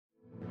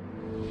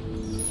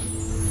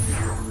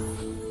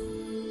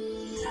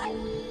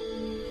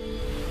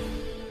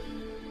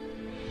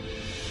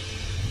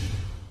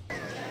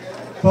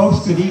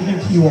Folks, good evening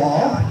to you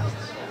all.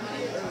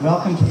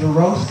 Welcome to the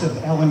roast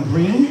of Ellen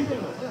Greene.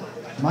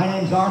 My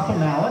name's Arthur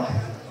Malik.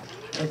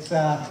 It's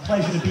a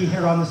pleasure to be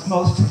here on this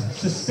most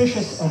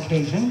suspicious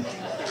occasion.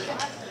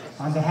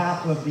 On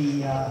behalf of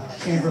the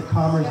Chamber of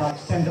Commerce, I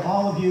extend to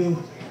all of you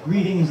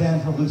greetings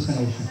and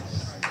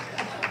hallucinations.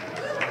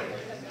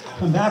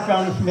 Some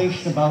background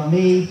information about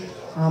me.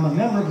 I'm a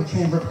member of the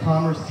Chamber of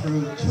Commerce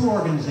through two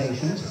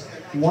organizations.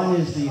 One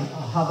is the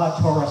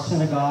Ahavath Torah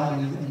Synagogue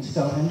in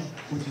Stoughton,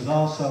 which is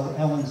also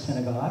Ellen's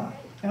Synagogue,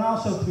 and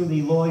also through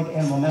the Lloyd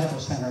Animal Medical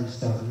Center in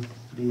Stoughton,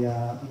 the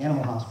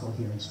animal hospital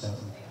here in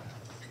Stoughton.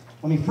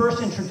 Let me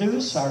first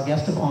introduce our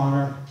guest of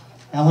honor,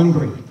 Ellen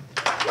Greene.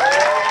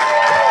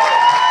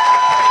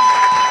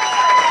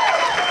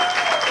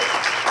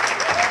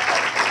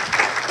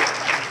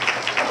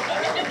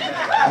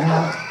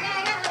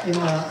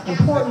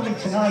 Importantly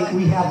tonight,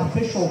 we have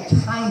official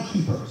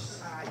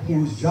timekeepers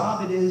whose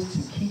job it is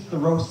to keep the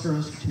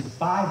roasters to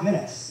 5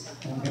 minutes.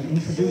 And I'm going to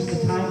introduce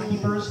the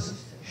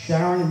timekeepers.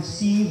 Sharon and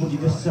Steve, would you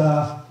just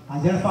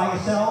identify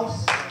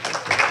yourselves?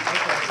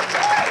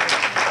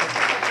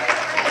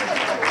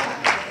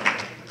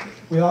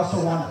 We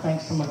also want to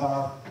thank some of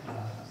our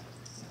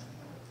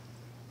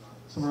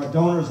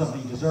donors of the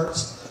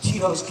desserts.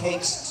 Cheetos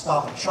Cakes,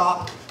 Stop and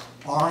Shop,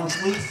 Orange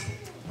Leaf,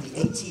 the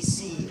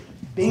ATC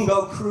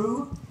Bingo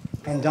Crew,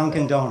 and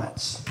Dunkin'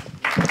 Donuts.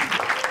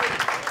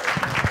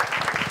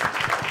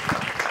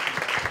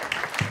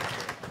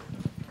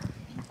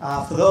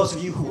 For those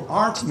of you who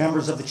aren't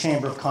members of the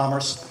Chamber of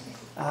Commerce,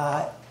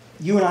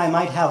 you and I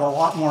might have a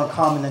lot more in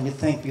common than you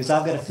think, because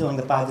I've got a feeling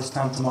that by this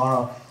time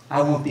tomorrow,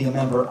 I won't be a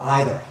member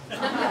either.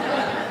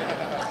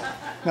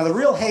 Now, the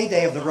real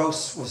heyday of the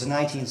roasts was the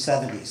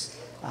 1970s.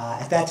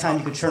 At that time,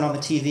 you could turn on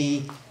the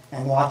TV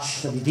and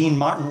watch the Dean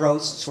Martin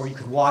roasts, or you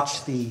could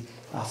watch the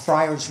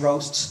Friars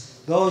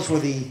roasts. Those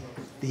were the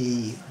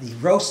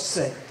roasts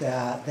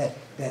that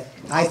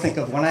I think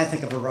of when I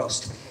think of a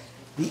roast.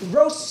 The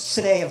roasts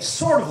today have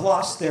sort of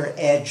lost their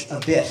edge a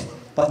bit,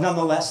 but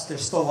nonetheless, they're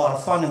still a lot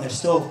of fun, and they're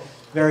still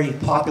very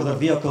popular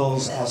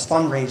vehicles as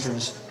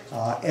fundraisers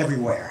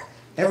everywhere.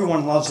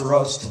 Everyone loves a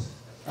roast,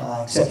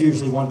 except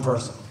usually one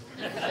person.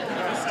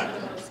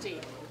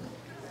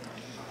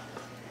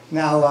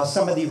 Now,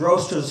 some of the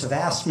roasters have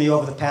asked me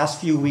over the past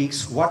few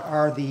weeks, what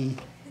are the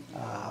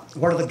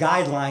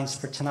guidelines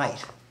for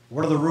tonight?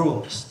 What are the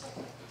rules?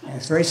 And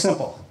it's very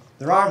simple.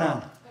 There are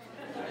none.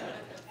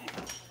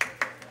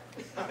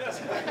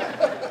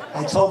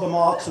 I told them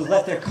all to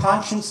let their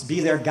conscience be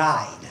their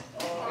guide.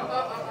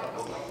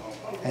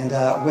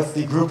 And with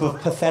the group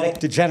of pathetic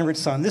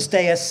degenerates on this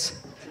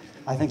dais,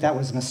 I think that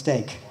was a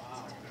mistake.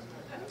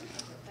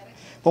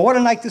 But what a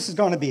night this is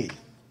going to be.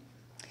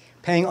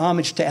 Paying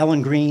homage to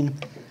Ellen Greene,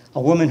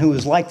 a woman who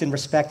is liked and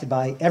respected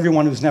by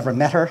everyone who's never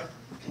met her.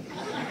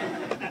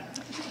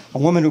 A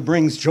woman who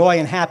brings joy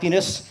and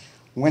happiness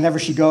whenever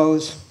she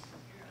goes.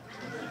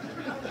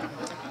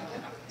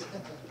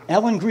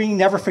 Ellen Greene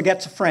never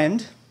forgets a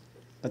friend,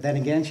 but then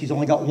again, she's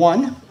only got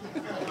one.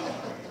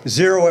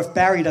 0 if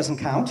Barry doesn't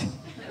count.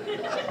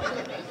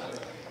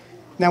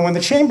 Now, when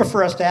the Chamber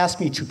first asked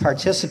me to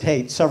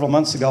participate several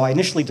months ago, I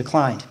initially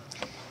declined.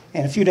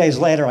 And a few days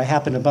later, I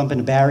happened to bump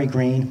into Barry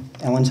Greene,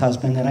 Ellen's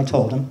husband, and I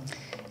told him.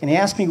 And he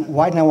asked me,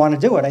 why didn't I want to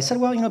do it? I said,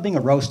 well, being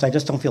a roast, I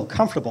just don't feel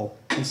comfortable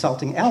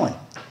insulting Ellen.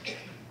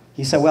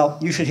 He said, well,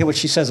 you should hear what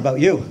she says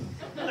about you.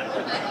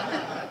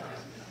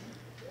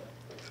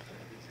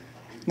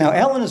 Now,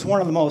 Ellen is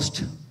one of the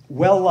most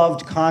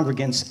well-loved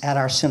congregants at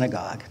our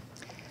synagogue.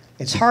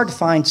 It's hard to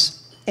find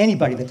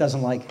anybody that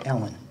doesn't like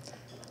Ellen.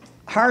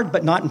 Hard,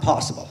 but not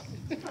impossible.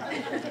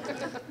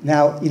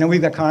 Now,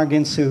 we've got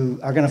congregants who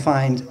are going to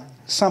find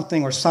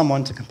something or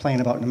someone to complain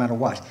about no matter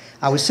what.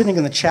 I was sitting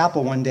in the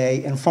chapel one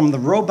day, and from the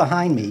row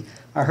behind me,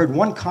 I heard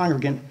one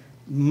congregant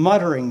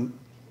muttering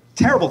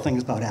terrible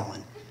things about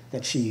Ellen,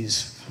 that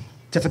she's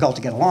difficult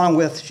to get along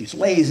with, she's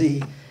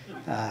lazy,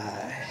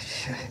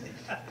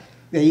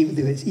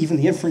 even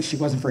the inference she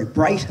wasn't very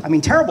bright.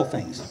 Terrible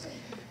things.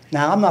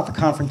 Now, I'm not the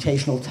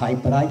confrontational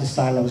type, but I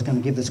decided I was going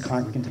to give this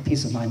congregant a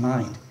piece of my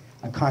mind,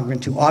 a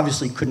congregant who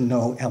obviously couldn't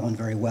know Ellen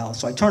very well.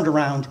 So I turned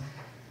around,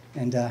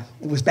 and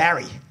it was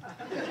Barry.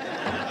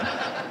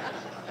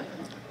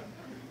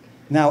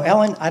 Now,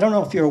 Ellen, I don't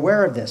know if you're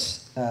aware of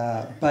this,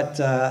 but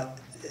a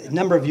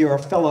number of your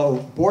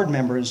fellow board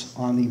members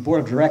on the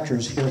board of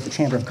directors here at the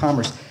Chamber of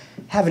Commerce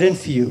have it in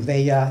for you.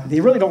 They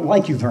really don't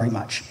like you very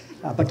much.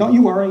 But don't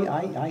you worry,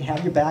 I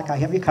have your back, I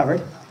have you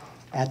covered.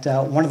 At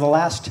one of the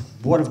last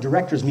board of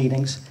directors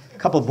meetings, a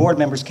couple of board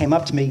members came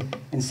up to me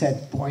and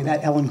said, boy,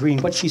 that Ellen Greene,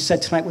 what she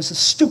said tonight was the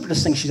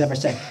stupidest thing she's ever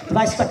said. But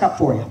I stuck up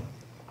for you.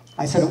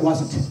 I said it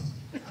wasn't.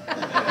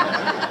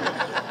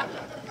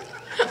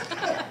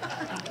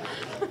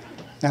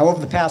 Now, over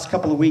the past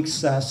couple of weeks,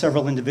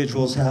 several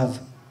individuals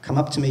have come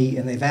up to me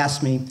and they've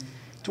asked me,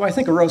 do I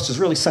think a roast is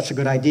really such a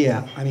good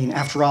idea?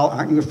 After all,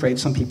 aren't you afraid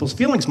some people's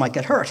feelings might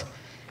get hurt?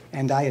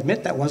 And I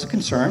admit that was a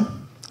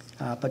concern.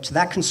 But to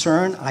that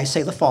concern, I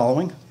say the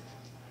following.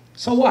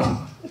 So what?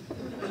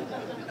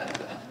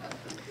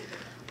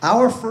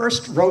 Our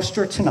first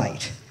roaster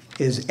tonight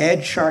is Ed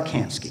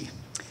Sharkansky.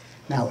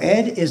 Now,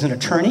 Ed is an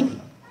attorney,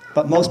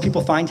 but most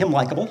people find him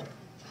likable.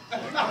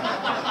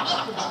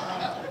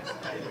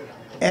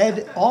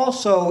 Ed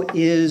also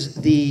is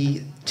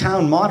the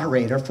town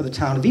moderator for the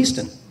town of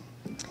Easton.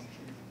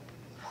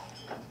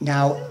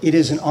 Now, it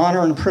is an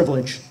honor and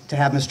privilege to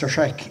have Mr.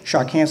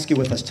 Sharkansky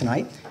with us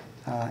tonight.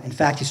 In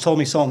fact, he's told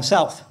me so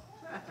himself.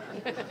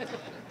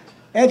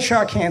 Ed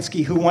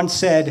Sharkansky, who once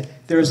said,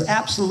 "There is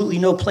absolutely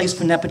no place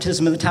for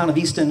nepotism in the town of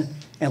Easton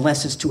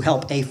unless it's to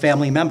help a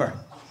family member."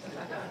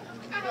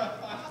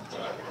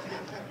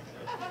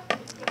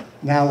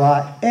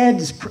 Now,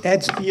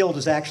 Ed's field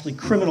is actually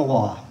criminal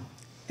law.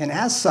 And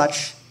as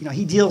such,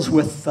 he deals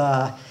with,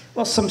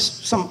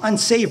 some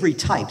unsavory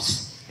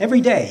types.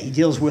 Every day he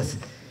deals with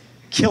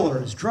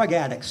killers, drug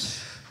addicts,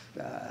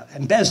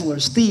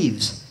 embezzlers,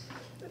 thieves,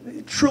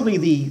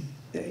 truly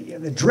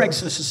the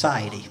dregs of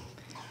society.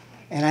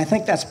 And I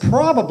think that's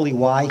probably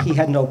why he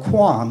had no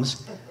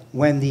qualms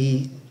when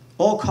the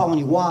Old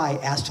Colony Y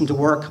asked him to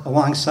work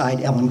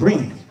alongside Ellen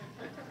Greene.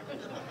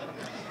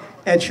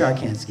 Ed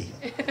Sharkansky.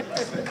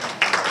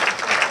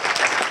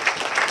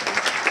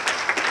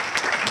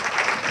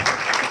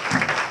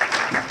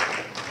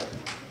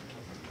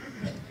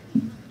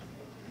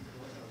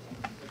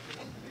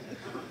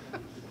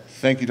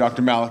 Thank you,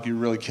 Dr. Malik. You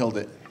really killed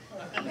it.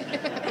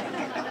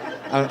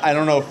 I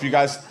don't know if you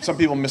guys, some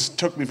people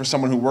mistook me for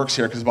someone who works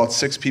here because about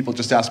 6 people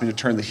just asked me to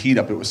turn the heat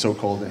up. It was so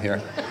cold in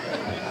here. I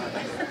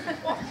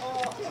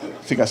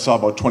think I saw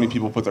about 20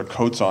 people put their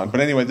coats on.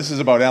 But anyway, this is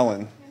about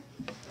Ellen.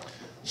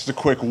 Just a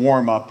quick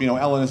warm-up.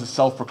 Ellen is a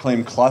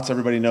self-proclaimed klutz.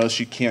 Everybody knows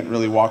she can't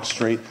really walk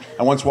straight.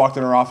 I once walked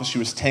in her office. She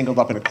was tangled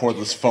up in a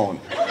cordless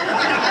phone. Not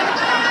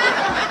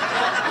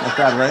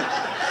bad, right?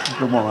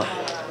 Good warm-up.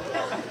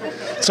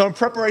 So in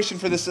preparation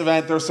for this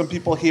event, there were some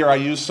people here. I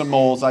used some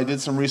molds. I did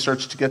some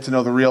research to get to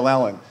know the real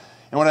Ellen.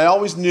 And what I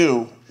always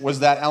knew was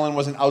that Ellen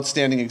was an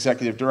outstanding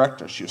executive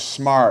director. She was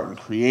smart and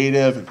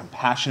creative and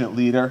compassionate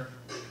leader.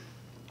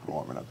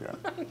 Warming up here.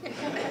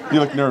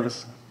 You look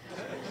nervous.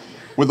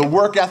 With a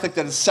work ethic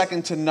that is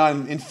second to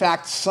none. In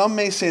fact, some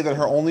may say that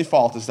her only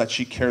fault is that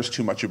she cares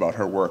too much about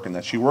her work and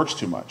that she works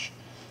too much.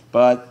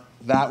 But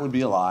that would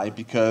be a lie,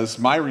 because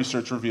my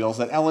research reveals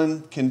that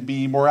Ellen can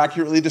be more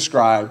accurately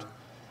described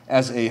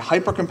as a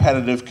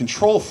hyper-competitive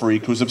control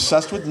freak who's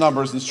obsessed with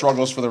numbers and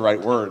struggles for the right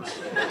words.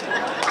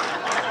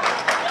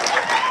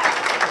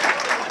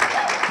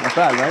 Not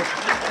bad, right?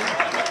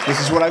 This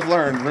is what I've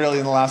learned, really,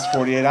 in the last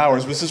 48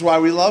 hours. This is why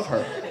we love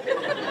her.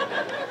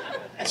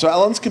 So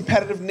Ellen's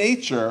competitive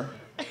nature,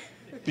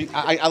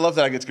 I love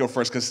that I get to go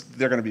first because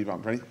they're going to be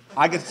bummed. Ready?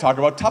 I get to talk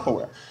about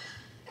Tupperware.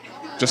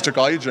 Just took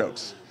all your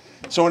jokes.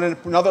 So in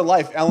another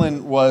life,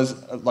 Ellen was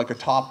like a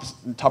top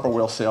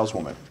Tupperware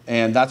saleswoman,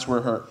 and that's where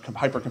her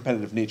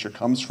hyper-competitive nature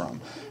comes from.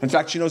 In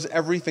fact, she knows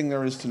everything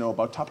there is to know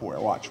about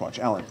Tupperware. Watch,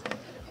 Ellen.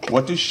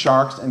 What do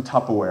sharks and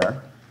Tupperware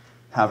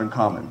have in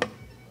common?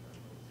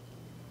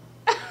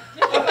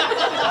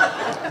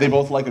 They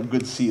both like a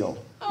good seal.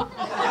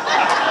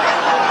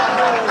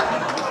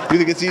 You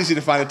think it's easy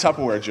to find a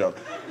Tupperware joke?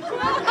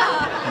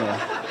 Yeah.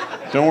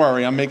 Don't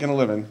worry, I'm making a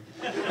living.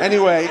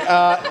 Anyway,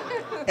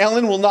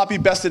 Ellen will not be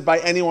bested by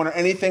anyone or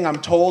anything.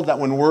 I'm told that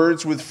when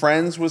Words with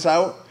Friends was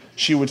out,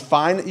 she would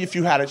find, if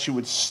you had it, she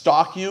would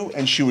stalk you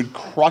and she would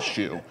crush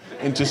you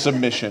into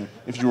submission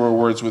if you were a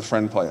Words with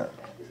Friend player.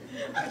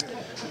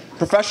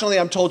 Professionally,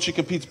 I'm told she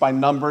competes by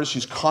numbers.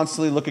 She's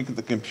constantly looking at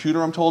the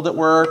computer, I'm told, at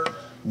work.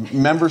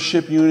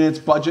 Membership units,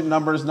 budget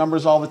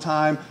numbers all the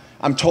time.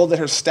 I'm told that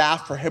her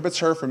staff prohibits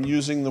her from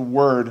using the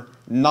word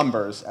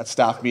numbers at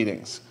staff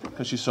meetings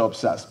because she's so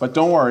obsessed. But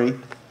don't worry,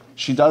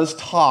 she does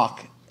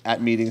talk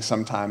at meetings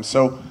sometimes.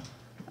 So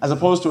as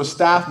opposed to a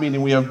staff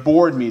meeting, we have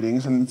board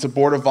meetings, and it's a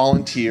board of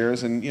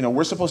volunteers, and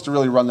we're supposed to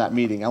really run that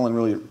meeting. Ellen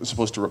really is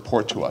supposed to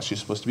report to us. She's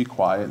supposed to be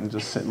quiet and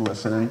just sit and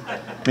listen and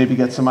maybe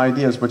get some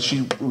ideas, but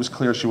it was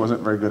clear she wasn't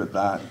very good at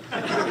that.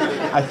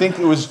 I think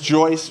it was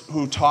Joyce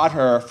who taught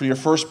her, for your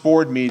first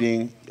board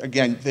meeting,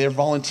 again, they're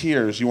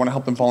volunteers. You want to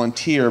help them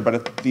volunteer, but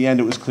at the end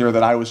it was clear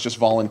that I was just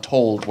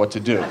voluntold what to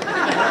do.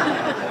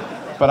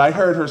 But I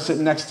heard her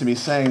sitting next to me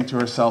saying to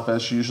herself,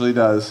 as she usually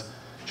does,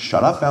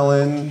 "Shut up,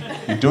 Ellen.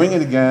 You're doing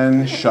it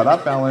again. Shut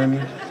up,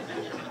 Ellen."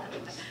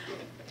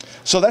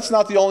 So that's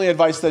not the only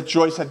advice that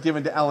Joyce had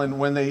given to Ellen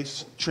when they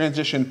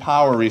transitioned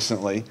power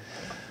recently.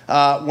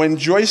 On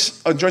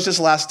Joyce's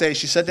last day,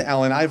 she said to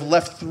Ellen, "I've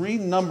left 3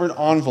 numbered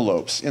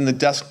envelopes in the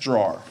desk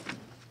drawer.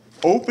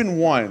 Open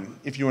one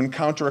if you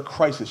encounter a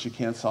crisis you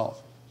can't solve."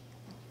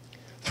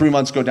 3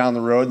 months go down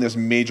the road, and there's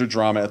major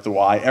drama at the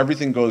Y.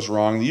 Everything goes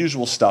wrong, the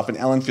usual stuff, and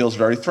Ellen feels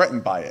very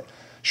threatened by it.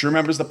 She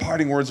remembers the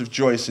parting words of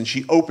Joyce, and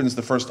she opens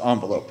the first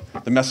envelope.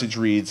 The message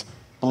reads,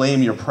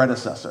 "Blame your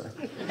predecessor."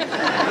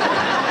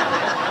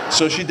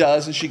 So she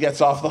does, and she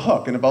gets off the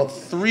hook. And about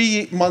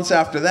 3 months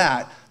after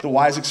that, the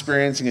Y is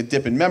experiencing a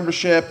dip in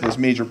membership. There's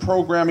major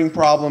programming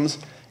problems.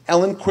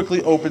 Ellen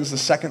quickly opens the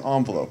second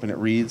envelope, and it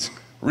reads,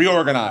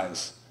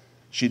 "Reorganize."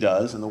 She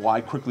does, and the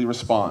Y quickly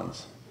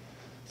responds.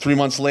 3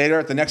 months later,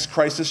 at the next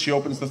crisis, she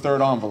opens the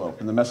third envelope,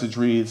 and the message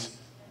reads,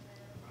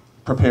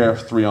 prepare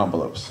 3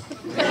 envelopes.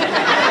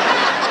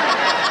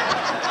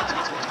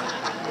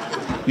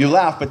 You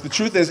laugh, but the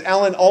truth is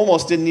Ellen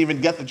almost didn't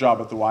even get the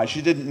job at the Y.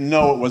 She didn't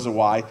know it was a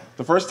Y.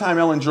 The first time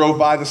Ellen drove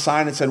by the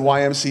sign that said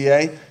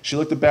YMCA, she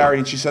looked at Barry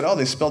and she said, "Oh,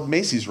 they spelled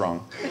Macy's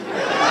wrong."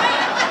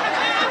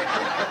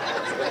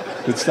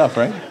 Good stuff,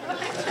 right?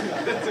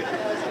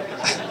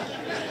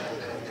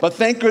 But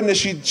thank goodness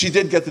she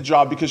did get the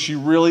job, because she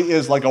really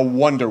is like a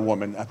Wonder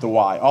Woman at the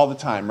Y all the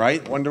time,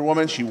 right? Wonder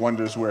Woman, she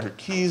wonders where her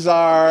keys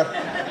are.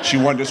 She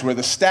wonders where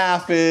the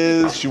staff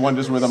is. She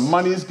wonders where the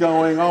money's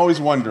going,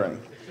 always wondering.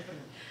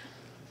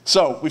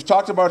 So we've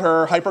talked about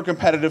her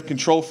hyper-competitive,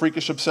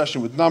 control-freakish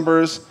obsession with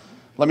numbers.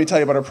 Let me tell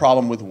you about her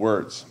problem with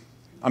words.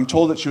 I'm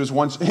told that she was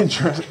once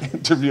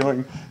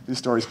interviewing, these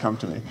stories come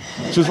to me.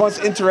 She was once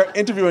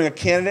interviewing a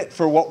candidate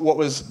for what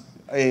was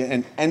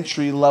an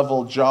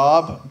entry-level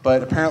job,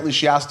 but apparently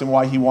she asked him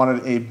why he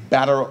wanted a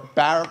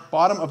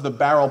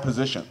bottom-of-the-barrel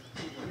position.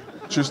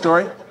 True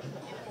story?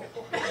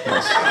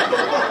 Yes.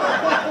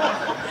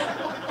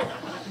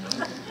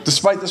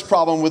 Despite this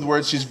problem with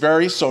words, she's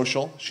very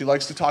social. She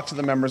likes to talk to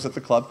the members at the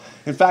club.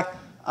 In fact,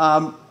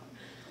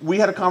 we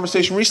had a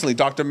conversation recently.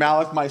 Dr.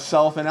 Malik,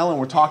 myself, and Ellen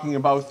were talking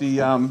about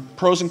the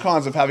pros and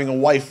cons of having a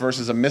wife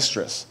versus a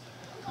mistress.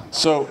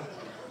 So,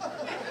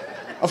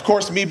 of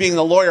course, me being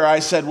the lawyer, I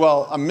said,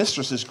 well, a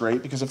mistress is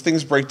great, because if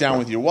things break down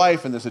with your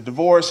wife and there's a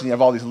divorce and you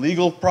have all these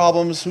legal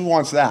problems, who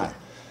wants that?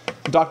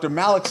 And Dr.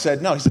 Malik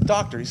said, no, he's a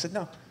doctor. He said,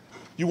 no.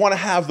 You want to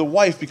have the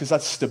wife because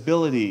that's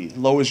stability,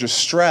 lowers your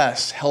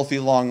stress, healthy,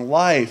 long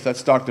life.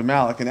 That's Dr.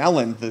 Malik. And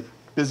Ellen, the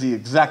busy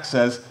exec,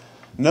 says,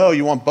 no,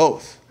 you want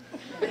both.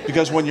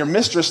 Because when your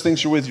mistress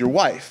thinks you're with your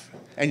wife,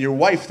 and your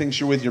wife thinks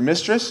you're with your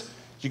mistress,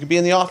 you can be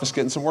in the office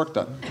getting some work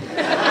done.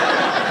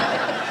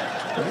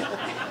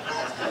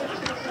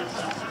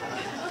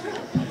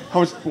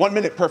 1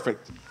 minute,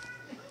 perfect.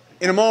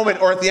 In a moment,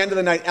 or at the end of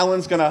the night,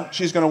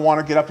 she's gonna want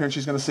to get up here and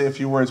she's gonna say a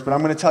few words, but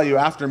I'm gonna tell you,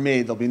 after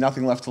me, there'll be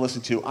nothing left to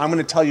listen to. I'm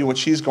gonna tell you what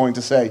she's going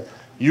to say.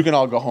 You can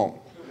all go home.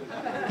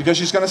 Because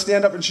she's gonna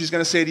stand up and she's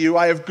gonna say to you,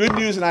 I have good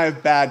news and I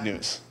have bad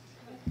news.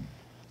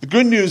 The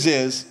good news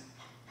is,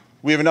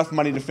 we have enough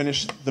money to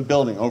finish the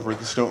building over at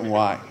the Stoughton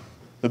Y.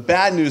 The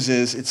bad news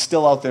is, it's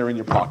still out there in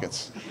your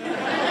pockets.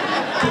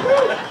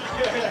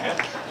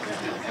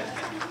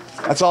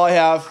 That's all I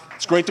have.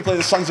 It's great to play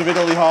the Sons of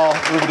Italy Hall.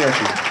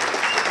 Arrivederci.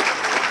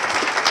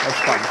 That's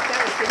fun.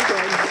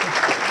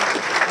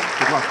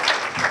 Good luck.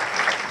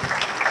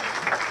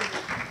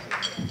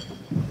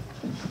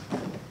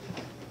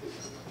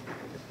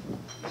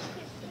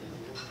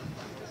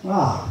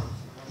 Wow.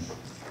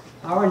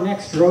 Our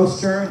next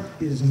roaster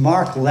is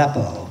Mark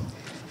Leppo.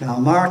 Now,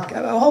 Mark,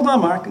 hold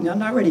on, Mark. I'm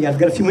not ready yet. I've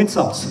got a few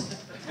insults.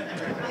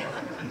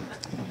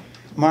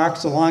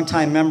 Mark's a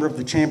longtime member of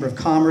the Chamber of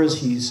Commerce.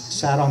 He's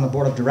sat on the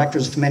board of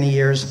directors for many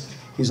years.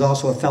 He's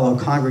also a fellow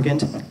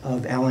congregant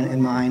of Ellen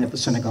and mine at the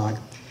synagogue.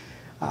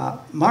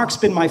 Mark's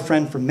been my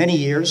friend for many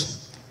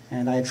years,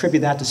 and I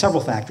attribute that to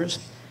several factors,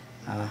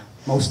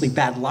 mostly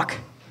bad luck.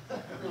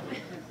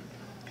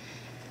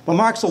 But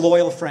Mark's a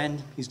loyal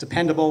friend. He's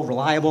dependable,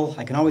 reliable.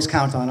 I can always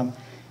count on him.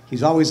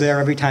 He's always there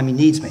every time he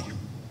needs me.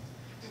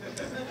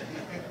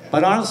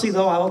 But honestly,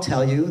 though, I will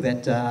tell you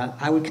that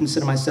I would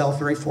consider myself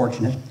very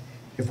fortunate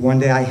if one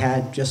day I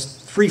had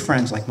just 3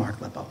 friends like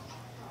Mark Leppo.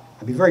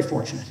 I'd be very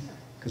fortunate,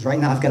 because right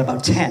now I've got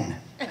about 10.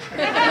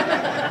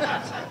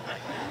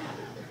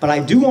 But I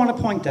do want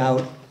to point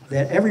out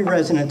that every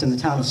resident in the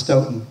town of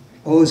Stoughton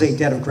owes a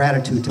debt of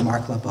gratitude to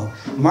Mark Leppo.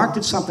 Mark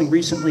did something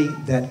recently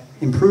that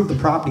improved the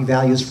property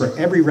values for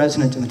every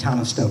resident in the town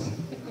of Stoughton.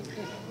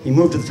 He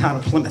moved to the town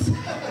of Plymouth.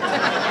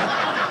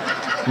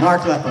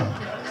 Mark Leppo.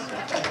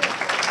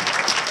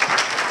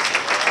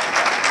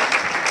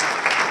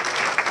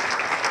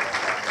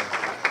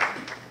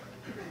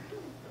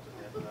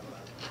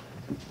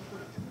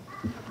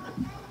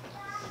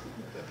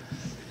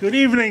 Good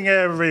evening,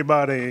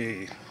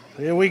 everybody.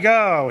 Here we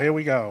go, here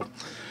we go.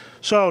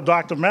 So,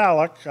 Dr.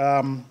 Malik,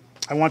 I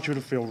want you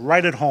to feel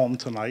right at home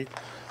tonight,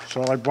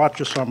 so I brought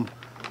you some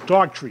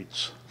dog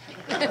treats.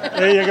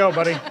 There you go,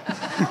 buddy.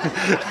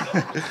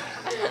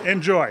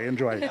 Enjoy,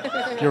 enjoy.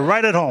 You're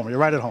right at home, you're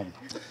right at home.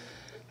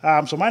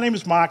 So my name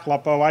is Mark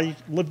Leppo. I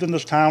lived in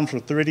this town for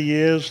 30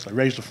 years. I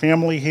raised a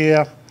family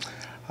here.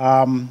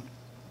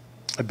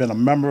 I've been a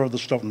member of the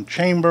Stoughton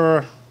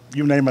Chamber.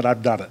 You name it,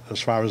 I've done it, as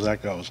far as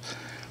that goes.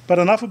 But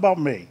enough about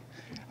me.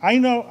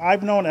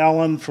 I've known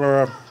Ellen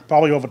for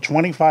probably over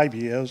 25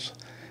 years,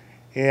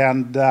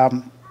 and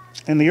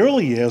in the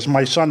early years,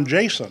 my son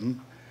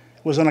Jason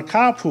was in a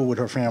carpool with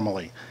her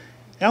family.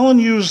 Ellen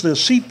used the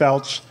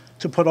seatbelts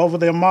to put over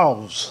their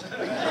mouths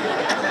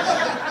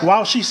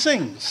while she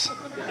sings.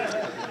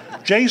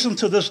 Jason,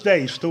 to this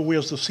day, still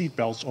wears the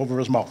seatbelts over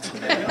his mouth.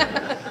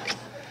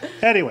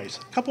 Anyways,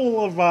 a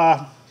couple of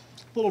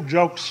little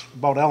jokes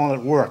about Ellen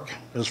at work,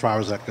 as far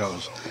as that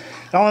goes.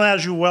 Ellen,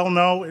 as you well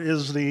know,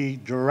 is the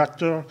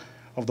director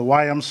of the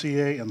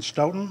YMCA in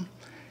Stoughton.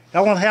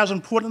 Ellen has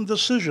important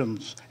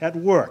decisions at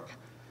work.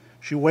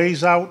 She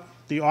weighs out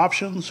the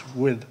options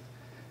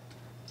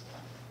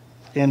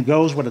and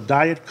goes with a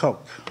Diet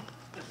Coke.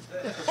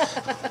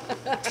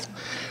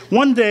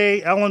 One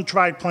day, Ellen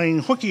tried playing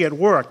hooky at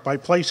work by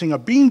placing a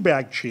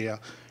beanbag chair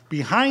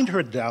behind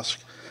her desk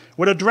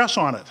with a dress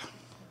on it.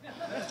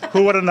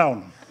 Who would have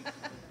known?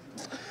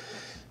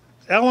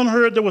 Ellen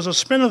heard there was a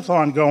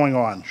spin-a-thon going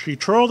on. She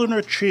twirled in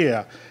her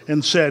chair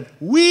and said,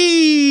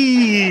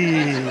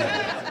 "Wee!"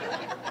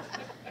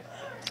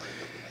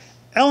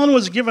 Ellen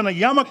was given a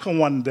yarmulke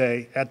one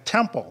day at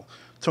Temple.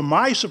 To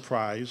my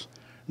surprise,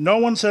 no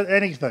one said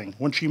anything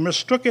when she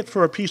mistook it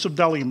for a piece of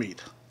deli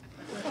meat.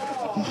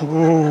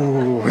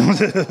 Ooh.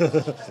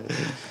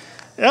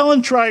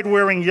 Ellen tried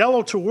wearing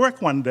yellow to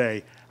work one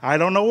day. I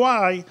don't know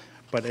why,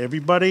 but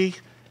everybody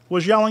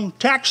was yelling,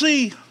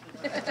 "Taxi!"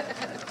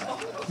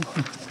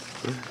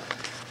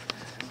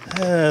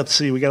 Let's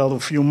see, we got a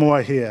few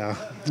more here.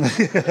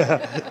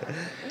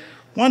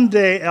 One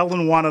day,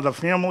 Ellen wanted a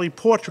family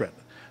portrait.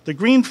 The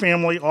Greene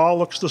family all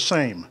looks the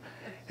same.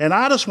 An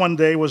artist one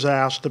day was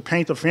asked to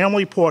paint a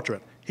family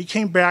portrait. He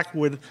came back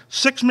with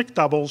 6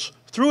 McDoubles,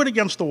 threw it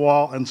against the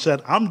wall, and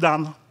said, "I'm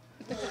done."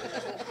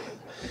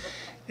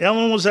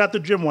 Ellen was at the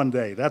gym one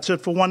day. That's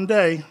it for one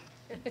day.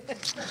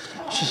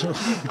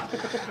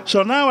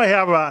 So now I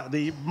have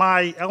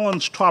my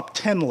Ellen's top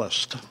 10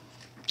 list.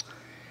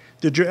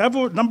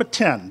 Number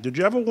 10, did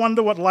you ever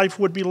wonder what life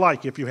would be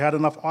like if you had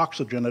enough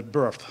oxygen at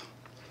birth?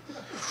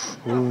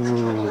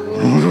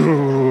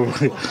 Ooh.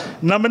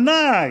 Number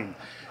 9,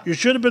 you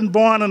should have been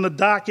born in the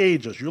dark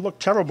ages. You look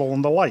terrible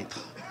in the light.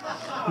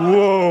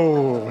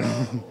 Whoa.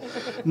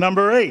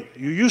 Number 8,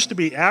 you used to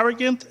be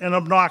arrogant and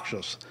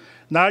obnoxious.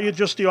 Now you're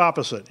just the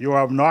opposite. You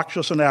are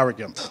obnoxious and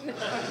arrogant.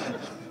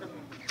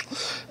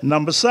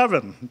 Number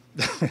 7,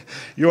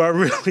 you are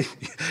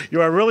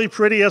really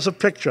pretty as a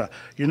picture.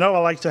 You know I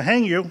like to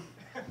hang you.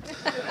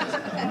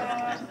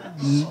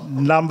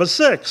 Number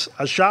 6,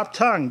 a sharp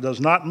tongue does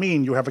not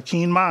mean you have a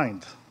keen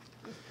mind.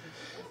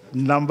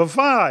 Number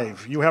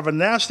 5, you have a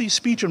nasty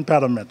speech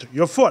impediment,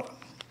 your foot.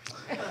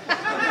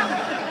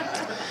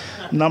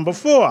 Number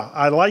 4,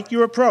 I like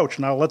your approach.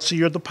 Now let's see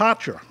your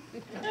departure.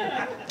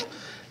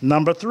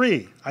 Number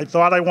 3, I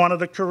thought I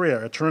wanted a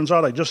career. It turns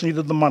out I just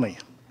needed the money.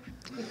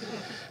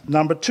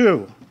 Number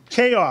 2,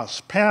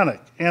 chaos,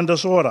 panic, and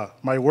disorder.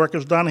 My work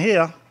is done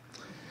here.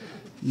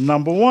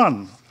 Number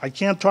 1, I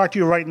can't talk to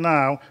you right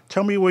now.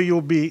 Tell me where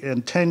you'll be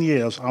in 10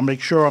 years. I'll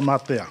make sure I'm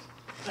not there.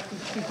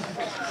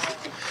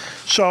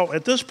 So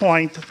at this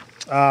point,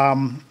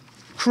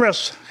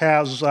 Chris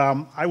has,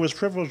 I was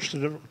privileged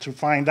to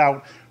find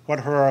out what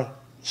her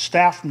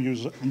staff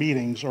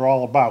meetings are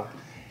all about.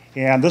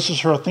 And this is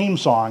her theme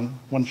song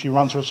when she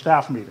runs her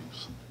staff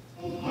meetings.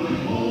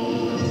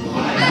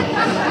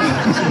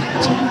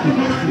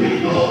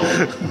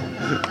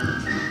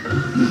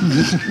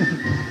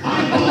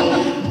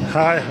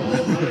 Hi.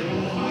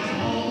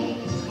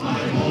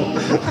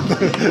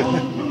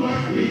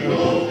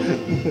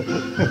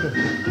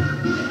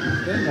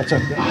 That's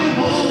okay.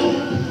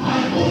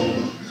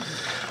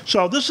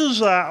 So this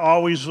is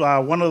always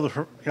one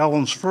of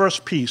Ellen's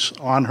first piece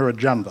on her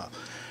agenda.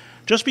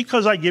 Just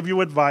because I give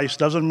you advice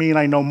doesn't mean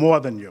I know more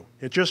than you.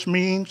 It just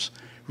means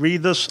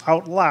read this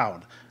out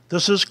loud.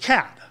 This is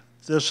cat.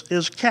 This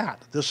is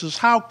cat. This is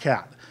how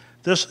cat.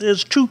 This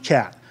is to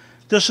cat.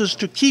 This is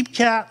to keep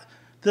cat.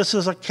 This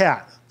is a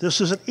cat.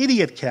 This is an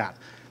idiot cat.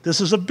 This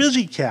is a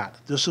busy cat.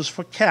 This is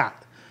for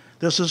cat.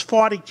 This is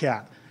 40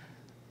 cat.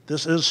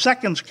 This is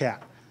seconds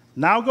cat.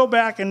 Now go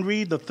back and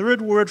read the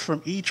third word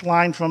from each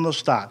line from the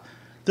start.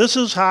 This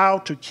is how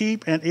to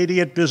keep an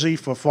idiot busy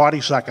for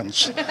 40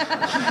 seconds.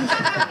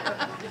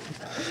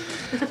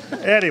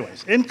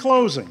 Anyways, in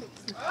closing,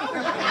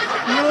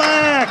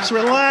 relax,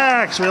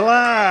 relax,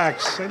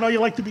 relax. I know you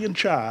like to be in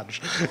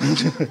charge.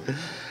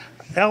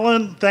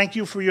 Ellen, thank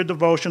you for your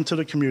devotion to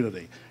the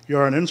community.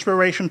 You're an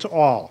inspiration to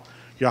all.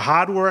 Your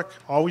hard work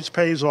always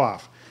pays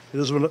off. It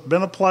has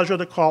been a pleasure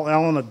to call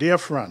Ellen a dear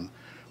friend.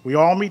 We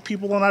all meet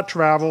people in our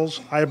travels.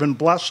 I have been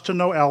blessed to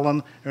know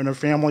Ellen and her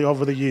family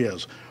over the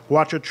years.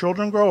 Watch her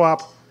children grow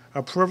up,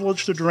 a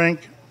privilege to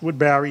drink with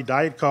Barry,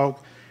 Diet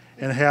Coke,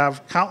 and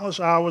have countless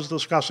hours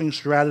discussing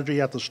strategy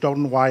at the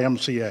Stoughton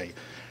YMCA.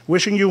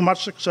 Wishing you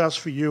much success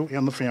for you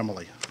and the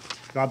family.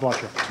 God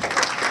bless you.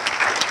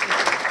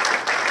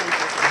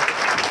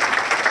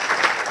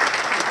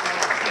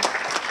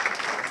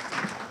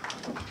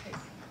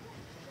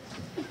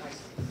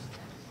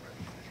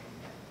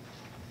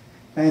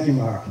 Thank you,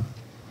 Mark.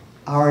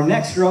 Our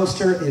next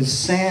roaster is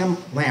Sam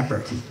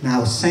Lampert.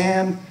 Now,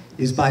 Sam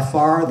is by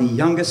far the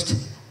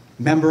youngest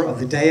member of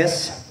the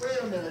dais. Wait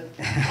a minute.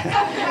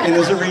 And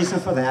there's a reason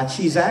for that.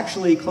 She's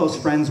actually close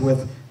friends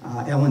with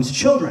Ellen's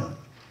children.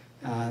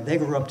 They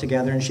grew up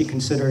together, and she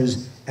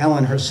considers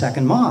Ellen her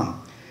second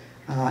mom.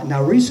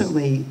 Now,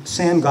 recently,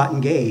 Sam got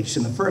engaged,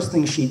 and the first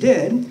thing she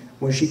did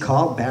was she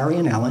called Barry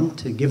and Ellen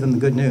to give them the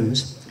good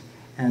news.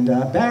 And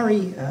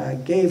Barry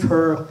gave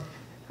her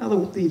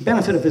the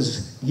benefit of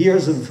his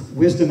years of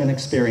wisdom and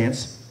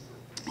experience.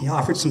 He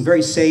offered some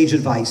very sage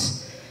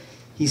advice.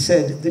 He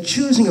said, the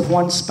choosing of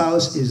one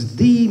spouse is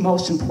the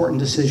most important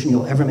decision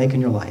you'll ever make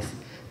in your life.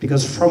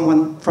 Because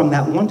from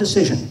that one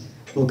decision,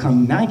 will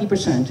come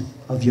 90%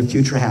 of your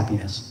future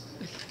happiness,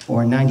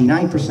 or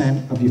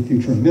 99% of your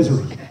future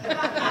misery.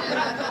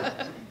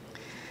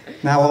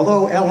 Now,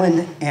 although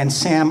Ellen and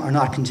Sam are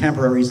not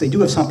contemporaries, they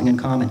do have something in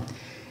common.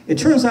 It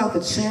turns out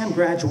that Sam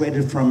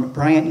graduated from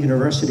Bryant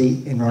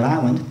University in Rhode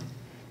Island,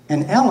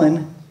 and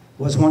Ellen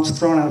was once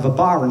thrown out of a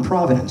bar in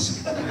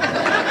Providence.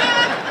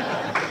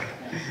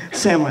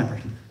 Sam Lambert.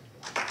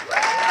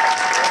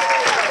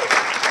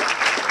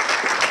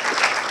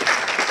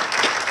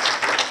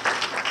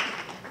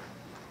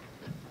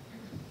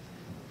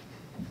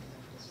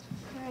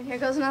 All right, here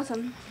goes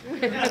nothing.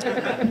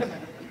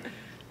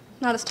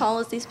 Not as tall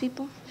as these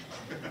people.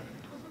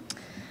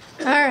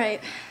 All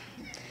right.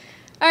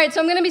 All right,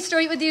 so I'm going to be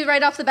straight with you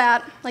right off the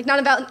bat, like not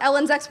about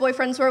Ellen's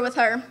ex-boyfriends were with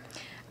her.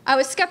 I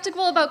was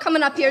skeptical about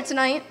coming up here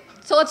tonight,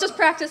 so let's just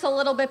practice a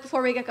little bit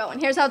before we get going.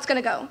 Here's how it's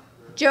going to go.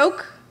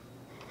 Joke.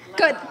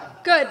 Good,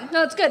 good.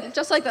 No, it's good.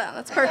 Just like that.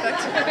 That's perfect.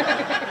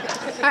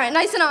 All right,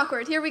 nice and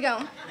awkward. Here we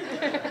go.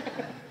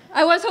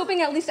 I was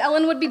hoping at least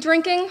Ellen would be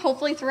drinking.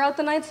 Hopefully throughout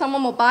the night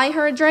someone will buy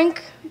her a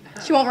drink.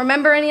 She won't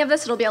remember any of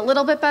this. It'll be a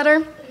little bit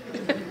better.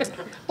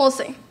 We'll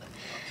see.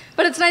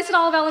 But it's nice that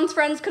all of Ellen's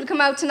friends could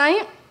come out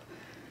tonight.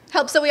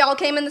 Helps that we all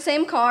came in the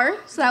same car,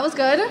 so that was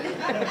good.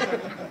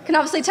 Can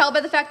obviously tell by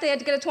the fact they had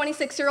to get a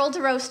 26-year-old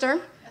to roast her.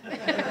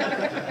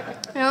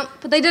 Yeah,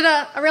 but they did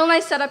a real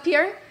nice setup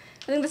here.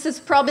 I think this is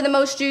probably the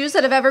most Jews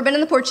that have ever been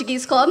in the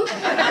Portuguese Club.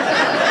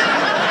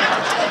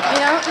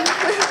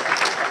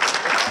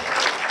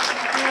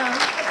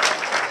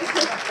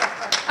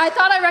 I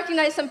thought I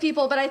recognized some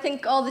people, but I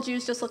think all the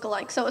Jews just look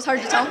alike, so it was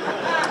hard to tell.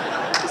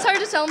 It's hard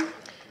to tell.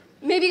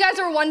 Maybe you guys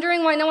are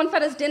wondering why no one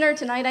fed us dinner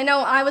tonight. I know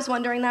I was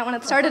wondering that when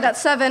it started at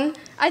 7.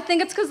 I think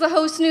it's because the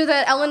host knew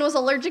that Ellen was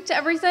allergic to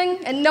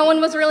everything, and no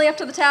one was really up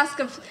to the task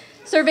of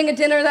serving a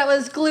dinner that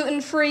was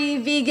gluten-free,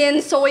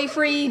 vegan,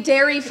 soy-free,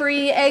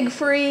 dairy-free,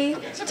 egg-free,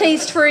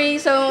 taste-free,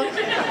 so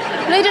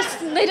they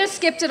just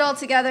skipped it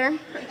altogether.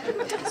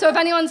 So if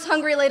anyone's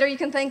hungry later, you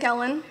can thank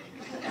Ellen.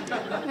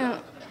 Yeah.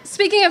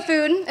 Speaking of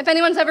food, if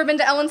anyone's ever been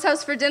to Ellen's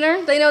house for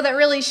dinner, they know that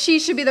really she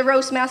should be the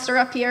roast master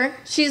up here.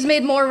 She's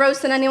made more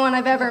roast than anyone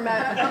I've ever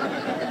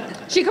met.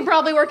 She could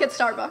probably work at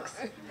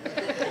Starbucks.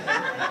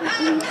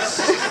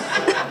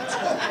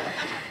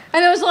 I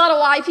know there's a lot of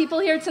Y people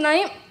here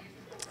tonight.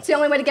 It's the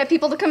only way to get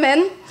people to come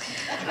in.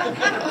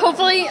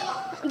 Hopefully,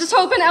 I'm just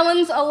hoping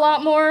Ellen's a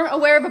lot more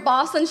aware of a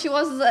boss than she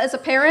was as a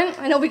parent.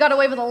 I know we got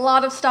away with a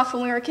lot of stuff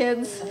when we were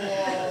kids.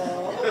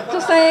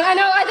 Just saying,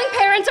 I think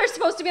parents are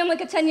supposed to be on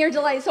like a 10-year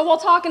delay, so we'll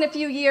talk in a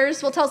few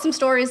years, we'll tell some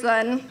stories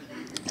then.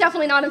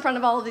 Definitely not in front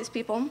of all of these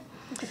people.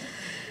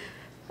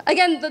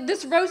 Again,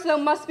 this roast, though,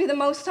 must be the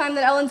most time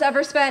that Ellen's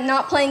ever spent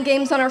not playing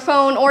games on her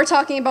phone or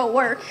talking about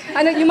work.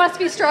 I know you must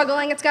be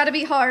struggling, it's gotta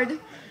be hard.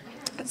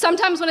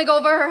 Sometimes when I go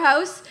over her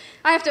house,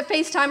 I have to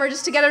FaceTime her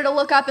just to get her to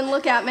look up and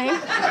look at me.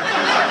 It's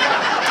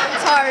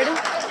hard,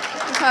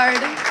 it's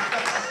hard.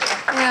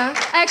 Yeah.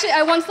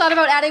 I once thought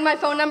about adding my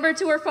phone number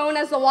to her phone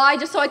as the Y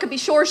just so I could be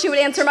sure she would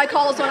answer my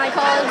calls when I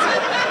called.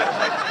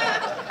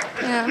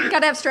 Yeah,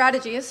 gotta have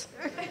strategies.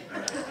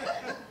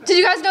 Did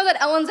you guys know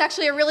that Ellen's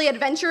actually a really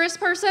adventurous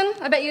person?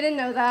 I bet you didn't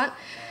know that.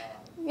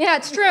 Yeah,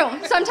 it's true.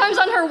 Sometimes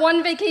on her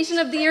one vacation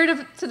of the year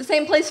to the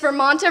same place,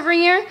 Vermont, every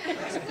year,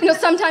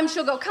 sometimes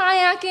she'll go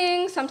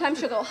kayaking, sometimes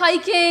she'll go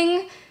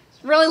hiking.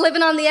 Really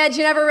living on the edge,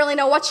 you never really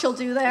know what she'll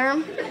do there.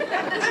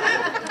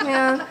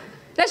 Yeah.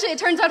 Actually, it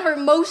turns out her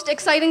most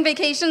exciting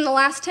vacation in the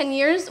last 10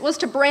 years was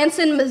to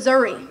Branson,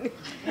 Missouri.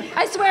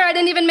 I swear I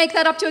didn't even make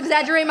that up to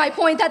exaggerate my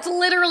point. That's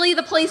literally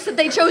the place that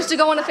they chose to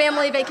go on a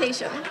family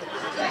vacation.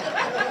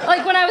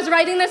 Like, when I was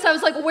writing this, I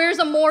was like, where's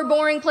a more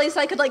boring place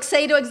I could,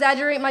 say to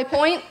exaggerate my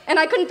point? And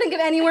I couldn't think of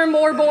anywhere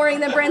more boring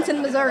than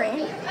Branson,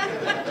 Missouri.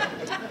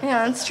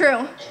 Yeah, it's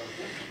true.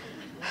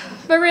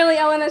 But really,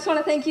 Ellen, I just want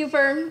to thank you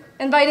for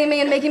inviting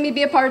me and making me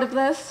be a part of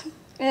this.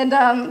 And,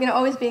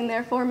 always being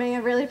there for me. I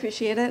really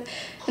appreciate it.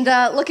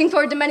 And looking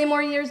forward to many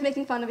more years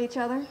making fun of each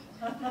other.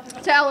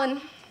 To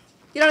Ellen,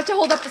 you don't have to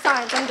hold up the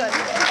signs. I'm good.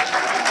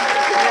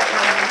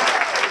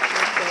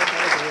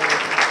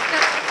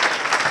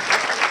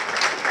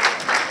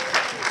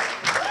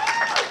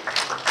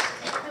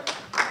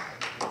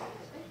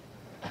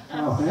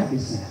 Oh, thank you,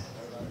 Sam.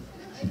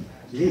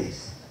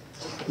 Jeez.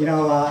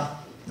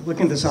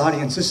 Looking at this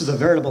audience, this is a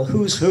veritable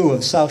who's who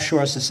of South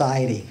Shore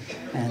society.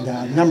 And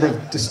a number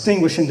of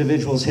distinguished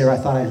individuals here. I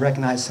thought I'd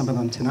recognize some of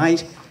them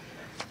tonight.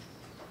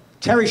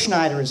 Terry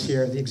Schneider is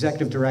here, the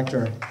executive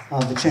director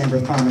of the Chamber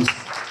of Commerce.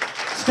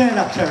 Stand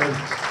up, Terry.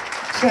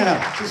 Stand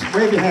up. Just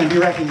wave your hand, be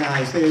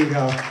recognized. There you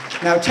go.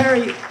 Now,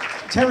 Terry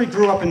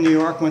grew up in New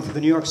York, went through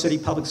the New York City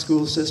public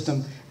school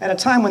system at a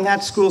time when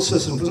that school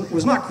system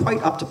was not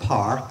quite up to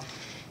par.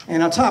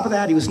 And on top of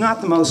that, he was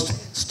not the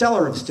most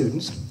stellar of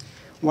students.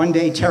 One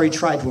day, Terry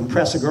tried to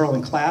impress a girl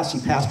in class. He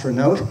passed her a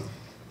note.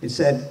 It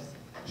said,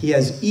 he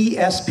has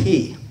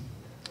ESP.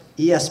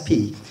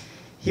 ESP.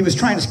 He was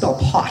trying to spell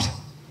pot.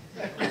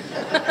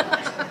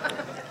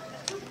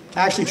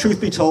 Actually,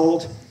 truth be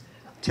told,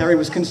 Terry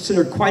was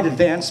considered quite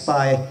advanced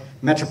by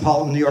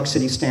metropolitan New York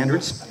City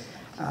standards.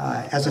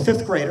 As a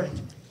 5th grader,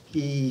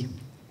 he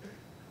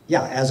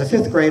Yeah, as a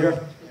fifth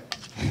grader.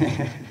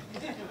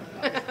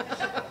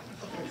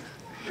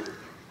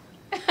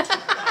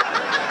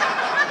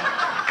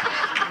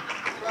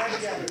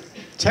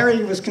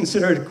 Terry was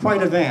considered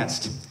quite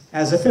advanced.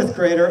 As a fifth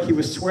grader, he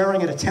was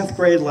swearing at a 10th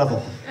grade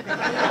level.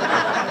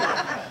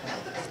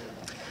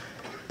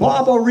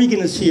 Bob O'Regan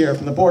is here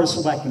from the Board of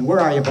Selectmen. Where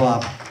are you,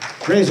 Bob?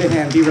 Raise your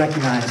hand, be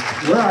recognized.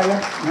 Where are you?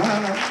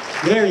 No.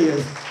 There he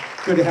is.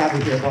 Good to have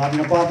you here, Bob.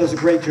 You know, Bob does a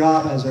great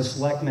job as a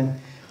selectman.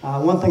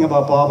 One thing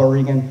about Bob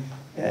O'Regan,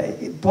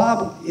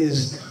 Bob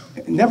is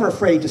never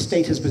afraid to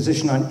state his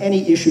position on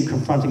any issue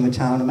confronting the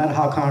town, no matter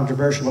how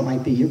controversial it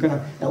might be. You're going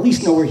to at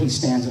least know where he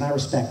stands, and I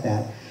respect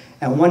that.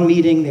 At one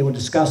meeting, they were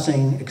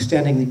discussing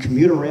extending the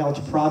commuter rail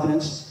to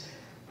Providence.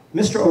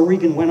 Mr.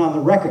 O'Regan went on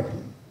the record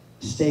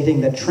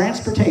stating that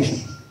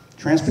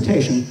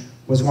transportation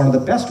was one of the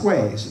best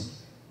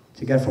ways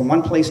to get from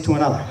one place to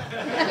another.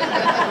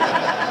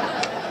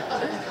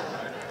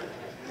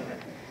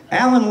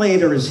 Alan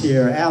Lader is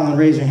here. Alan,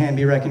 raise your hand,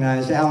 be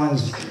recognized.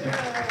 Alan's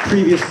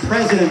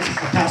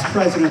past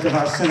president of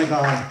our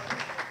synagogue.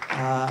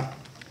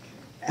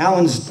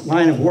 Alan's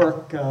line of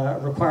work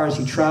requires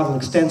he travel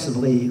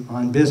extensively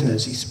on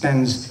business. He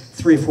spends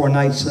 3 or 4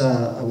 nights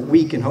a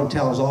week in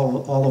hotels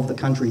all over the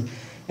country.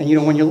 And you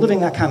know, when you're living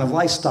that kind of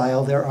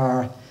lifestyle, there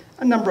are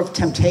a number of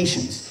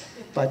temptations.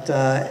 But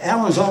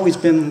Alan's always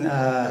been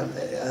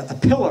a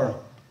pillar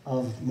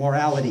of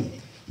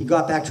morality. He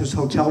got back to his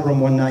hotel room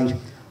one night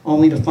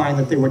only to find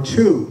that there were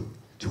 2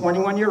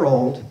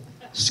 21-year-old,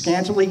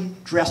 scantily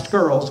dressed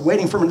girls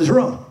waiting for him in his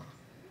room.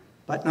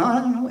 But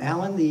no,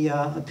 Alan, the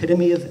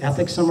epitome of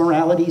ethics and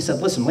morality, said,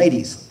 listen,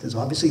 ladies, there's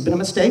obviously been a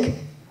mistake.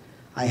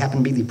 I happen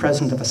to be the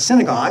president of a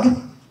synagogue.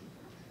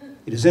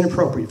 It is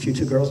inappropriate for you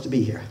 2 girls to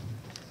be here.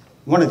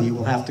 One of you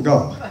will have to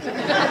go.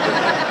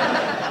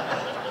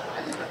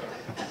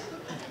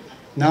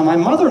 Now, my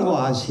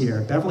mother-in-law is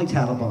here, Beverly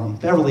Tattlebaum.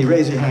 Beverly,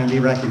 raise your hand, be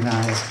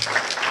recognized.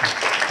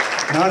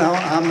 No,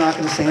 I'm not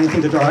going to say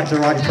anything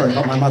derogatory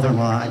about my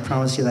mother-in-law, I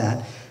promise you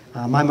that.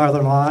 My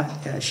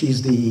mother-in-law,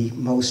 she's the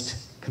most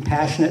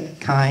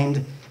compassionate,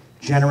 kind,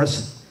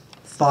 generous,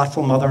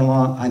 thoughtful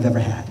mother-in-law I've ever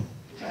had.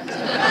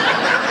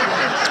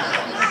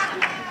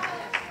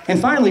 And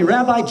finally,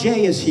 Rabbi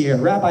Jay is here.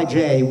 Rabbi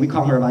Jay, we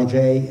call him Rabbi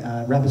Jay,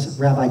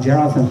 Rabbi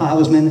Jonathan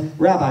Hausman.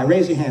 Rabbi,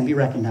 raise your hand, be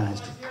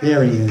recognized.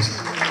 There he is.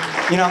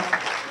 You know,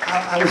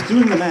 I was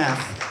doing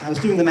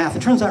the math.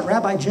 It turns out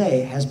Rabbi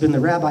Jay has been the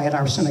rabbi at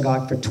our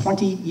synagogue for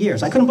 20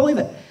 years. I couldn't believe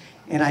it.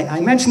 And I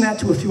mentioned that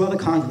to a few other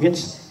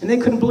congregants, and they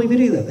couldn't believe it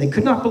either. They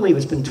could not believe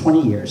it's been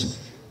 20 years.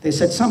 They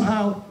said,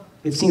 somehow,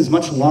 it seems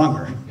much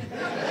longer.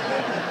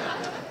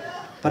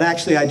 But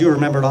actually, I do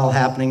remember it all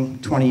happening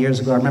 20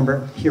 years ago. I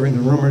remember hearing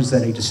the rumors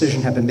that a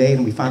decision had been made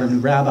and we found a new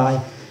rabbi.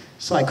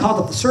 So I called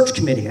up the search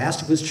committee and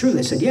asked if it was true.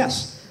 They said,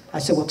 yes. I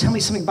said, well, tell me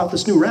something about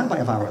this new rabbi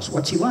of ours.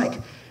 What's he like?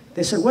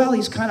 They said, well,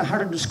 he's kind of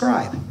hard to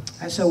describe.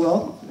 I said,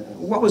 well,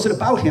 what was it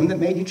about him that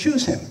made you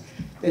choose him?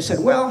 They said,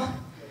 well,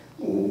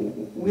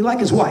 we like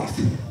his wife.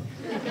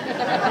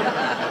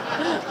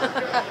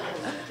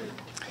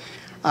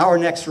 Our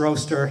next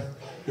roaster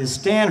is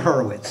Stan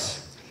Hurwitz.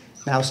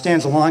 Now,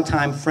 Stan's a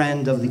longtime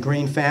friend of the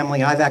Greene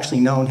family. I've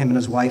actually known him and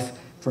his wife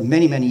for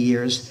many, many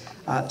years.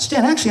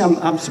 Stan, actually,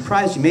 I'm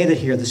surprised you made it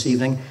here this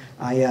evening.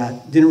 I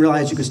didn't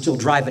realize you could still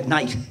drive at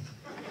night.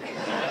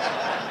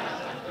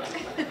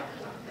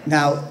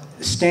 Now,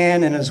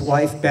 Stan and his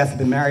wife, Beth, have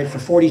been married for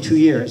 42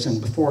 years,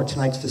 and before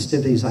tonight's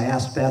festivities, I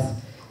asked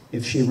Beth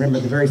if she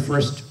remembered the very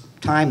first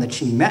time that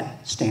she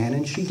met Stan,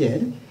 and she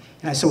did. And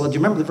I said, well, do you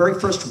remember the very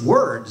first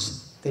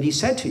words that he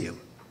said to you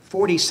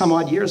 40 some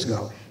odd years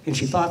ago? And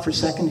she thought for a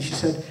second, and she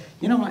said,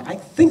 you know, I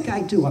think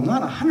I do. I'm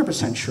not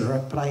 100% sure,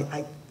 but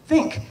I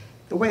think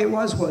the way it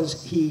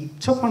was he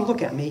took one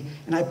look at me,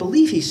 and I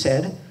believe he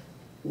said,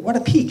 what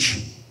a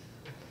peach.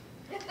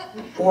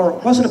 Or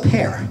was it a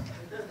pear?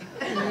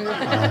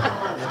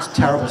 It's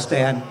terrible,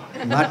 Stan.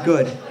 Not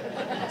good.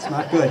 It's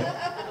not good.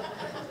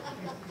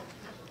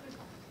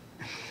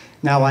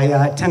 Now,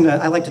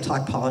 I like to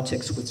talk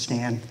politics with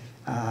Stan.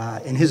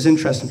 And his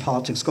interest in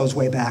politics goes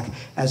way back.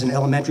 As an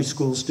elementary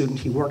school student,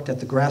 he worked at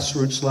the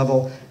grassroots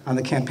level on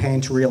the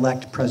campaign to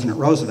re-elect President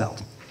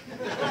Roosevelt.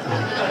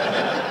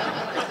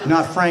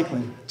 Not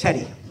Franklin,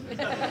 Teddy.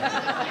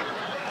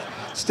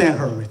 Stan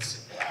Hurwitz.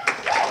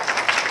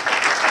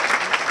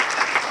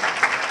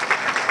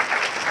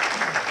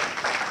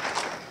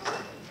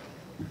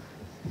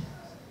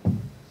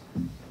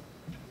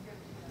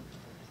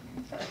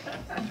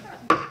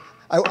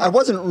 I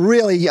wasn't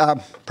really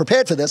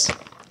prepared for this.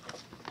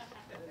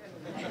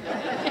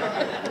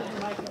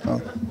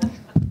 Oh.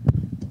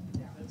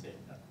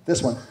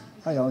 This one.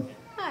 Hi, Ellen.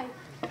 Hi.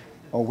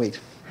 Oh, wait.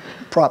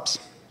 Props.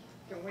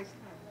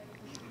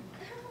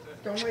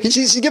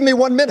 She's giving me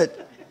 1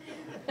 minute.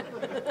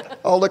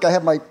 Oh, look, I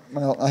have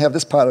I have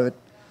this part of it.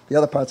 The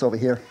other part's over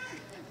here.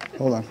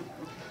 Hold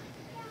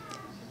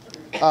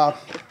on.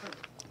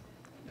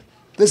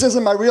 This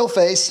isn't my real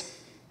face.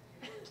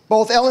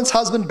 Both Ellen's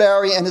husband,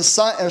 Barry, and her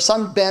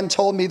son, Ben,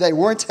 told me they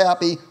weren't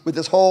happy with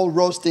this whole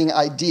roasting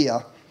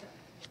idea.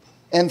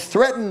 and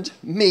threatened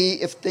me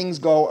if things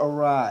go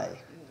awry.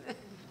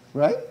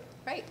 Right?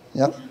 Right.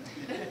 Yep.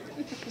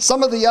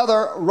 Some of the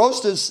other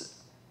roasters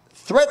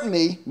threatened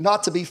me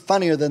not to be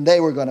funnier than they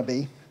were going to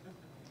be,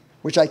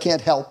 which I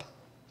can't help.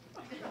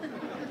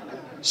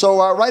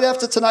 So right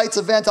after tonight's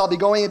event, I'll be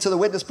going into the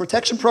witness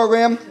protection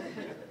program.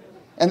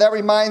 And that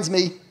reminds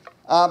me,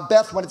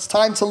 Beth, when it's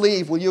time to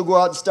leave, will you go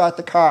out and start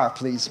the car,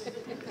 please?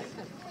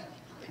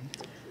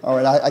 All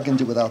right, I can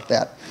do without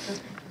that.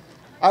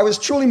 I was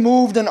truly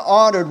moved and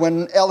honored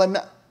when Ellen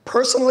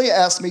personally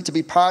asked me to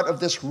be part of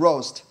this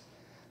roast.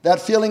 That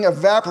feeling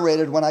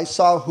evaporated when I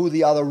saw who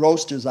the other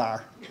roasters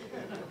are.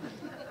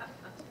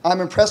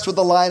 I'm impressed with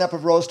the lineup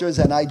of roasters,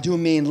 and I do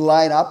mean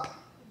lineup.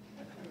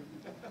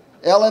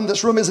 Ellen,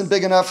 this room isn't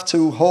big enough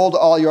to hold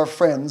all your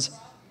friends,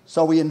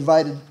 so we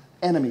invited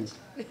enemies.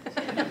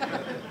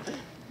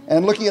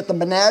 And looking at the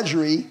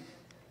menagerie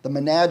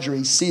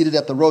seated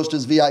at the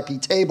roasters'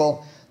 VIP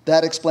table,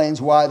 that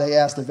explains why they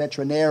asked a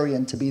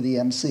veterinarian to be the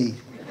MC.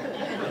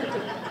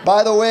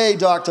 By the way,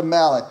 Dr.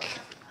 Malik,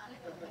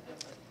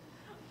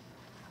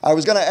 I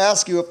was going to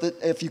ask you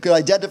if you could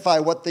identify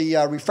what the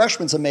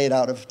refreshments are made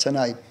out of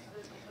tonight.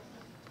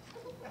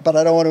 But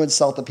I don't want to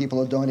insult the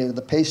people who donated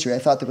the pastry. I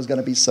thought there was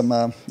going to be some,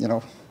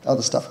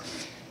 other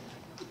stuff.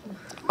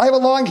 I have a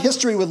long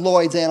history with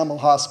Lloyd's Animal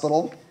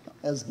Hospital,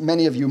 as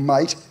many of you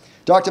might.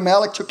 Dr.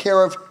 Malik took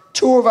care of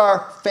 2 of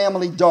our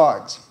family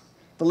dogs,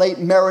 the late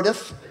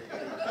Meredith,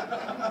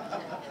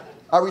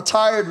 a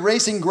retired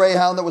racing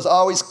greyhound that was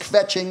always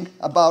kvetching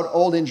about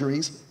old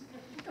injuries,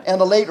 and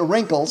the late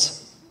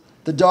Wrinkles,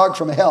 the dog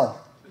from hell.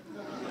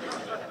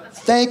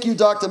 Thank you,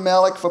 Dr.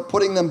 Malik, for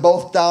putting them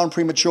both down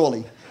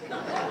prematurely.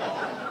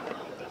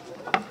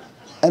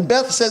 And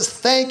Beth says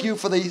thank you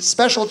for the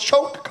special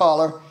choke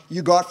collar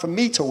you got for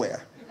me to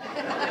wear.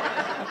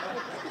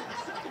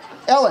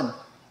 Ellen,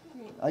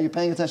 are you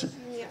paying attention?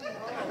 Yeah.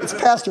 It's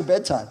past her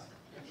bedtime.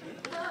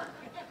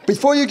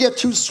 Before you get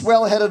too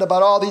swell-headed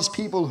about all these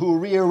people who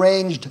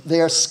rearranged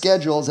their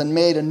schedules and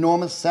made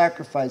enormous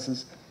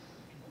sacrifices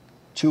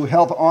to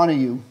help honor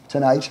you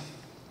tonight,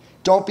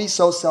 don't be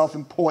so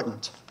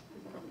self-important.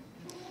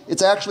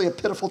 It's actually a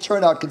pitiful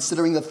turnout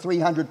considering the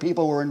 300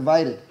 people were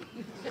invited.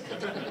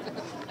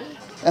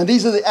 And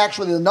these are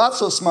actually the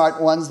not-so-smart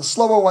ones, the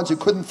slower ones who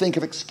couldn't think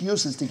of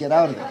excuses to get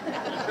out of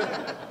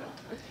it.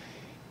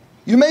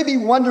 You may be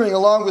wondering,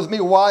 along with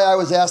me, why I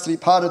was asked to be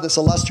part of this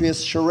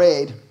illustrious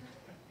charade.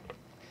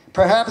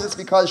 Perhaps it's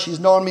because she's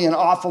known me an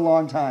awful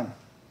long time.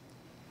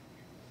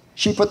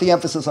 She put the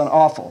emphasis on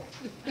awful.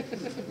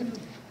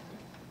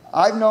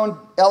 I've known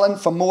Ellen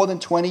for more than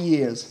 20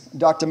 years.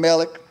 Dr.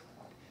 Malik,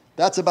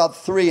 that's about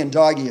 3 in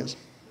dog years.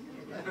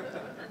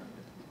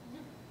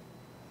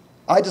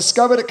 I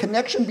discovered a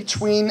connection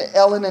between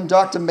Ellen and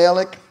Dr.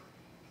 Malik.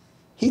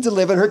 He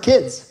delivered her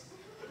kids.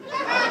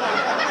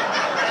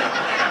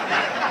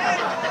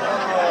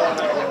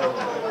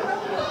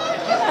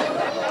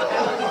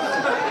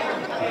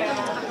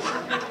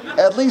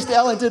 At least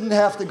Ellen didn't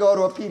have to go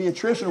to a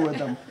pediatrician with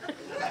them.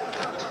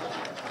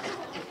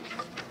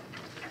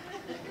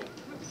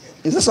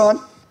 Is this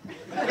on?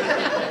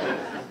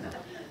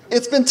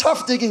 It's been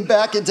tough digging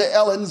back into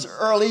Ellen's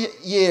early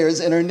years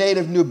in her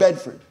native New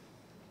Bedford.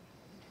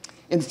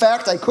 In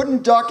fact, I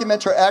couldn't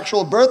document her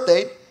actual birth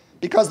date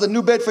because the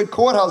New Bedford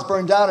courthouse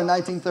burned down in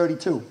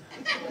 1932.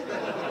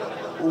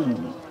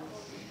 Ooh.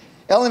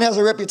 Ellen has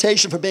a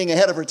reputation for being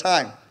ahead of her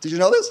time. Did you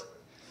know this?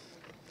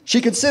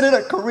 She considered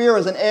a career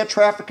as an air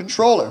traffic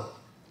controller,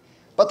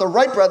 but the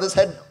Wright brothers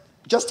had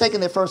just taken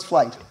their first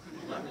flight.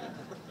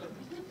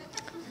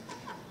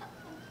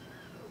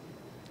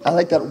 I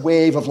like that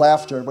wave of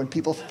laughter when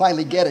people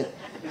finally get it.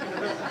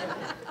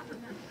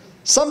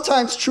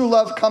 Sometimes true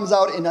love comes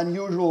out in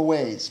unusual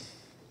ways.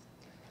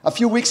 A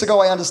few weeks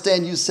ago, I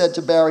understand you said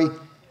to Barry,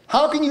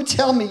 "How can you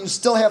tell me you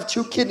still have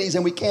 2 kidneys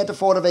and we can't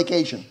afford a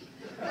vacation?"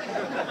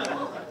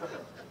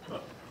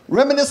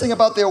 Reminiscing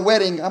about their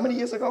wedding, how many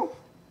years ago?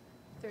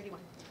 31.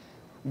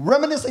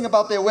 Reminiscing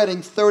about their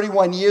wedding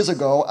 31 years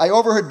ago, I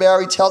overheard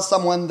Barry tell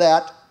someone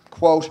that,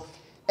 quote,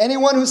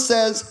 "Anyone who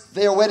says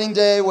their wedding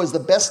day was the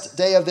best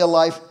day of their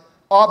life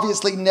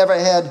obviously never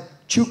had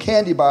 2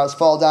 candy bars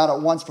fall down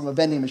at once from a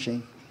vending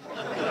machine."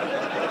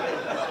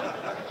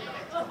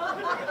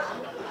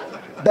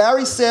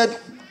 Barry said,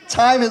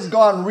 "Time has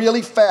gone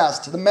really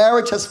fast. The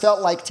marriage has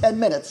felt like 10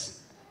 minutes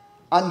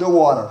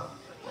underwater."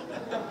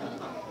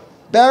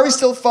 Barry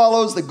still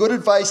follows the good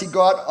advice he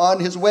got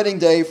on his wedding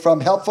day from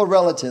helpful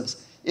relatives.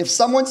 If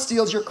someone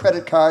steals your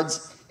credit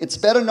cards, it's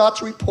better not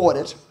to report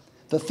it.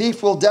 The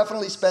thief will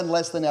definitely spend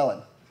less than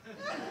Ellen.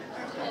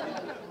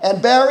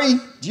 And Barry,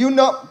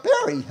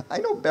 I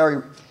know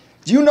Barry.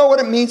 Do you know what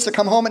it means to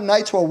come home at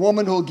night to a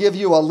woman who will give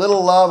you a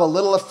little love, a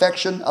little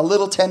affection, a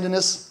little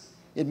tenderness?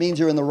 It means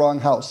you're in the wrong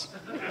house.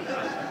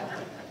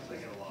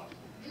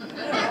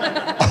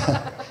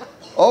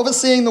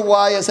 Overseeing the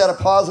Y has had a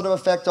positive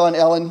effect on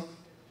Ellen.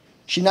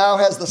 She now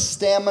has the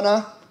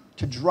stamina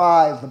to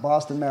drive the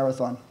Boston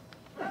Marathon.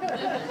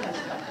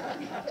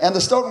 And the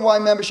Stoughton Y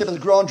membership has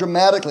grown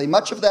dramatically.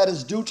 Much of that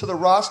is due to the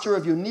roster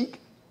of unique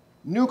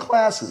new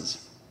classes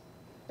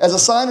As a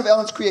sign of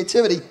Ellen's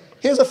creativity,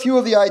 here's a few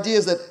of the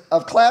ideas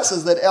of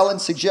classes that Ellen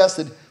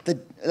suggested that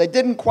they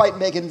didn't quite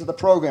make it into the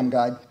program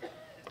guide.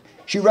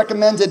 She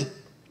recommended,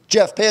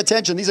 Jeff, pay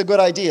attention, these are good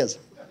ideas.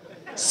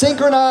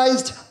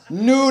 Synchronized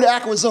nude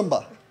aqua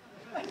zumba.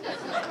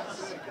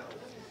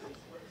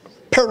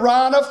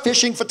 Piranha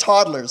fishing for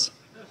toddlers.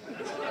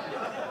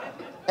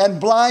 And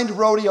blind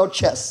rodeo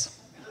chess.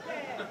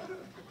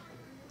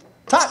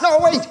 No,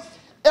 wait!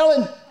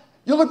 Ellen,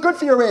 you look good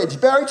for your age.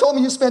 Barry told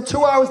me you spent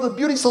 2 hours in the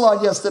beauty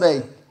salon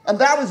yesterday, and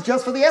that was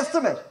just for the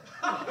estimate.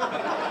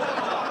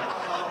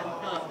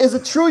 Is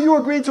it true you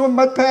agreed to a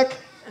mud pack?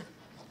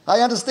 I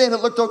understand it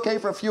looked okay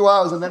for a few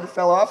hours and then it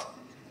fell off.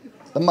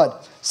 The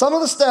mud. Some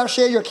of the staff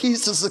share your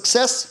keys to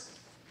success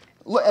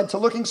and to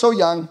looking so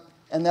young,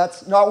 and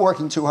that's not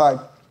working too hard.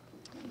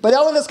 But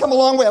Ellen has come a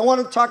long way. I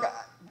want to talk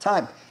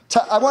time.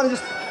 I want to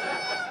just...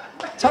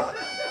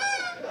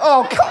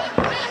 Oh,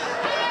 come...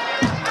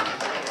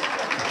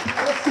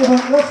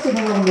 Let's give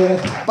a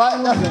minute.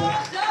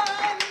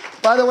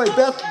 By the way,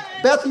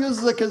 Beth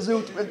uses the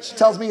kazoo, and she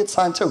tells me it's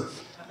time too.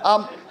 They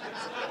want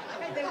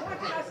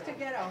us to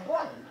get a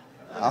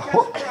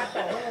hook.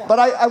 But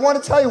I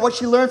want to tell you what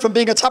she learned from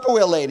being a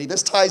Tupperware lady.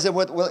 This ties in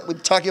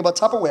with talking about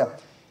Tupperware.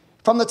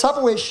 From the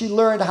Tupperware, she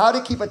learned how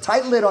to keep a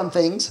tight lid on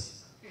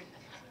things,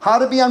 how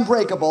to be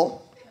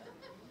unbreakable,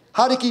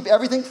 how to keep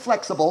everything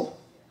flexible,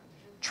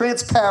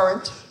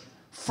 transparent,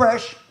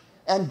 fresh,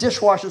 and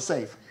dishwasher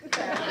safe.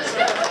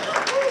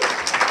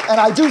 And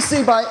I do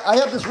see I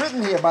have this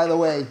written here, by the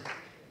way.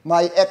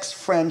 My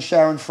ex-friend,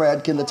 Sharon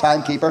Fredkin, the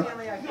timekeeper.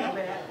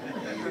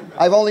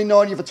 I've only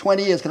known you for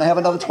 20 years. Can I have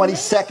another 20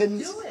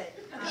 seconds?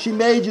 She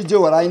made you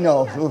do it, I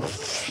know.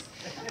 Oof.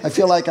 I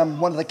feel like I'm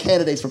one of the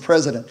candidates for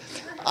president.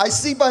 I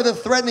see by the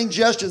threatening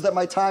gestures that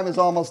my time is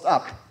almost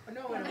up.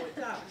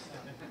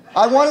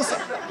 I want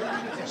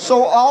to...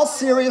 So all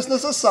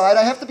seriousness aside,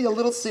 I have to be a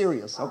little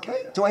serious,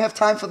 okay? Do I have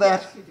time for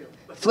that? Yes, you do.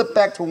 Flip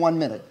back to 1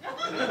 minute.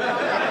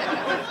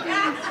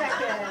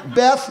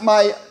 Beth,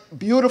 my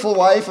beautiful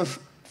wife of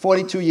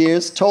 42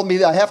 years, told me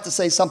that I have to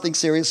say something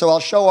serious, so I'll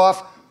show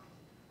off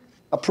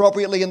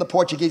appropriately in the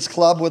Portuguese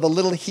club with a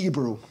little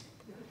Hebrew.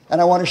 And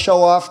I want to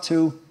show off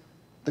to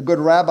the good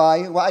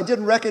rabbi. Well, I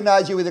didn't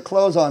recognize you with your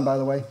clothes on, by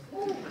the way.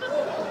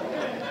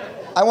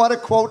 I want to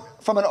quote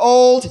from an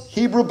old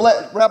Hebrew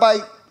Rabbi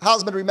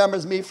Hausman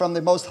remembers me from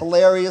the most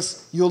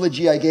hilarious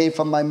eulogy I gave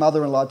from my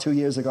mother-in-law 2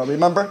 years ago.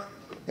 Remember?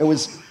 It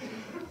was...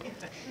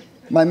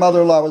 My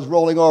mother-in-law was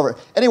rolling over.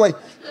 Anyway,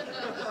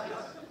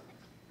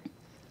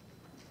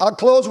 I'll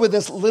close with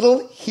this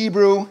little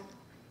Hebrew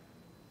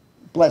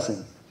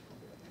blessing.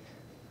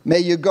 May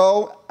you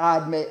go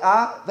ad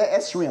me'ah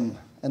ve'esrim.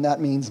 And that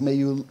means may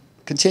you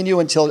continue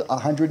until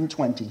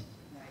 120.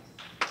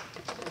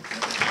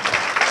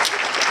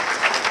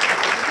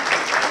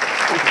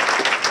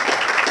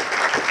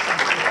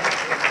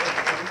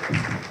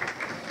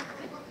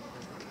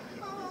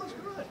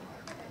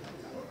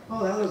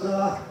 Oh, that was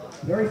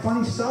very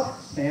funny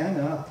stuff,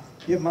 and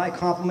give my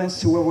compliments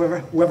to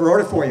whoever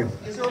wrote it for you.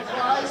 Is there a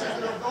prize? Is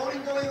there a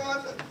voting going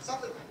on?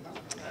 Something?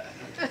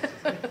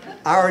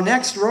 Our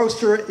next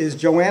roaster is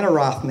Joanna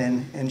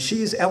Rothman, and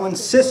she's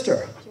Ellen's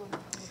sister.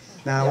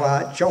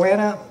 Now,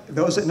 Joanna,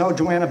 those that know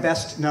Joanna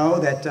best know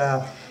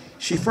that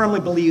she firmly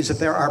believes that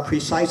there are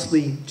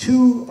precisely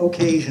 2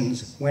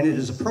 occasions when it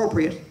is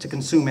appropriate to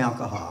consume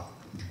alcohol,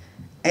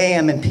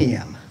 AM and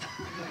PM.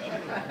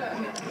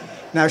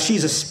 Now,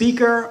 she's a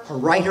speaker, a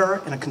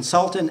writer, and a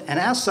consultant, and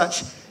as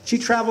such, she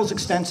travels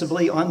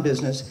extensively on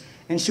business,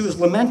 and she was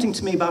lamenting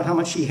to me about how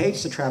much she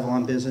hates to travel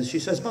on business. She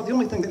says, well, the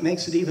only thing that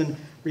makes it even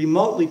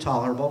remotely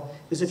tolerable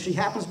is if she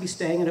happens to be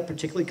staying in a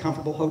particularly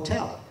comfortable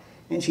hotel.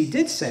 And she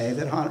did say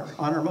that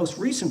on her most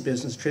recent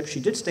business trip,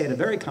 she did stay at a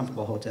very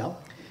comfortable hotel.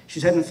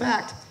 She said, in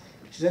fact,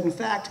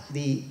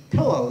 the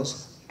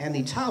pillows and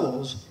the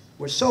towels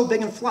were so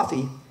big and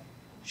fluffy,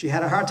 she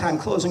had a hard time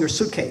closing her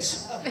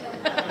suitcase.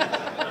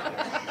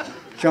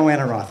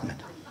 Joanna Rothman.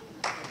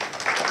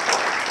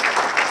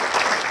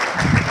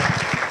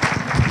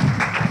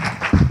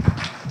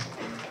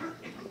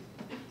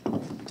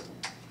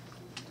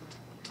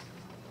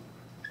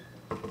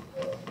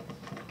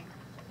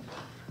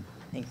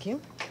 Thank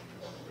you.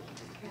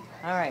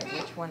 All right,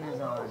 which one is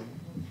on?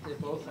 They're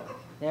both on.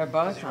 They're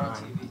both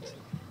on.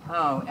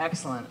 Oh,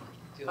 excellent.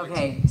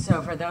 Okay,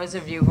 so for those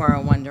of you who are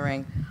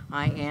wondering,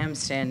 I am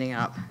standing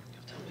up.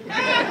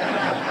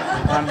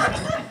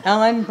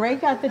 Ellen,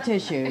 break out the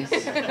tissues.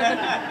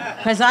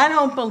 Because I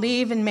don't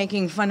believe in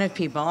making fun of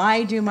people.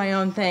 I do my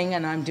own thing,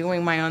 and I'm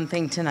doing my own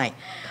thing tonight.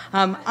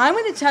 I'm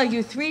going to tell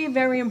you 3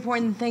 very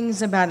important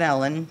things about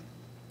Ellen.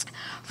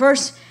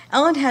 First,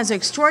 Ellen has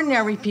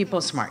extraordinary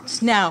people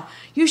smarts. Now,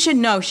 you should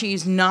know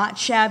she's not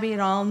shabby at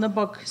all in the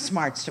book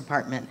smarts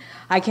department.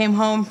 I came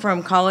home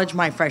from college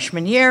my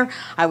freshman year.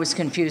 I was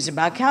confused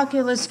about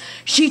calculus.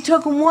 She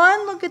took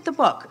one look at the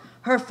book,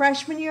 her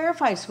freshman year of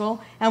high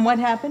school, and what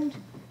happened?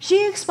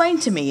 She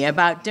explained to me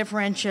about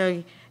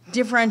differential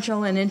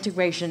and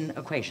integration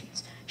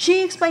equations.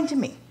 She explained to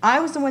me. I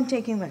was the one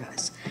taking the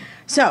class.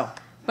 So,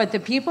 but the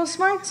people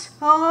smarts,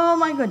 oh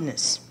my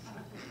goodness.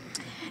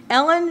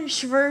 Ellen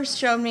first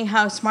showed me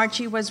how smart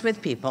she was with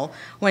people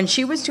when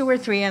she was 2 or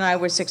 3 and I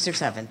was 6 or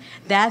 7.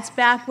 That's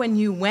back when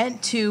you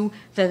went to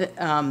the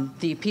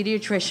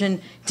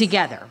pediatrician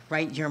together,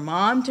 right? Your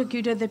mom took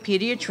you to the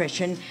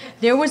pediatrician.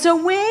 There was a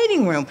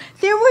waiting room.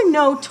 There were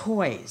no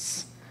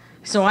toys.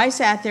 So I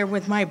sat there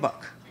with my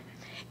book.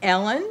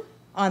 Ellen,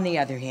 on the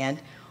other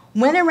hand,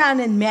 went around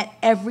and met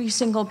every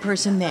single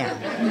person there.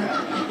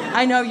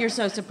 I know you're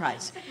so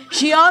surprised.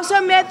 She also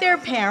met their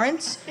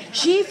parents.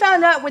 She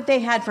found out what they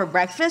had for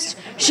breakfast.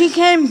 She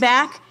came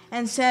back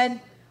and said,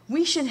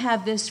 "We should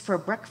have this for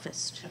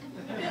breakfast."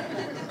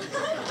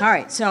 All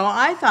right, so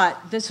I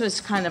thought this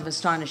was kind of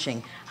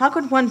astonishing. How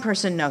could one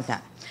person know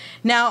that?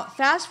 Now,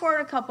 fast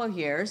forward a couple of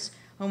years,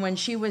 when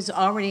she was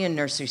already in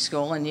nursery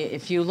school, and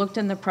if you looked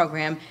in the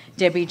program,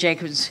 Debbie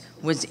Jacobs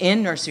was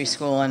in nursery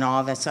school and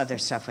all this other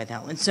stuff with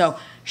Ellen. So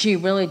she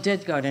really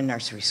did go to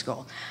nursery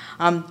school.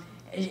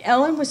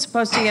 Ellen was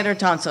supposed to get her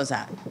tonsils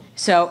out.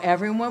 So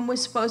everyone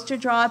was supposed to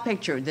draw a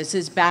picture. This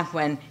is back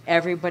when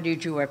everybody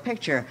drew a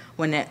picture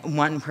when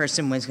one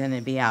person was going to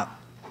be out.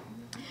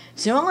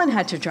 So Ellen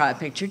had to draw a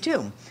picture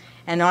too.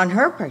 And on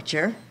her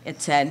picture,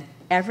 it said,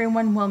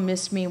 "Everyone will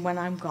miss me when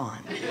I'm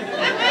gone."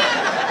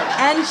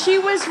 And she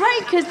was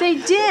right, because they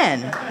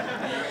did.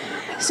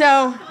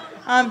 So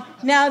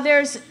now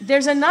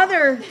there's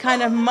another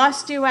kind of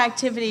must-do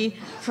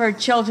activity for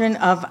children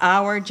of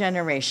our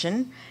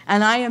generation,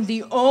 and I am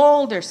the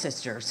older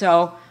sister.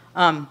 So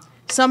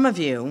some of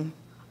you,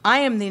 I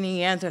am the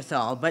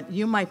Neanderthal, but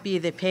you might be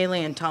the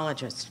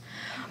paleontologist.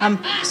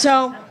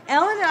 So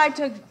Ellen and I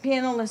took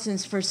piano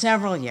lessons for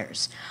several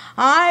years.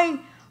 I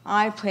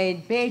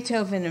played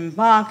Beethoven and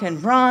Bach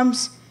and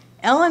Brahms.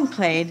 Ellen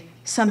played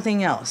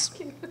something else,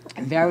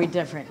 very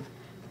different.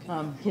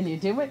 Can you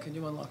do it? Can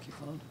you unlock your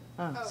phone?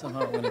 Oh.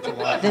 Somehow when it's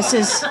locked.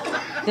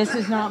 This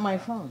is not my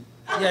phone.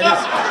 Yeah, it is.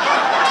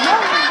 No,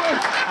 you did.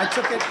 I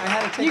took it. I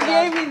had to take You it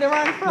out. gave me the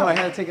wrong phone. No, I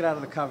had to take it out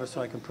of the cover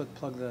so I can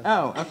plug the.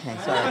 Oh, okay.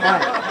 Sorry. All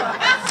right.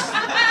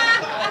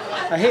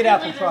 I hate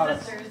Apple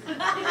products.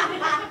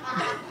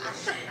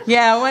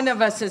 Yeah, one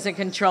of us is a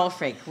control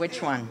freak.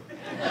 Which one?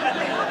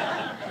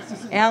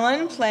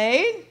 Ellen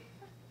played.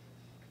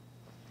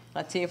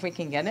 Let's see if we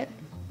can get it.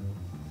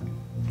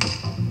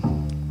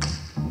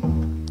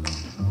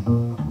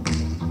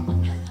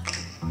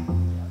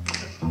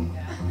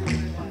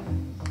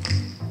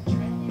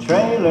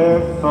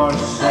 Trailer for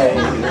sale.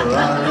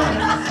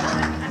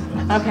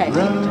 Okay,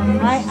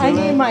 I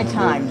need my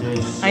time.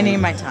 I need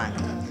my time.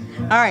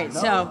 All right,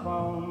 so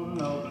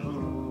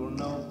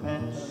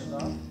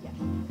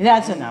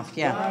that's enough,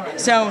 yeah.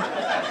 So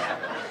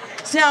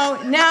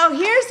now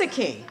here's the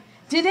key.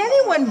 Did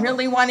anyone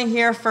really want to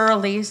hear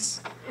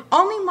Fur-Elise?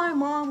 Only my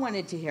mom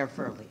wanted to hear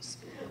Fur-Elise.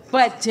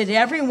 But did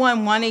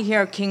everyone want to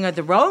hear King of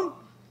the Road?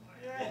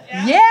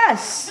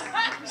 Yes.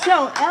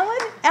 So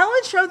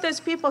Ellen showed those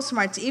people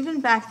smarts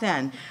even back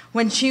then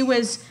when she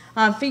was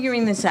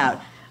figuring this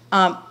out.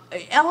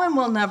 Ellen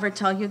will never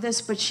tell you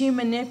this, but she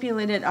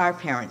manipulated our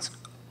parents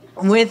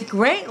with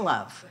great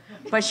love,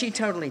 but she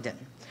totally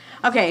didn't.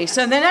 Okay,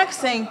 so the next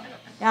thing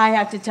I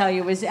have to tell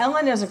you is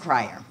Ellen is a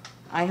crier.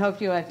 I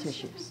hope you have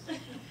tissues.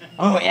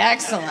 Oh,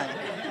 excellent.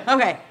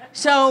 Okay,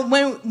 so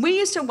when we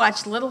used to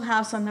watch Little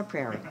House on the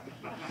Prairie,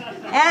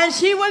 and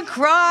she would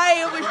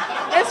cry.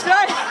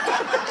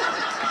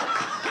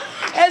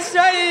 It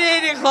started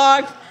at 8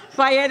 o'clock.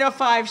 By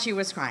 8:05, she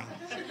was crying.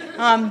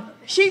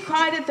 She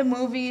cried at the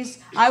movies.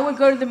 I would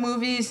go to the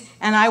movies,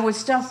 and I would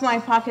stuff my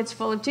pockets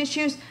full of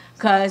tissues,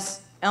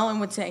 because Ellen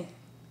would say,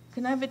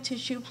 "Can I have a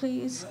tissue,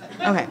 please?"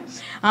 Okay.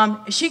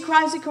 She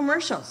cries at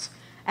commercials.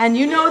 And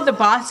you know the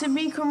Boss of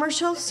Me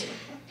commercials?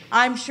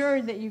 I'm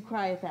sure that you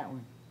cry at that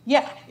one.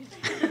 Yeah.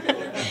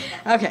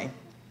 Okay.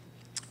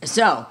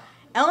 So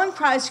Ellen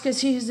cries because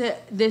she has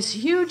this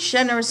huge,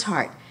 generous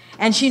heart.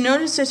 And she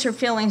notices her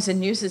feelings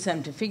and uses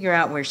them to figure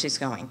out where she's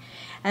going.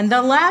 And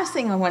the last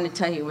thing I want to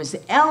tell you is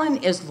that Ellen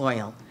is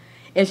loyal.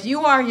 If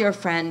you are your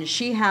friend,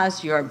 she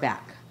has your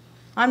back.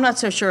 I'm not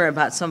so sure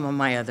about some of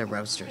my other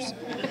roasters.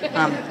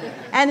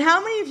 And how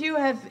many of you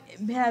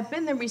have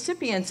been the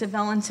recipients of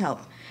Ellen's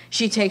help?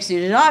 She takes you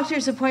to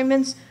doctor's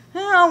appointments,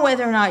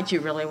 whether or not you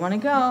really want to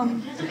go.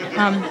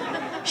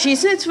 She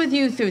sits with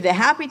you through the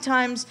happy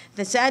times,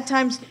 the sad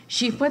times.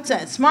 She puts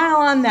a smile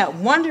on, that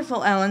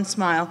wonderful Ellen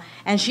smile,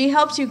 and she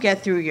helps you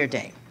get through your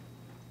day.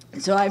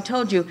 So I've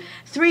told you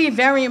 3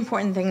 very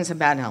important things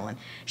about Ellen.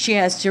 She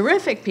has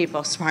terrific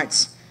people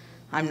smarts.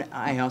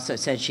 I also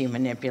said she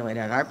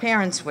manipulated our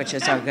parents, which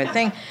is a good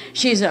thing.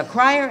 She's a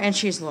crier, and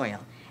she's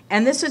loyal.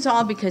 And this is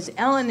all because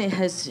Ellen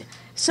has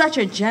such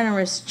a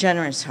generous,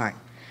 generous heart.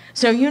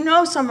 So you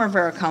know some of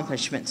her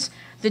accomplishments.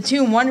 The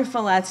 2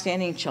 wonderful,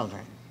 outstanding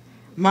children,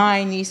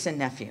 my niece and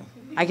nephew.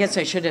 I guess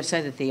I should have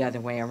said it the other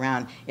way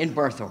around, in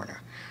birth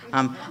order.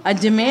 A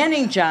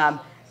demanding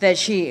job that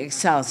she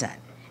excels at.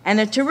 And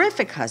a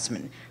terrific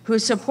husband who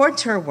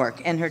supports her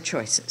work and her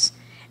choices.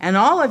 And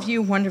all of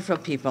you wonderful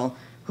people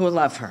who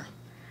love her.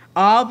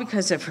 All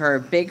because of her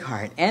big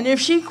heart. And if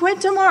she quit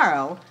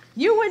tomorrow,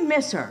 you would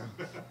miss her.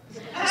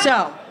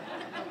 So,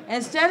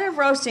 instead of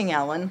roasting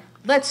Ellen,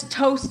 Let's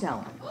toast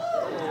Ellen.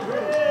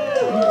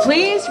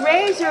 Please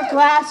raise your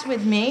glass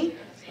with me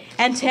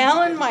and to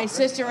Ellen, my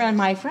sister and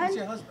my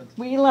friend,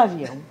 we love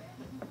you.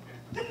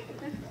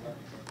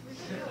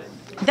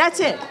 That's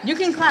it. You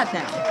can clap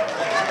now.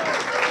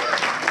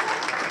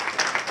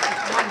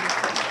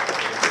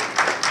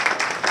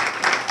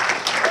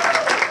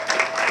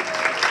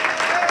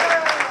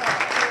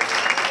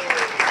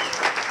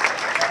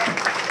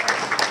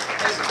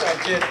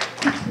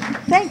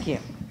 Thank you.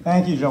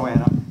 Thank you,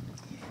 Joanna.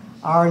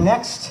 Our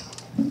next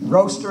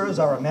roasters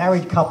are a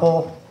married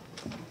couple,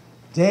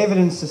 David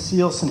and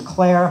Cecile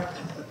Sinclair.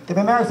 They've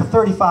been married for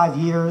 35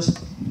 years.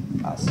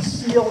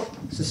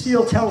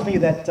 Cecile tells me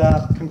that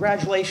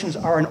congratulations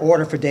are in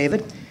order for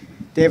David.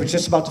 David's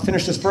just about to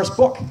finish his first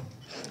book.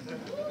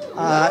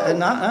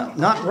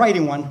 Not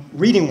writing one,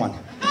 reading one.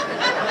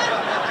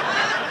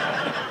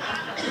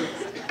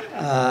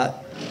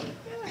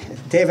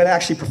 David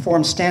actually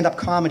performs stand-up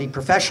comedy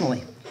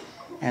professionally.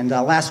 And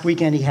last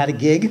weekend he had a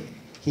gig.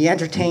 He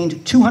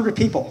entertained 200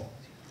 people.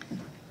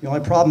 The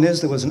only problem is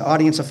there was an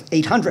audience of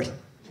 800.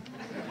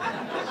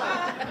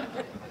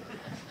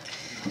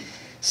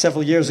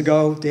 Several years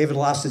ago, David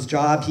lost his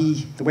job.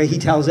 The way he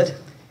tells it,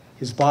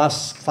 his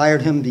boss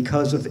fired him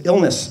because of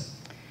illness,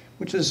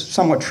 which is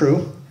somewhat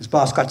true. His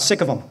boss got sick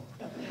of him.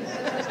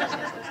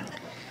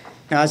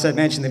 Now, as I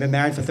mentioned, they've been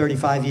married for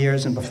 35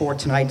 years, and before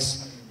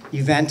tonight's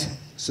event,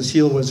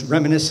 Cecile was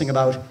reminiscing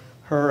about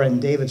her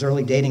and David's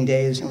early dating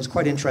days. It was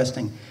quite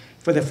interesting.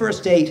 For their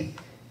first date,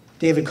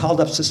 David called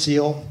up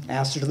Cecile,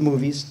 asked her to the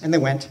movies, and they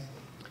went.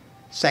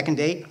 Second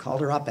date, called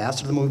her up,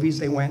 asked her to the movies,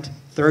 they went.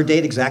 Third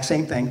date, exact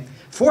same thing.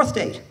 Fourth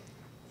date,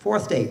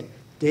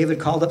 David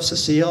called up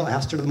Cecile,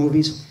 asked her to the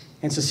movies,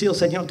 and Cecile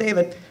said,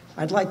 David,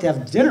 I'd like to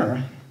have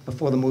dinner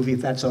before the movie,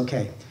 if that's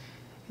okay.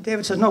 And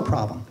David says, no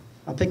problem.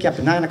 I'll pick you up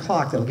at 9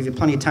 o'clock. That'll give you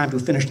plenty of time to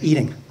have finished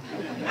eating.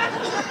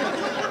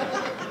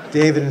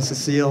 David and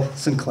Cecile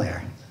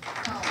Sinclair.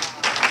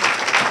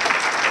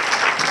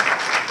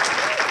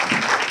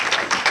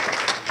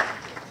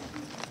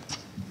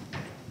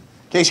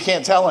 In case you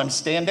can't tell, I'm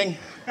standing.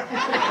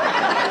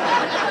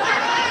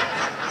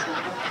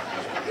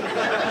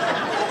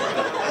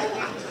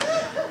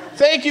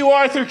 Thank you,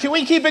 Arthur. Can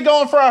we keep it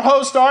going for our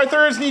host,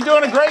 Arthur? Isn't he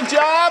doing a great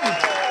job?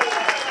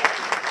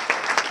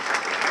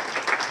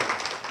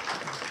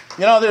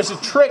 There's a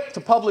trick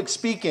to public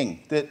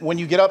speaking that when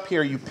you get up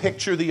here, you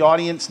picture the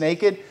audience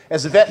naked.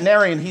 As a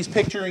veterinarian, he's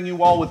picturing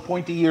you all with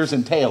pointy ears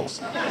and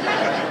tails.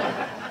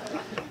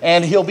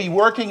 And he'll be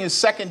working his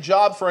second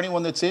job for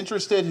anyone that's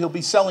interested. He'll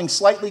be selling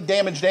slightly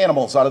damaged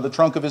animals out of the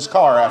trunk of his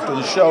car after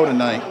the show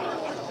tonight.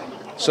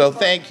 So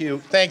thank you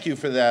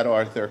for that,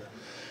 Arthur.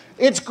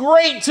 It's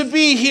great to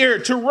be here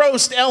to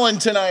roast Ellen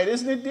tonight,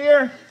 isn't it,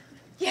 dear?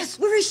 Yes,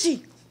 where is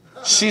she?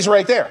 She's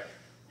right there.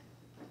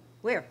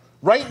 Where?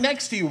 Right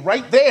next to you,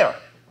 right there.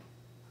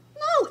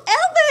 No,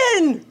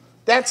 Ellen!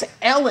 That's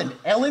Ellen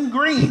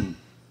Greene.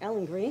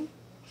 Ellen Greene?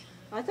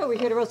 I thought we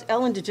were here to roast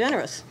Ellen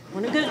DeGeneres.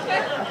 What am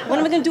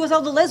I going to do with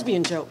all the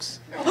lesbian jokes?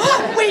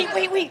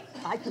 Wait.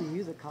 I can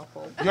use a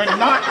couple. You're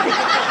not...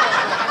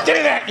 Get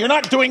it out. You're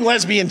not doing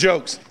lesbian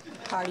jokes.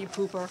 Party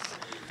pooper.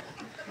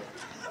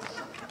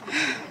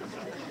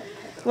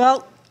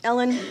 Well,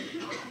 Ellen,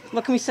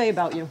 what can we say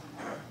about you?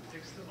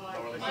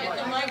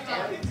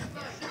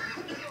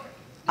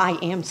 I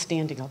am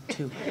standing up,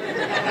 too.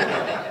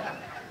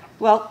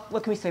 Well,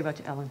 what can we say about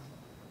you, Ellen?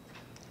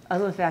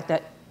 Other than the fact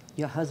that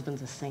your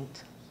husband's a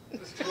saint.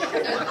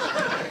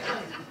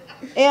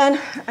 And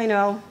I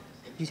know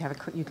you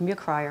can be a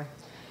crier.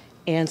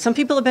 And some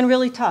people have been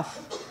really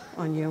tough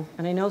on you.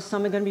 And I know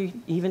some are going to be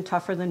even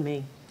tougher than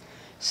me.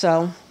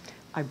 So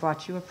I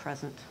brought you a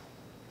present.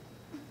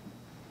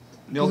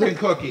 Milk and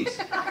cookies.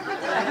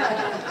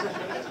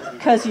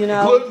 Because,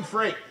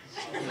 Gluten-free.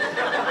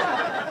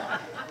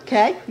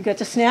 Okay, you got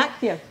your snack?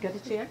 Here, you got a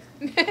chair?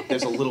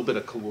 There's a little bit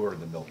of caloric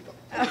in the milk, though.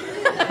 All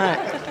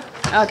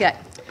right. Okay.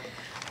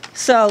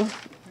 So,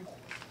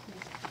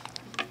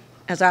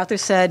 as Arthur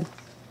said,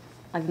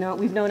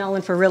 we've known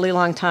Ellen for a really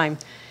long time.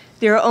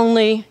 There are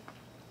only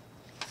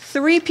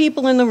 3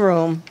 people in the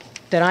room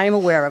that I am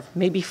aware of,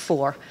 maybe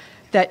 4,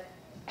 that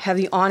have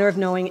the honor of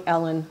knowing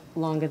Ellen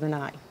longer than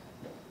I.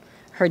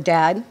 Her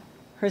dad,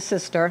 her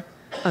sister,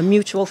 a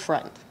mutual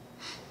friend.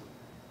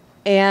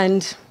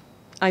 And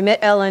I met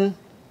Ellen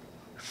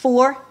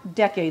 4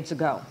 decades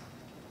ago.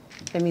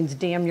 That means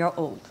damn, you're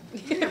old.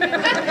 We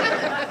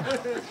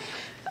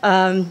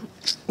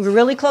were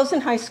really close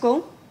in high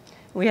school.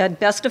 We had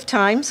best of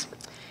times.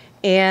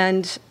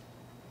 And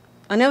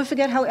I'll never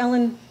forget how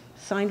Ellen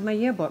signed my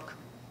yearbook.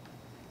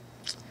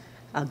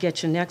 I'll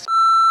get you next.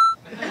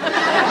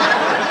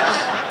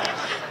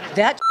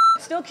 That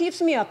still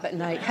keeps me up at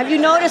night. Have you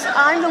noticed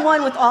I'm the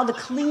one with all the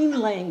clean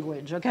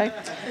language, okay?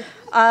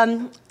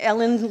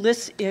 Ellen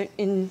lists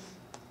in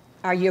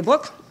our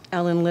yearbook,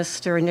 Ellen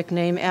lists her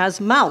nickname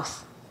as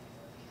Mouth.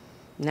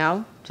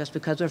 Now, just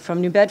because we're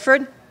from New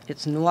Bedford,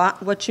 it's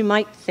not what you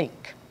might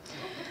think.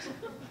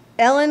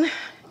 Ellen,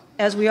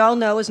 as we all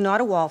know, is not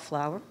a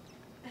wallflower.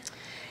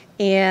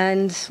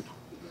 And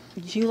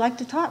you like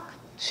to talk.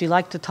 She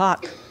liked to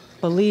talk.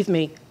 Believe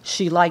me,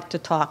 she liked to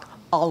talk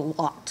a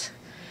lot.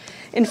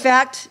 In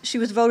fact, she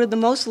was voted the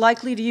most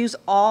likely to use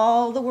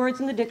all the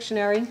words in the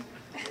dictionary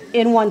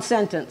in one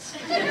sentence.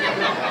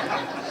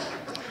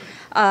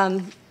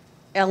 Ellen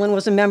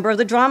was a member of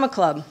the drama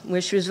club,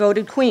 where she was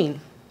voted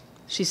queen.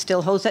 She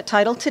still holds that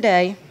title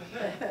today.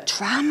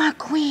 Drama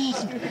queen.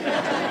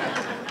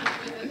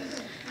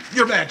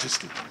 Your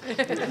Majesty.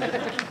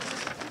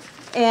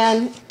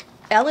 And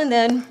Ellen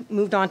then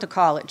moved on to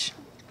college.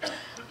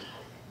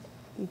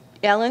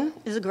 Ellen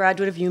is a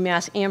graduate of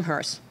UMass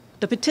Amherst,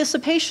 the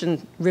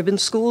participation ribbon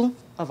school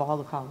of all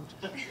the colleges.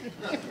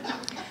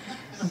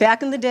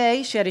 Back in the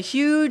day, she had a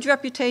huge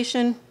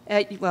reputation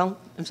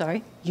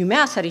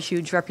UMass had a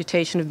huge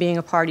reputation of being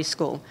a party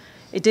school.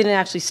 It didn't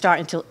actually start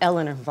until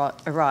Ellen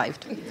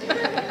arrived.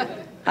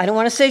 I don't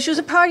want to say she was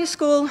a party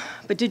school,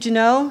 but did you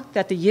know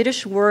that the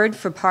Yiddish word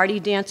for party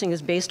dancing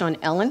is based on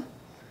Ellen?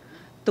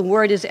 The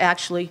word is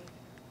actually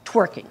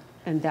twerking,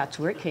 and that's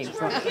where it came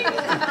from.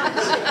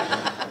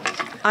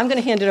 I'm going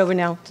to hand it over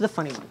now to the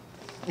funny one.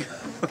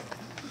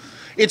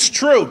 It's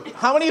true.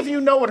 How many of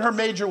you know what her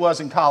major was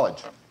in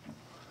college?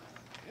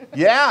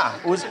 Yeah,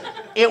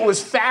 it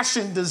was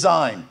fashion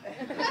design.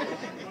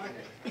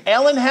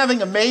 Ellen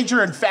having a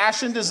major in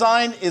fashion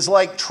design is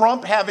like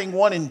Trump having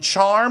one in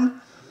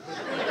charm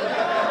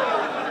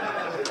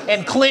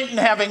and Clinton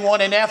having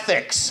one in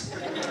ethics.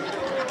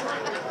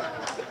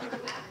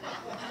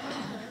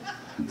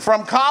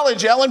 From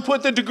college, Ellen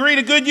put the degree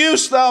to good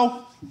use,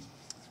 though.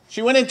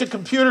 She went into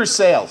computer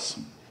sales.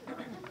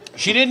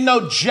 She didn't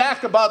know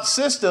jack about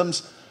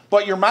systems,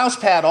 but your mouse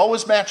pad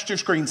always matched your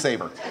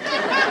screensaver.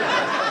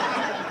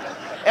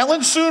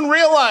 Ellen soon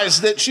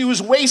realized that she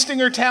was wasting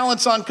her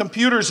talents on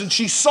computers, and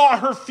she saw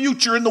her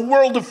future in the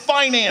world of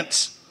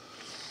finance.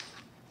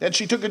 Then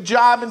she took a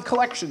job in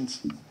collections.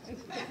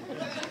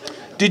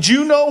 Did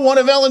you know one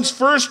of Ellen's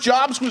first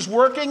jobs was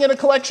working at a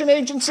collection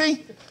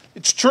agency?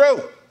 It's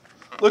true.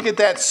 Look at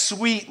that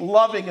sweet,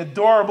 loving,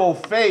 adorable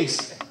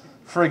face.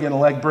 Friggin'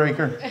 leg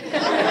breaker.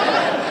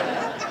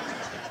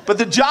 But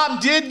the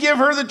job did give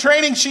her the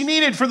training she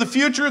needed for the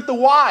future at the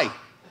Y.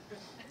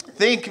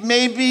 Think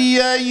maybe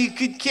you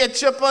could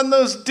catch up on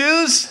those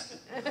dues?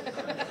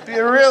 Be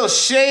a real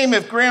shame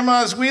if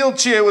Grandma's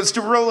wheelchair was to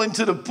roll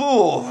into the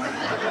pool.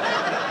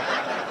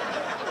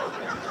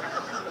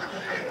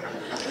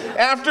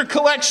 After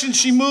collection,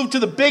 she moved to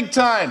the big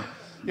time.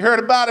 You heard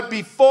about it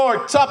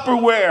before,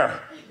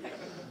 Tupperware.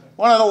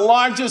 One of the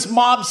largest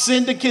mob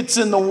syndicates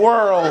in the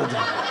world.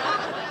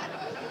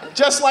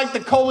 Just like the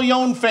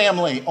Corleone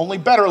family, only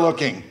better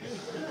looking.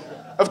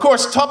 Of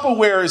course,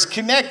 Tupperware is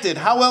connected.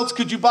 How else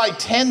could you buy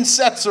 10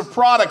 sets of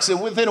products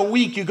and within a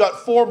week you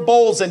got 4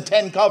 bowls and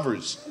 10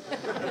 covers?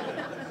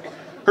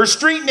 Her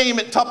street name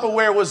at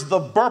Tupperware was the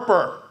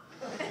Burper.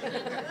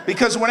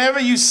 Because whenever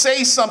you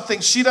say something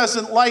she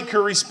doesn't like,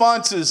 her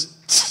response is,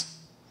 psst,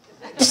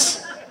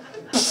 psst,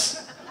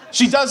 psst.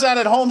 She does that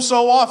at home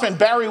so often,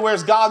 Barry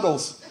wears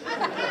goggles.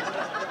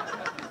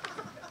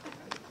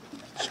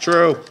 It's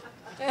true.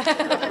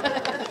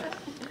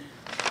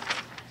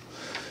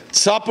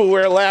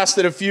 Tupperware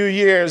lasted a few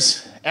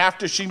years.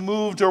 After she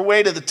moved her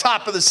way to the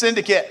top of the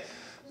syndicate,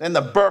 then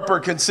the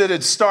Burper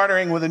considered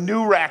starting with a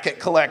new racket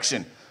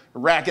collection, a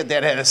racket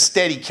that had a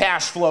steady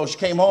cash flow. She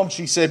came home,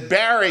 she said,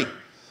 Barry,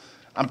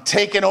 I'm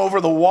taking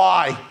over the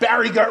Y.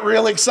 Barry got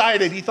real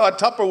excited. He thought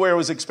Tupperware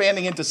was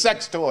expanding into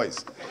sex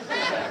toys.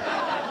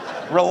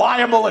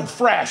 Reliable and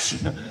fresh.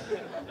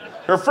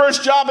 Her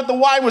first job at the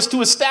Y was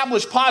to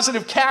establish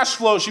positive cash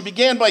flow. She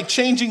began by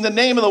changing the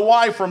name of the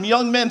Y from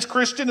Young Men's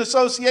Christian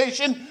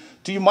Association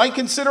to You Might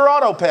Consider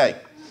Autopay.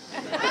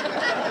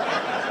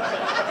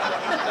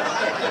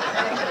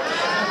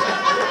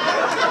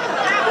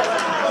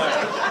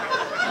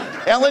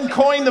 Ellen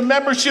coined the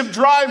membership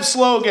drive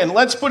slogan.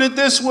 Let's put it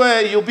this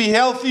way, you'll be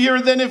healthier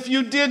than if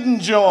you didn't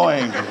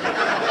join.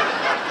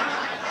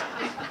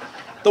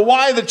 The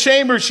Y, the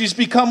Chamber, she's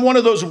become one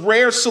of those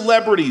rare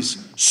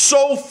celebrities,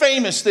 so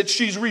famous that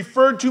she's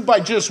referred to by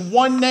just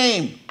one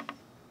name.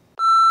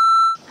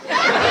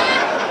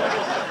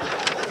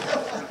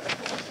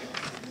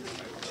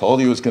 Told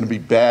you it was going to be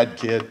bad,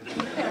 kid.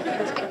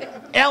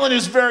 Ellen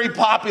is very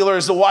popular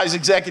as the Y's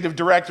executive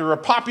director. Her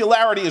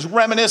popularity is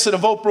reminiscent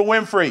of Oprah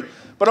Winfrey,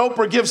 but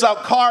Oprah gives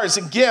out cars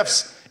and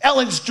gifts.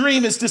 Ellen's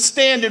dream is to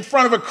stand in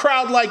front of a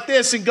crowd like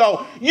this and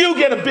go, you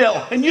get a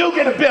bill, and you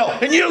get a bill,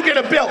 and you get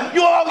a bill,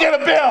 you all get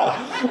a bill.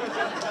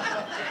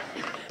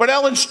 But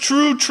Ellen's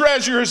true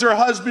treasure is her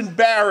husband,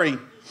 Barry.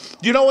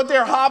 Do you know what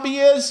their hobby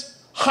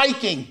is?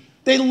 Hiking.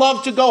 They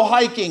love to go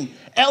hiking.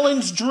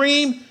 Ellen's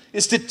dream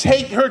is to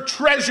take her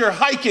treasure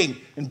hiking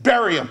and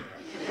bury him.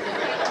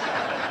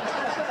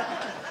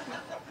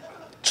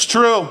 It's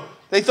true.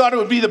 They thought it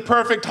would be the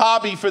perfect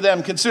hobby for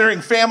them,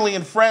 considering family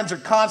and friends are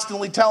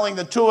constantly telling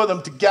the two of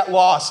them to get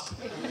lost.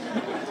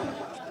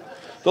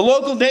 The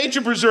local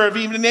nature preserve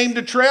even named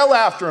a trail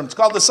after him. It's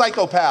called the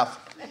Psychopath.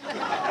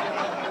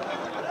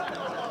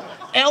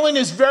 Ellen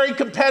is very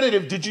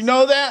competitive. Did you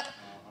know that?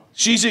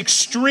 She's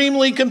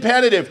extremely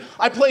competitive.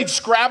 I played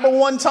Scrabble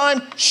one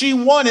time. She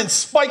won and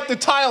spiked the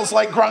tiles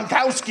like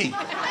Gronkowski.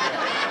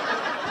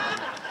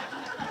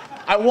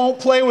 I won't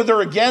play with her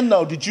again,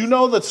 though. Did you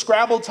know that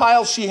Scrabble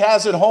tiles she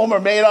has at home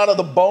are made out of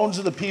the bones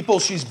of the people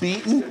she's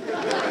beaten?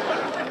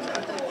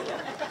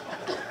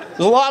 There's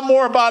a lot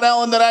more about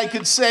Ellen that I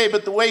could say,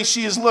 but the way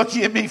she is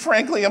looking at me,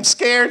 frankly, I'm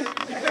scared.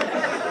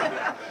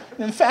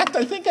 In fact,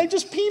 I think I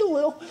just peed a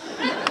little.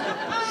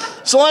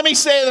 So let me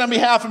say that on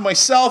behalf of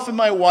myself and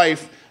my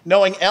wife,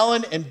 knowing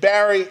Ellen and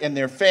Barry and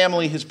their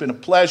family has been a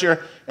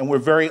pleasure, and we're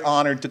very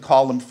honored to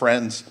call them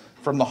friends.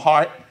 From the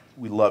heart,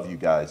 we love you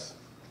guys.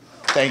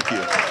 Thank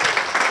you.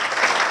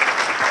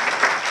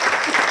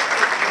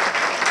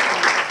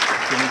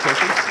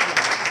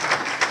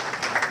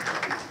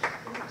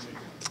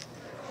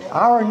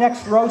 Our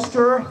next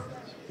roaster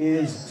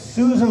is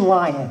Susan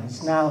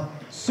Lyons. Now,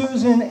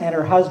 Susan and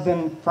her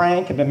husband,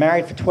 Frank, have been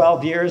married for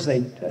 12 years.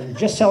 They're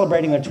just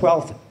celebrating their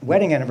 12th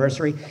wedding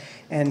anniversary.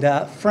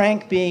 And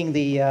Frank, being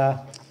the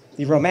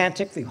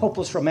romantic, the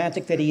hopeless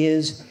romantic that he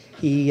is,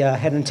 he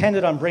had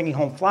intended on bringing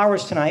home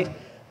flowers tonight,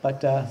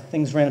 but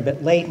things ran a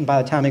bit late, and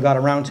by the time he got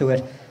around to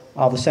it,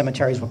 all the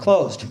cemeteries were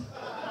closed.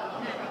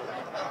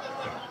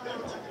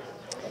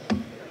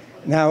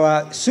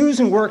 Now,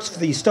 Susan works for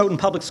the Stoughton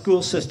Public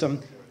School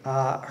System.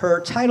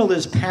 Her title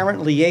is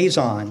Parent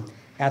Liaison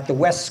at the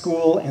West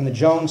School and the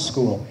Jones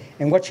School.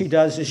 And what she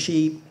does is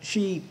she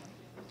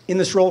in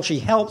this role, she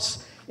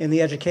helps in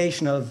the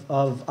education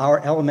of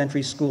our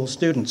elementary school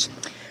students.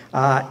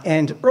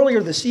 And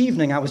earlier this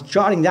evening, I was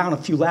jotting down a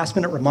few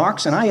last-minute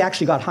remarks, and I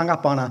actually got hung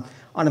up on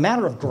a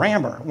matter of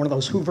grammar, one of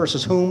those who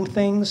versus whom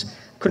things.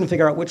 Couldn't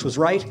figure out which was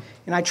right,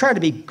 and I try to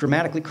be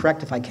grammatically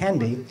correct if I can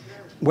be.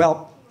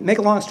 Well, make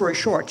a long story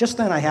short, just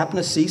then I happened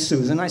to see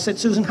Susan. I said,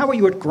 "Susan, how are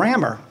you at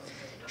grammar?"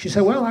 She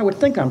said, "Well, I would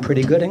think I'm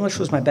pretty good. English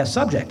was my best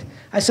subject."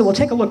 I said, "Well,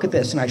 take a look at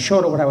this," and I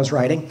showed her what I was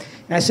writing.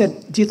 And I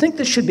said, "Do you think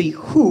this should be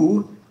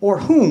who or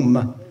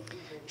whom?"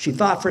 She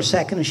thought for a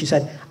second, and she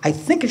said, "I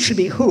think it should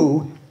be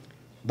who,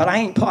 but I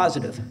ain't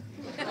positive."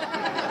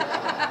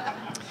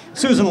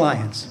 Susan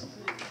Lyons.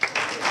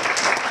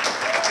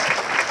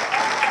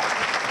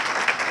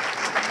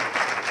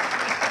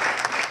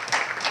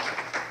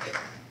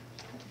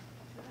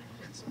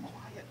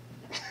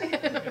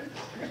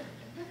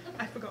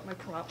 I forgot my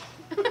prop.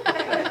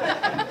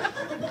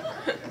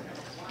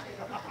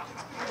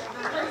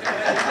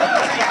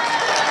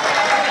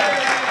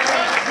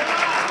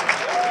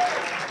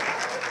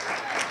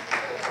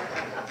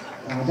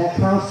 That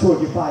counts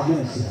toward your 5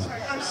 minutes here.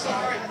 I'm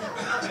sorry.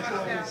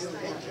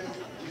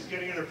 She's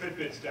getting in her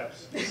Fitbit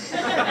steps.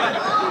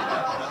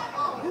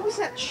 Who was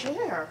that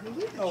chair?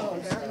 Oh,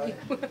 I'm sorry.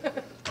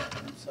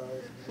 I'm sorry.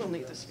 We'll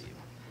need this for you.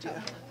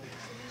 Yeah.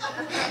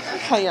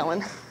 Hi,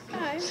 Ellen.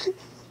 Hi.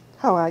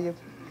 How are you?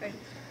 Okay.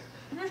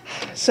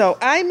 So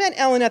I met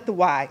Ellen at the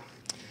Y,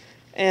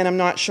 and I'm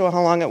not sure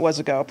how long it was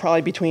ago,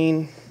 probably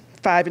between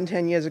 5 and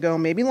 10 years ago,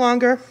 maybe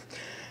longer.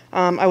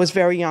 I was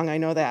very young, I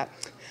know that.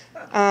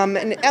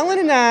 And Ellen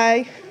and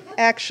I,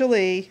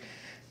 actually,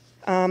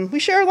 we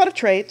share a lot of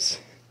traits,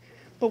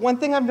 but one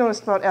thing I've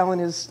noticed about Ellen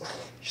is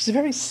she's a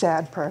very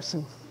sad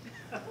person.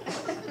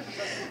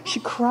 She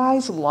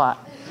cries a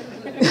lot.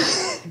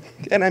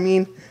 And I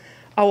mean,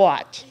 a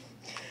lot.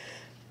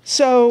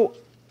 So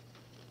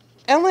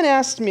Ellen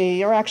asked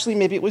me, or actually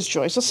maybe it was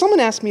Joyce, so someone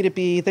asked me to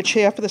be the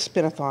chair for the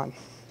spin-a-thon.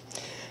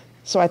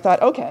 So I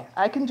thought, okay,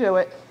 I can do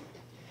it,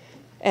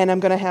 and I'm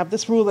going to have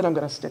this rule that I'm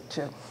going to stick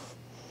to.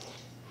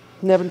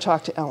 Never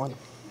talk to Ellen.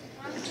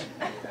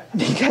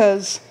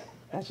 Because,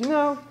 as you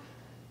know,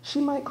 she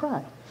might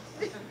cry.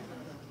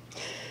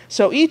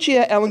 So each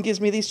year, Ellen gives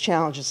me these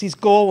challenges, these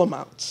goal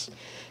amounts.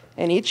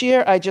 And each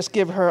year, I just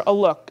give her a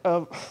look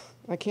of,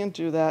 I can't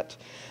do that.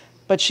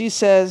 But she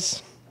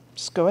says,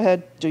 just go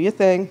ahead, do your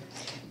thing.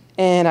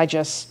 And I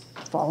just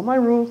follow my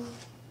rule,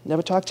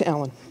 never talk to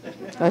Ellen.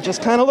 I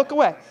just kind of look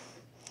away.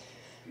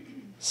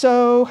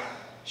 So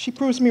she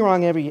proves me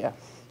wrong every year.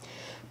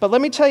 But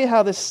let me tell you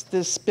how this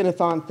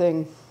spin-a-thon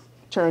thing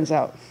turns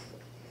out.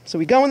 So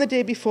we go in the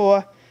day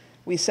before,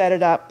 we set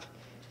it up.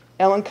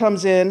 Ellen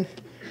comes in,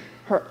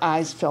 her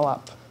eyes fill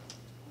up.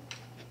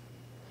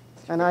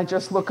 And I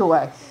just look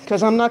away,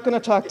 because I'm not going to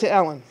talk to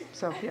Ellen.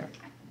 So here.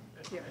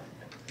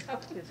 Oh,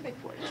 here's me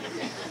for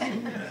you.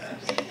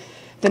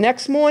 The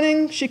next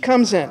morning, she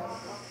comes in.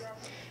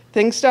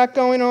 Things start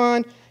going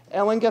on.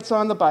 Ellen gets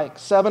on the bike,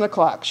 7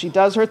 o'clock. She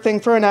does her thing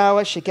for an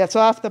hour. She gets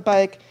off the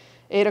bike,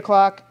 8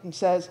 o'clock, and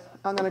says,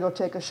 I'm going to go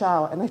take a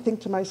shower. And I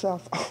think to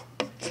myself, oh,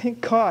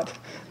 thank God,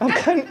 I've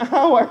got an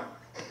hour.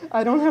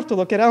 I don't have to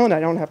look at Ellen. I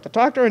don't have to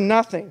talk to her,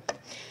 nothing.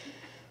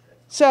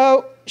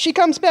 So she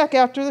comes back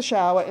after the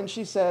shower, and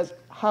she says,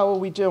 how are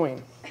we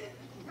doing?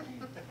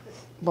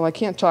 Well, I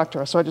can't talk to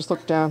her, so I just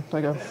look down.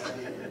 I go,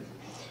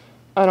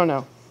 I don't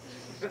know.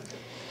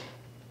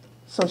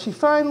 So she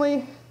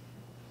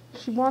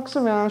walks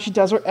around, she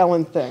does her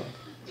Ellen thing.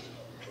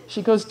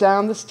 She goes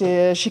down the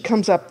stairs, she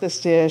comes up the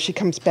stairs, she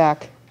comes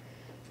back.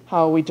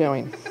 How are we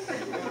doing?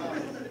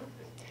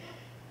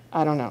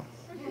 I don't know.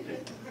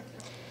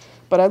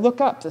 But I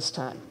look up this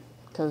time,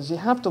 because you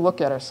have to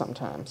look at her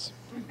sometimes.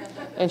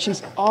 And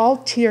she's all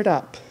teared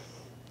up.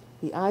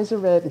 The eyes are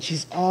red, and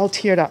she's all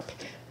teared up.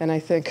 And I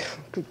think,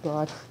 good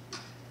God.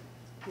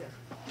 Here,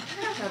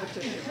 have a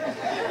tissue.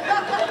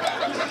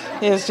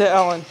 Here's to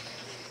Ellen.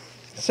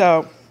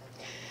 So,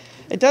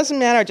 it doesn't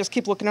matter. I just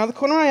keep looking out of the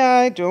corner of my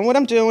eye, doing what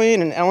I'm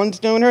doing, and Ellen's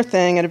doing her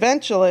thing. And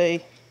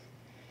eventually,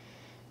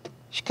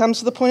 she comes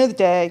to the point of the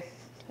day,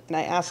 and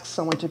I ask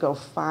someone to go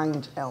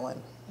find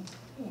Ellen.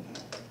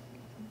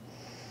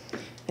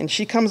 And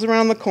she comes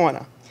around the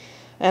corner.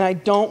 And I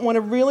don't want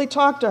to really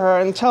talk to her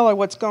and tell her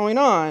what's going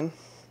on.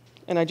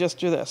 And I just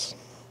do this.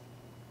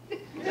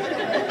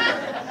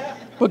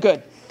 We're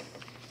good.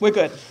 We're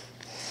good.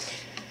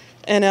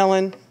 And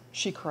Ellen,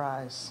 she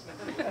cries.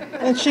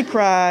 And she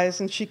cries,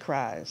 and she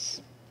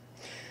cries.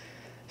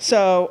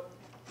 So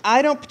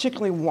I don't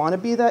particularly want to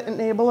be that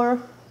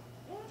enabler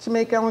to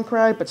make Ellen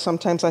cry, but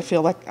sometimes I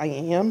feel like I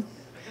am.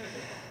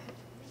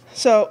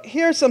 So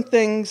here are some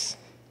things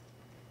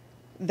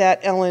that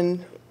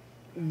Ellen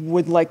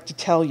would like to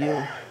tell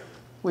you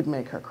would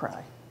make her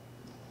cry.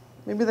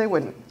 Maybe they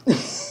wouldn't.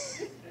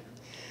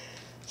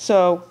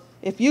 So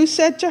if you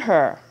said to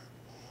her,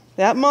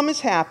 that mom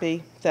is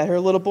happy that her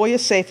little boy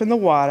is safe in the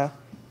water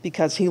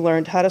because he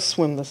learned how to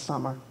swim this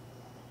summer,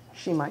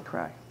 she might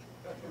cry.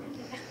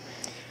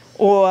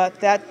 Or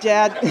that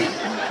dad...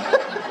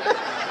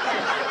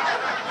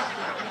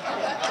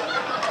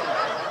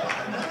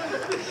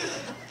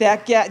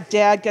 that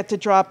dad got to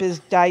drop his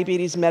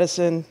diabetes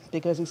medicine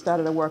because he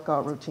started a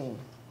workout routine.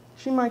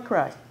 She might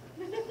cry.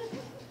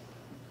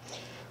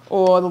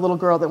 Or the little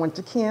girl that went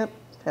to camp,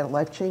 had a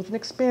life-changing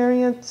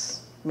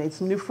experience, made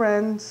some new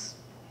friends,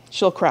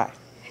 she'll cry.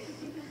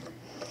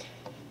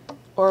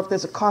 Or if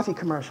there's a coffee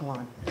commercial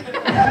on,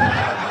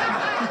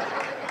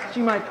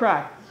 she might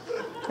cry,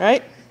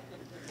 right?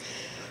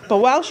 But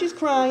while she's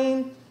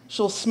crying,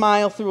 she'll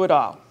smile through it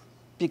all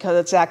because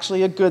it's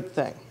actually a good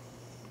thing.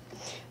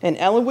 And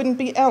Ellen wouldn't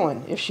be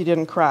Ellen if she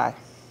didn't cry.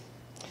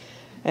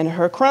 And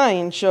her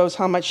crying shows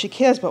how much she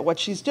cares about what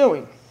she's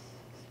doing.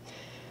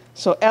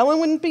 So Ellen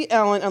wouldn't be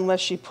Ellen unless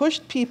she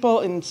pushed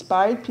people and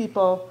inspired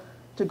people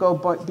to go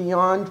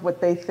beyond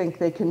what they think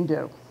they can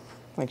do,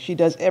 like she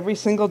does every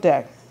single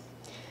day.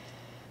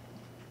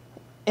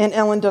 And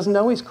Ellen doesn't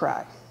always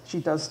cry. She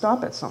does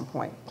stop at some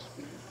point.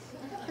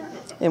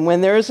 And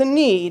when there is a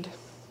need,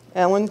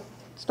 Ellen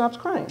stops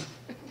crying.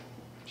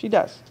 She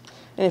does.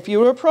 And if you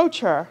were to approach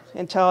her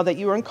and tell her that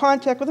you are in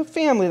contact with a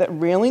family that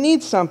really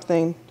needs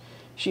something,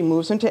 she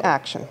moves into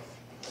action.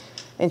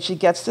 And she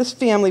gets this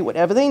family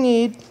whatever they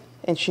need,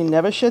 and she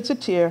never sheds a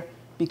tear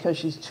because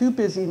she's too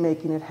busy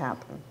making it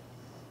happen.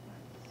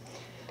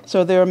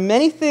 So there are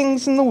many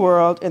things in the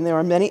world, and there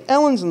are many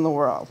Ellens in the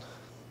world,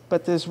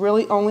 but there's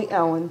really only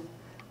Ellen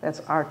that's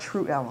our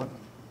true Ellen.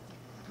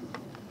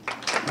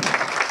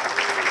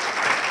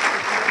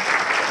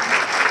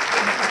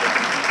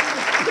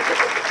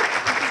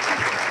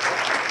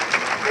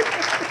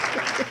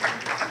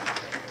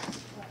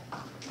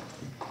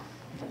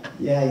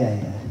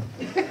 Yeah.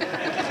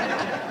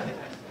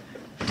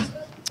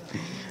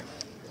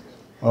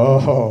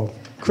 Oh,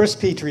 Chris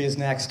Petrie is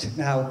next.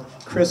 Now,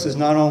 Chris is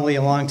not only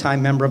a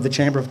longtime member of the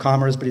Chamber of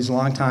Commerce, but he's a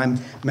longtime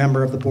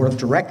member of the Board of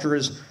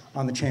Directors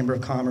on the Chamber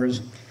of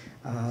Commerce.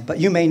 But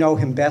you may know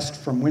him best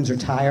from Windsor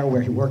Tire,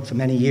 where he worked for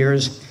many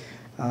years.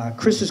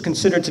 Chris is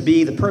considered to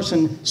be the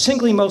person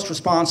singly most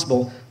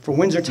responsible for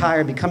Windsor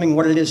Tire becoming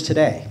what it is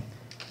today,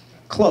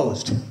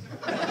 closed.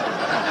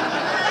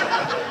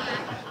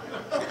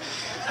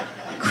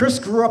 Chris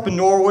grew up in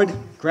Norwood,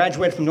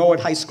 graduated from Norwood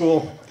High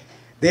School.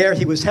 There,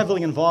 he was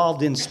heavily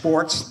involved in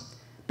sports,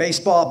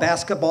 baseball,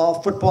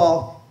 basketball,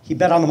 football. He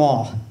bet on them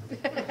all.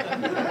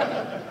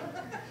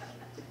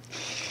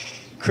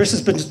 Chris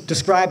has been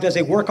described as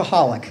a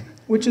workaholic,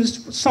 which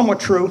is somewhat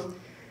true.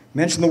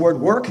 Mention the word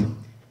work, and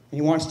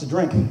he wants to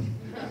drink.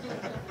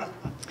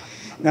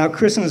 Now,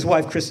 Chris and his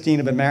wife, Christine,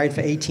 have been married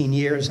for 18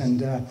 years,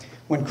 and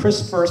when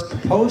Chris first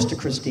proposed to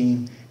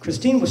Christine,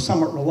 Christine was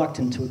somewhat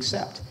reluctant to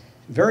accept,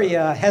 very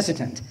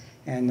hesitant.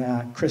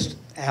 And Chris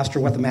asked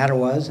her what the matter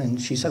was,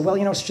 and she said, well,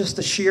 you know, it's just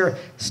the sheer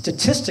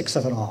statistics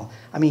of it all.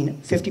 I mean,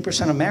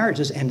 50% of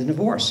marriages end in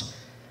divorce.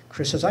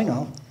 Chris says, I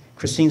know.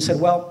 Christine said,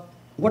 well,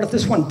 what if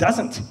this one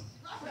doesn't?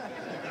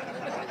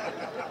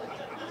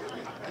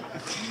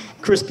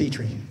 Chris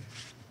Petrie.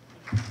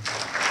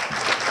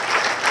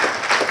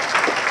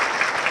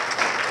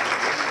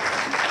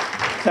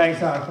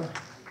 Thanks, Arthur.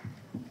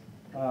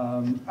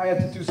 I had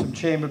to do some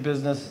chamber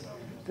business.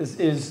 This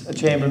is a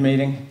chamber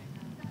meeting,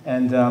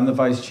 and I'm the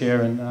vice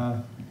chair,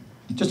 and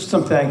just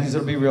some thank yous.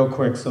 It'll be real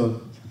quick,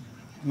 so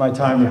my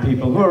time with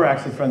people who are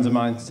actually friends of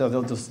mine, so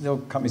they'll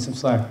cut me some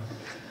slack.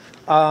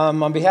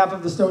 On behalf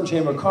of the Stoughton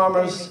Chamber of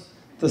Commerce,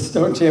 the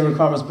Stoughton Chamber of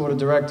Commerce Board of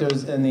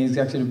Directors, and the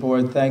Executive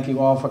Board, thank you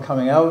all for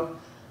coming out.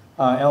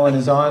 Ellen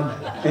is on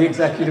the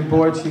Executive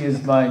Board. She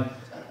is my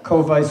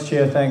co-vice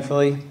chair,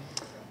 thankfully.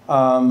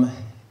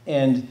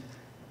 And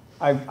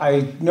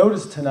I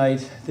noticed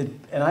tonight that,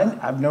 and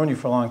I've known you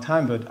for a long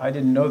time, but I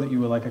didn't know that you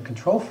were like a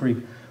control freak.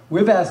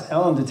 We've asked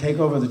Ellen to take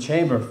over the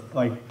chamber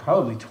like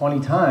probably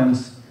 20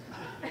 times,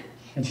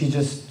 and she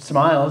just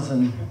smiles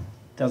and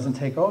doesn't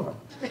take over.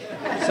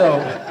 So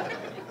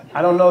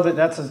I don't know that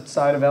that's a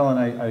side of Ellen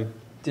I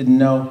didn't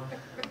know.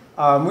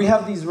 We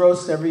have these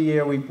roasts every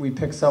year. We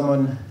pick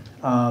someone.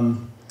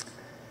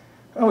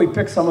 We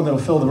pick someone that'll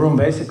fill the room,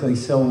 basically,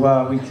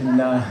 so we can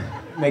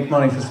make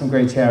money for some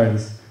great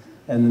charities.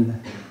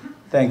 And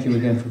thank you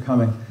again for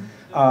coming.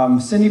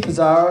 Cindy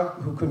Pizzara,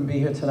 who couldn't be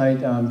here tonight,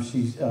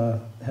 she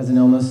has an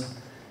illness.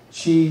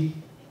 She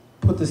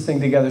put this thing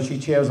together. She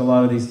chairs a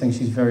lot of these things.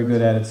 She's very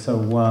good at it,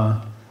 so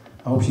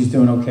I hope she's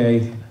doing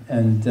okay.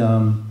 And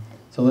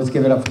so let's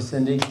give it up for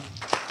Cindy.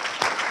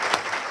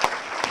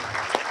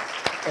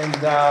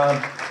 And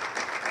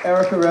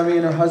Erica, Remy,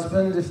 and her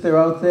husband, if they're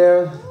out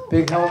there,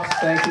 big helps.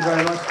 Thank you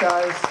very much,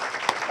 guys.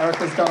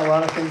 Erica's done a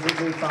lot of things with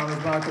me,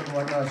 Farmers Market and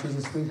whatnot. She's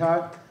a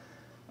sweetheart.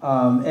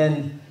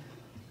 And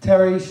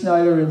Terry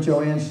Schneider and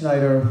Joanne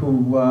Schneider,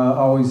 who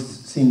always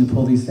seem to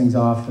pull these things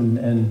off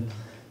and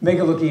make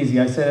it look easy.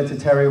 I said it to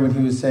Terry when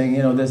he was saying,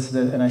 you know, this,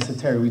 and I said,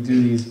 Terry, we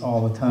do these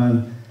all the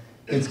time.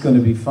 It's going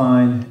to be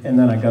fine. And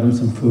then I got him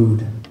some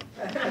food.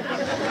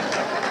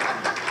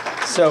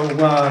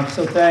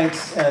 So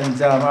thanks,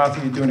 and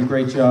Arthur, you're doing a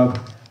great job.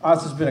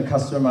 Arthur's been a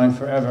customer of mine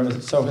forever,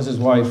 so has his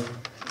wife.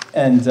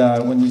 And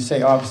when you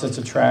say opposites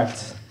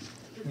attract,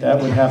 that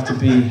would have to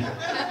be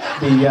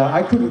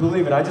I couldn't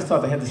believe it. I just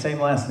thought they had the same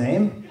last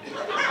name.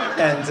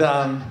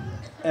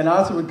 And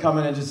Arthur would come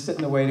in and just sit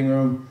in the waiting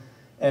room,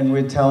 and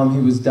we'd tell him he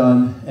was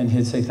done, and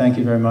he'd say thank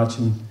you very much.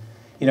 And,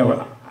 you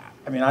know,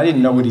 I mean, I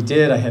didn't know what he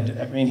did.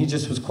 He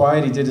just was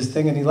quiet. He did his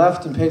thing, and he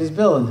left and paid his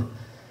bill. And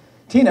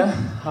Tina,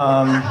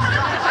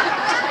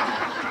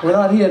 we're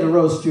not here to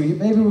roast you.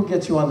 Maybe we'll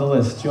get you on the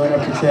list. Join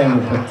up the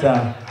chamber,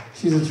 but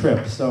she's a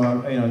trip. So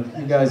you know,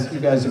 you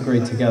guys are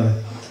great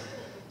together.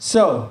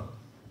 So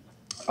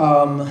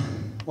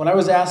when I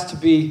was asked to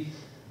be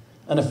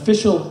an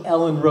official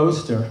Ellen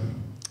roaster,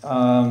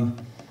 the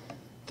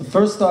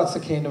first thoughts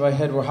that came to my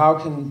head were, how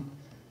can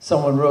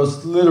someone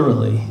roast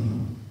literally,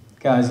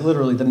 guys,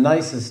 literally the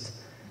nicest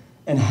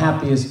and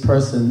happiest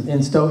person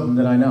in Stoughton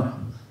that I know?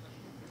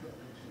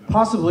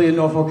 Possibly in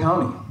Norfolk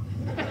County.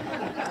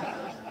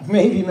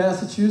 Maybe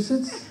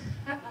Massachusetts,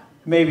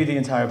 maybe the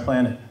entire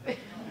planet.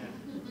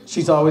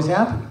 She's always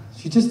happy.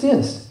 She just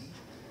is.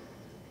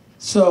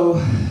 So,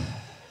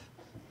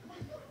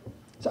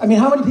 I mean,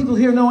 how many people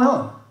here know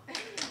Ellen?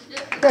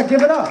 Yeah,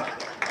 give it up.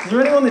 Is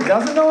there anyone that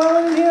doesn't know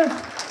Ellen in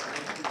here?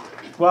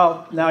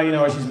 Well, now you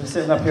know her. She's been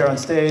sitting up here on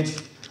stage.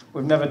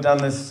 We've never done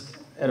this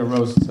at a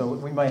roast, so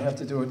we might have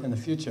to do it in the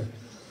future.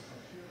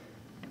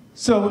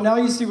 So now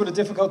you see what a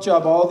difficult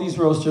job all these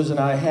roasters and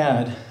I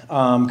had,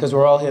 because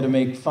we're all here to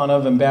make fun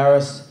of,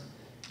 embarrass,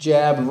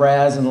 jab,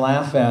 razz, and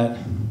laugh at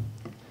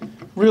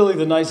really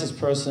the nicest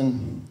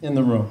person in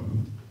the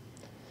room.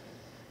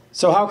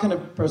 So how can a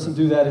person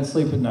do that and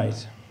sleep at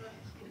night?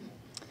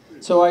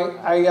 So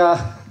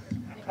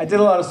I did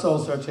a lot of soul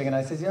searching, and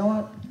I said, you know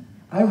what?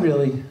 I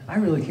really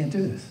can't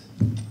do this.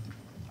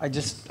 I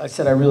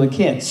said I really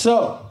can't.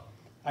 So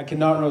I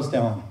cannot roast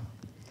Ellen.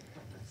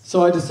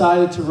 So I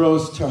decided to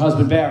roast her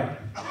husband, Barry,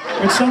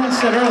 which someone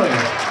said earlier.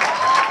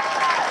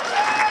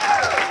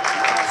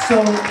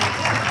 So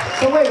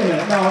wait a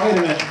minute. No,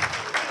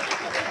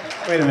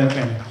 wait a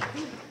minute.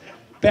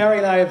 Barry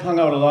and I have hung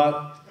out a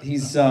lot.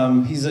 He's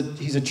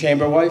a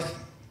chamber wife,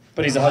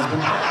 but he's a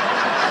husband.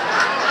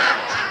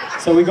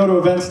 So we go to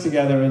events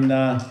together, and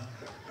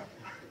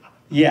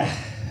yeah.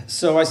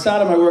 So I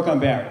started my work on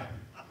Barry.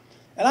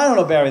 And I don't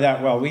know Barry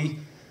that well. We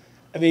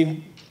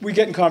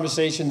get in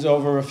conversations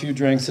over a few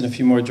drinks and a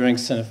few more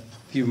drinks and a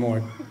few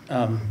more.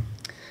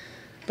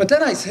 But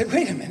then I said,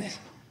 wait a minute.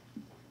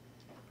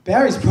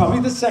 Barry's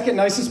probably the second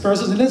nicest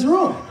person in this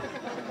room. I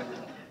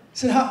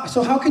said,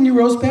 how can you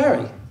roast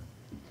Barry?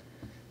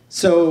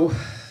 So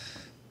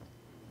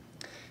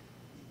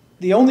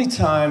the only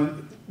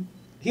time,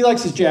 he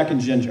likes his Jack and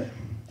Ginger.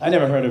 I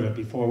never heard of it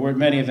before. We're at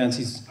many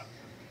events.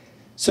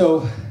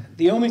 So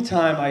the only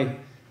time I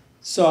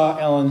saw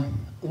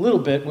Ellen a little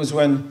bit was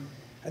when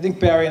I think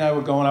Barry and I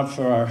were going up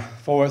for our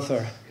 4th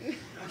or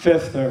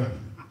 5th or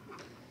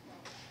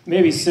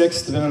maybe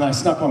 6th, and then I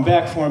snuck one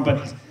back for him.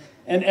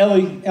 And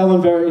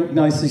Ellen very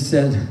nicely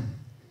said,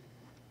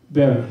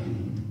 Barry.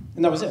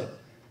 And that was it.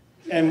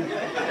 And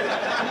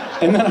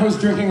then I was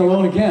drinking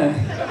alone again.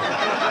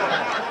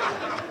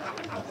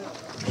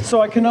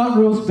 So I cannot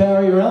roast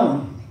Barry or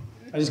Ellen.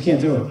 I just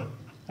can't do it.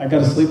 I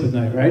gotta sleep at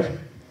night, right?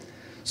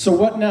 So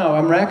what now?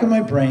 I'm racking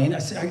my brain. I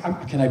said,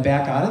 can I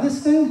back out of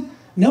this thing?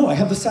 No, I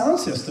have the sound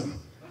system.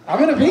 I'm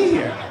gonna be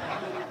here.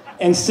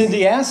 And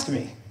Cindy asked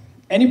me,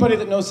 anybody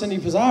that knows Cindy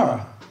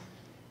Pizzara,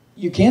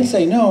 you can't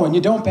say no and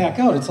you don't back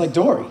out. It's like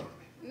Dory.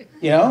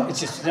 You know, it's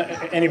just,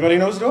 anybody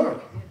knows Dory.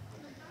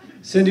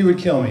 Cindy would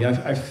kill me.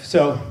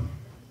 So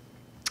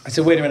I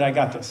said, wait a minute, I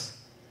got this.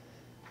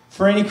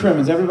 Franny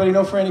Crimmins, everybody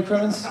know Franny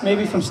Crimmins?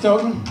 Maybe from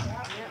Stoughton?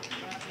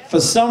 For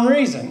some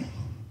reason,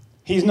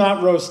 he's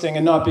not roasting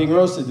and not being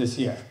roasted this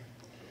year.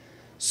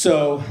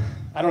 So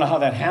I don't know how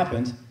that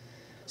happened.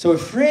 So if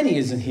Franny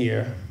isn't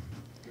here,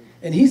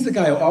 and he's the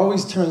guy who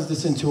always turns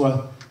this into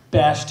a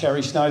bash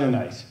Terry Schneider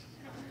night.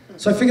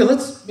 So I figured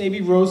let's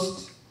maybe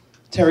roast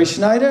Terry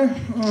Schneider.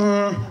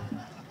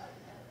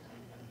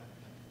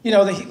 You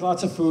know, they eat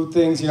lots of food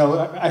things. You know,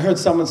 I heard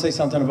someone say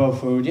something about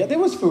food. Yeah, there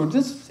was food.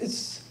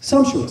 It's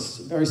sumptuous,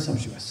 very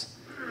sumptuous.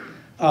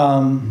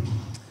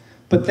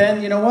 But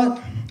then, you know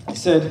what? I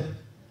said,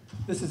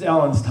 this is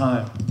Ellen's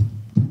time.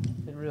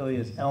 It really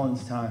is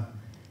Ellen's time.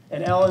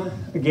 And Ellen,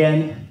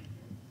 again,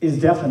 is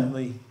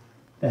definitely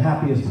the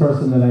happiest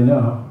person that I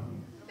know.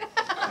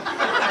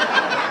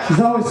 She's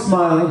always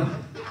smiling.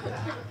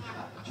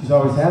 She's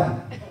always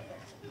happy.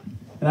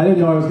 And I didn't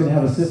know I was going to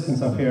have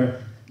assistants up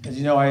here. As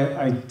you know,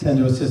 I tend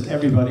to assist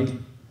everybody,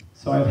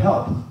 so I have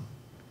help.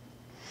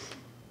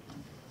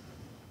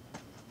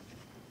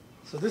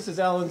 So this is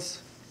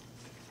Ellen's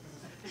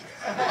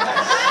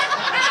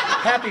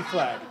happy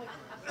flag.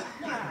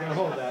 I'm going to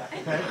hold that,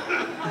 okay?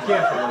 Be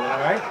careful with it, all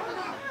right?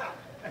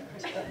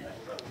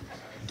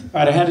 All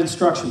right, I had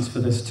instructions for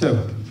this, too.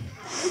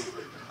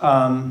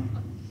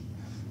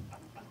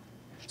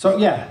 So,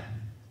 yeah.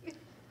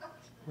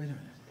 Wait a minute.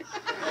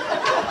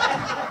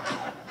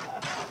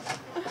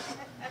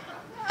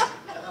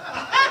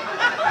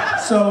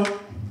 So,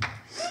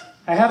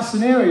 I have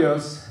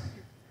scenarios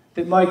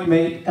that might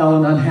make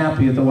Ellen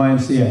unhappy at the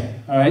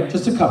YMCA, all right?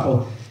 Just a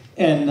couple.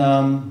 And,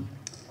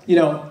 you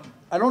know,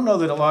 I don't know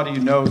that a lot of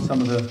you know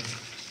some of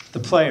the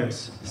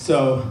players.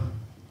 So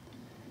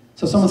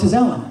someone says,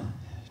 Ellen,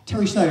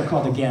 Terry Schneider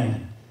called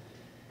again.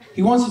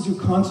 He wants to do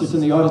concerts in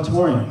the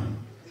auditorium.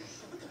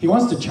 He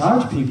wants to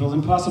charge people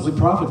and possibly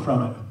profit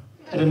from it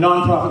at a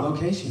non-profit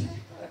location.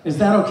 Is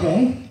that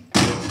okay?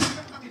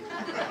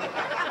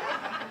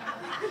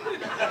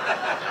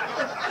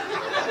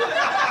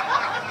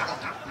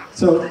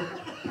 So,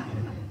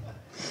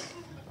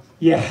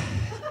 yeah.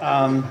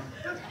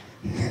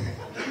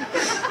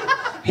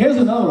 Here's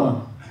another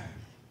one.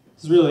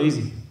 This is really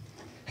easy.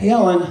 Hey,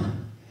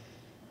 Ellen,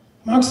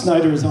 Mark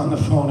Snyder is on the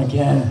phone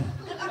again.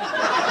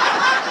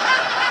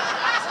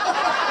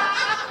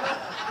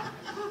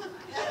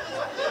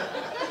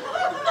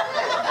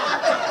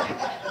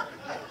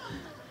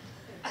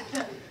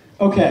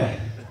 Okay.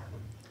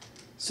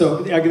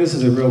 So, this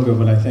is a real good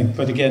one, I think.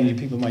 But again, you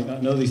people might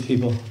not know these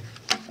people.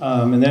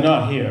 And they're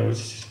not here,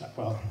 which,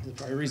 well, there's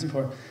probably a reason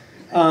for it.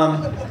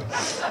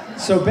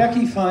 So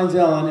Becky finds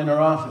Ellen in her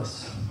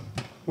office,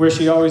 where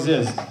she always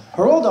is.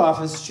 Her old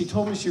office, she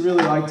told me she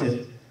really liked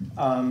it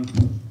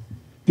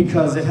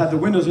because it had the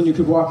windows and you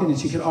could walk in and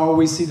she could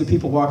always see the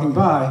people walking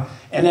by.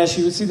 And as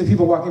she would see the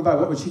people walking by,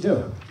 what would she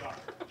do?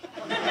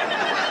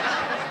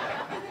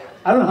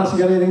 I don't know how she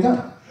got anything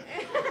done.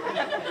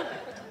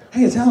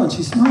 Hey, it's Ellen,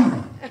 she's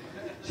smiling.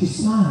 She's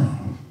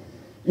smiling.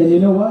 And you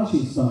know why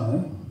she's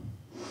smiling?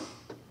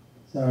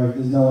 Sorry,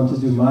 there's no one to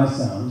do my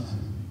sound.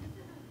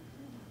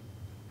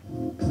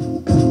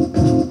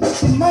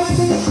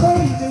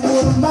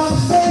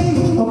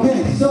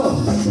 Okay, so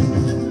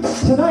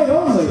tonight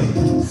only,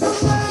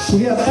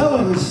 we have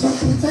Ellen's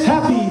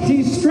Happy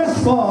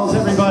De-Stress Balls,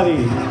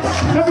 everybody.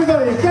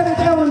 Everybody, get an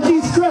Ellen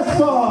De-Stress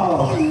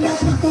Ball.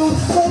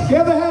 You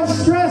ever have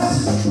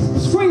stress?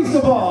 Squeeze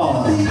the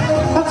ball.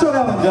 That's what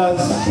Ellen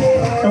does.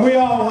 And we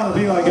all want to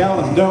be like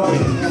Ellen, don't we?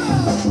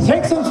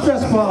 Take some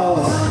stress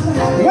balls.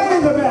 Way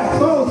in the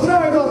back. Oh,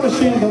 sorry about the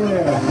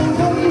chandelier.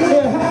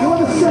 Yeah, you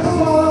want a stress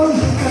ball?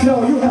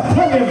 No, you have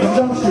plenty of them,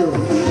 don't you?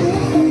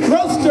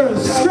 Roasters,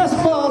 stress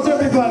balls,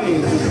 everybody.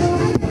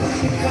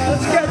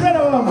 Let's get rid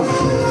of them.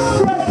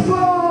 Stress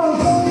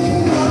balls.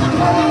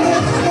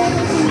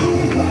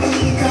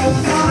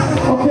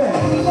 Okay.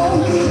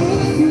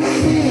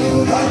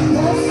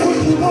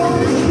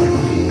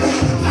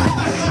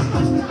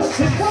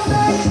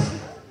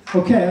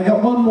 Okay, I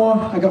got one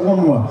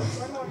more.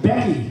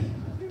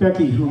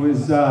 Becky, who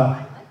is,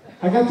 I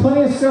got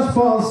plenty of stress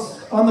balls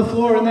on the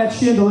floor in that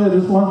chandelier,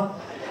 there's one.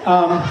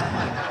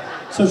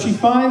 So she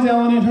finds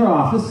Ellen in her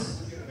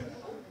office,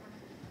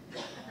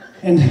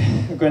 and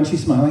again,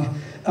 she's smiling.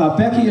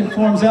 Becky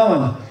informs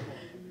Ellen,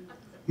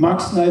 Mark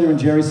Snyder and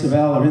Jerry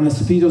Savelle are in the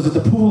Speedos at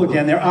the pool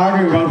again. They're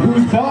arguing about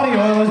whose body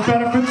oil is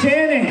better for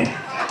tanning.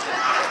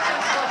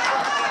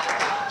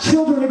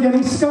 Children are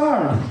getting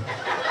scared.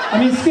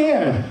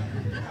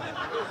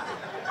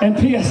 And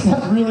P.S.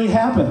 that really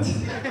happened.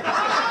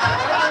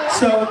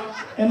 So,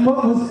 and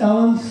what was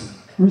Ellen's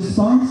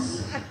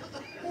response?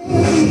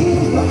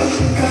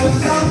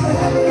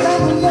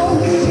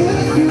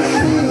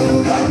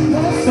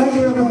 Thank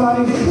you,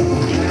 everybody.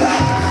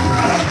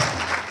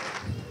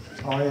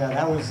 Oh yeah,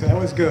 that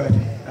was good.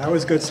 That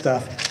was good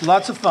stuff.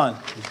 Lots of fun.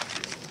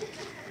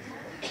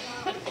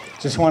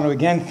 Just want to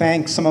again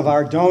thank some of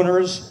our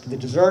donors for the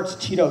desserts: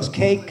 Tito's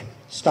Cake,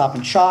 Stop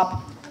and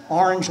Shop,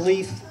 Orange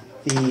Leaf,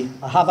 the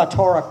Ahavath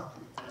Torah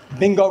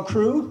Bingo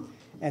Crew,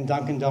 and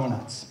Dunkin'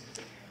 Donuts.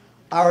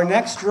 Our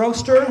next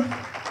roaster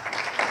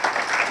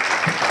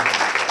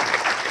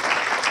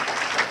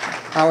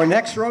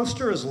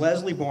is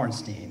Leslie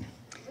Bornstein.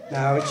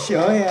 Now,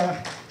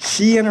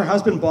 she and her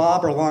husband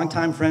Bob are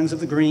longtime friends of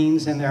the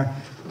Greens, and they're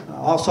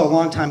also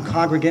longtime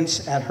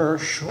congregants at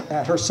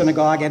her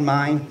synagogue and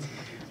mine.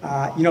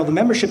 The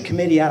membership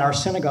committee at our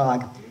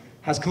synagogue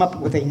has come up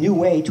with a new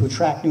way to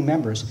attract new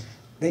members.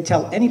 They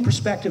tell any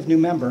prospective new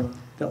member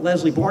that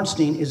Leslie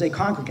Bornstein is a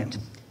congregant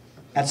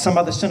at some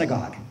other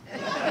synagogue.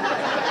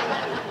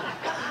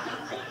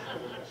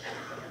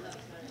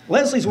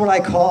 Leslie's what I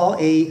call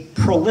a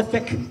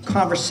prolific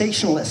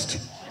conversationalist,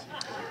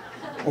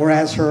 or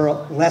as her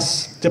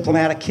less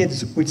diplomatic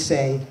kids would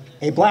say,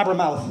 a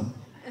blabbermouth.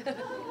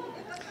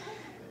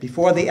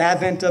 Before the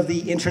advent of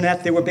the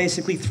internet, there were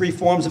basically 3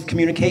 forms of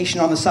communication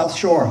on the South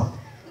Shore: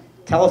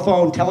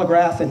 telephone,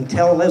 telegraph, and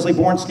tell Leslie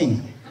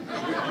Bornstein.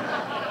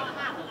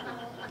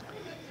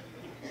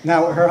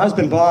 Now, her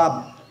husband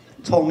Bob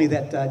told me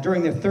that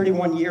during their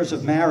 31 years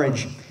of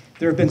marriage,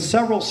 there have been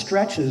several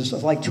stretches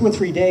of like 2 or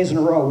 3 days in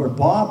a row where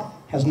Bob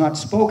has not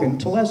spoken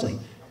to Leslie.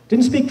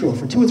 Didn't speak to her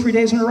for 2 or 3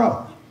 days in a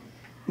row.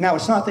 Now,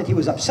 it's not that he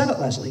was upset at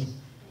Leslie,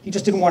 he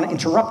just didn't want to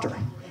interrupt her.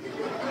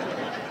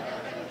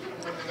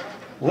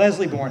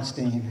 Leslie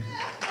Bornstein.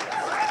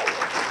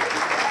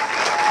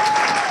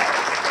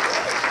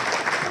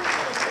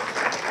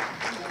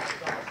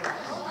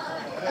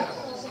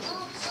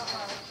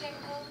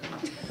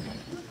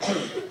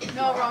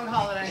 No, wrong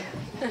holiday.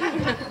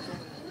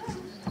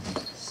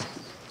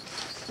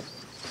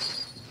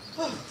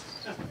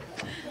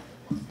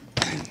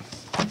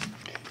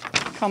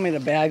 Call me the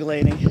bag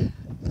lady.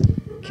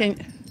 Can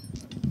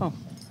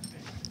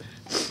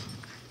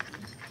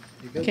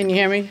you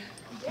hear me?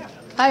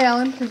 Hi,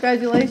 Ellen.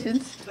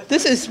 Congratulations.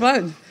 This is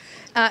fun.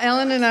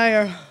 Ellen and I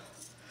are.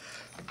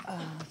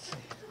 Let's see.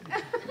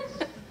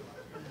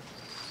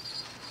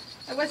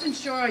 I wasn't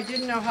sure. I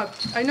didn't know how.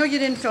 I know you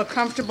didn't feel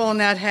comfortable in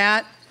that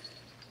hat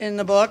in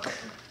the book.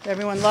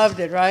 Everyone loved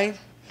it, right?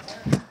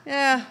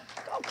 Yeah.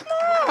 Oh, come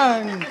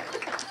on.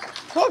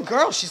 Poor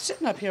girl. She's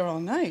sitting up here all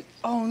night.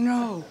 Oh,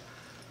 no.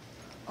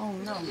 Oh,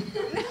 no.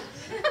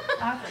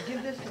 Arthur,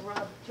 give this to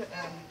Rob.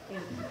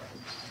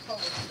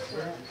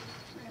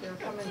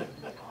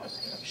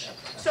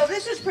 So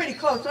this is pretty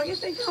close, don't you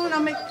think?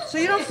 So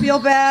you don't feel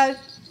bad?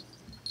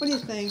 What do you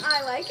think?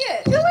 I like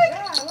it. You like it?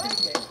 I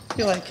like it.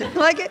 You like it?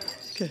 Like it?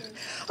 Good.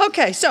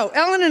 Okay, so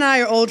Ellen and I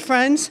are old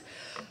friends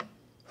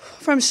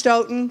from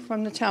Stoughton,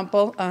 from the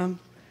temple.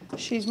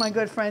 She's my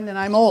good friend, and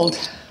I'm old.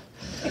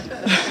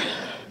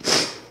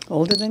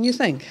 Older than you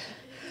think.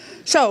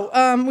 So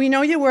we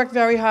know you work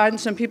very hard, and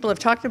some people have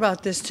talked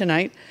about this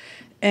tonight.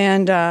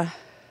 And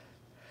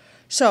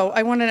so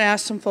I wanted to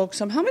ask some folks,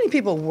 how many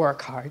people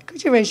work hard?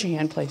 Could you raise your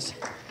hand, please?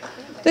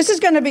 This is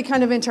going to be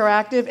kind of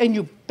interactive, and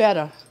you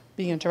better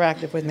be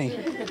interactive with me.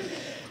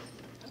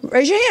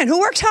 Raise your hand. Who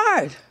works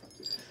hard?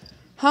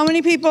 How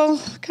many people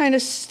kind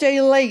of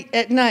stay late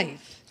at night?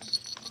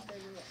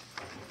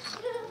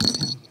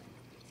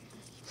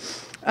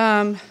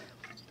 You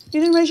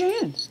didn't raise your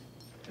hand.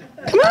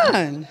 Come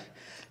on.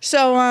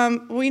 So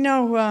we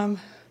know,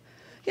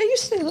 yeah, you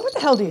stay late. What the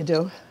hell do you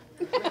do?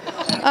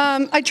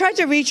 I tried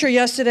to reach her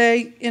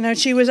yesterday. You know,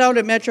 she was out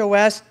at Metro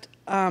West.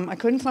 I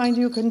couldn't find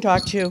you, couldn't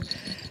talk to you.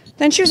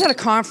 Then she was at a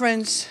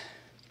conference.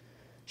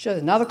 She had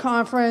another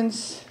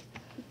conference.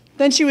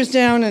 Then she was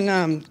down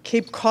in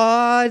Cape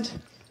Cod.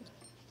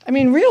 I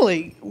mean,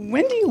 really,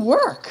 when do you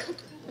work?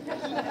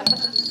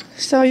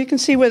 So you can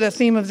see where the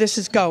theme of this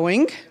is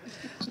going.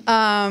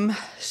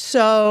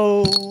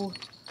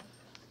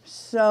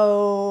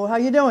 So how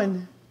you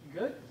doing?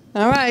 Good.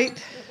 All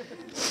right.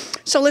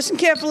 So listen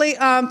carefully.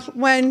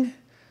 When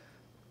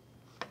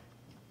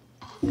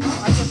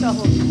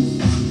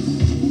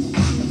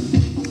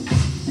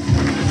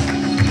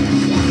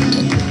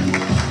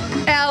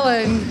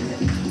Ellen,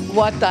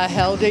 what the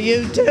hell do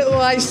you do?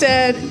 I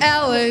said,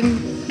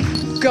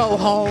 Ellen, go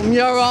home.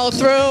 You're all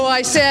through.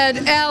 I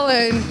said,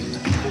 Ellen,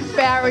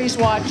 Barry's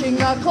watching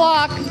the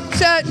clock.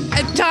 Said,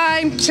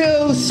 time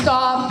to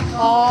stop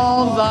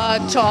all the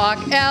talk.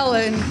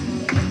 Ellen,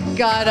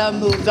 gotta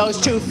move those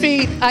 2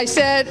 feet. I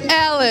said,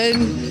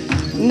 Ellen,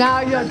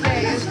 now your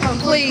day is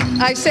complete.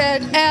 I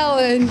said,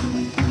 Ellen,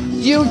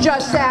 you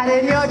just sat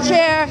in your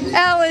chair.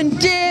 Ellen,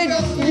 did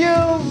you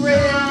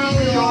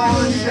really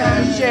want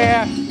your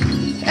chair?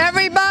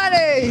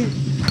 Everybody,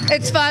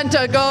 it's fun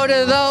to go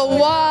to the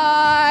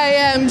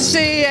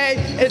YMCA.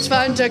 It's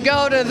fun to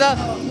go to the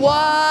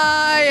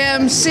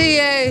YMCA.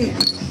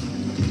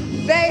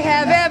 They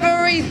have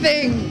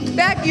everything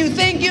that you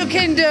think you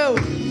can do.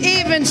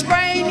 Even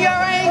sprain your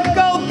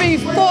ankle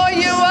before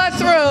you are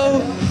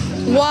through.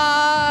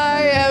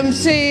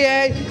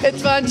 YMCA,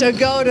 it's fun to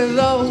go to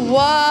the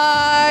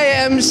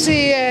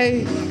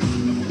YMCA.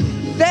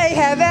 They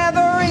have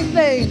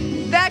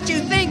everything that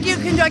you think you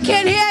can do. I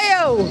can't hear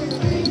you.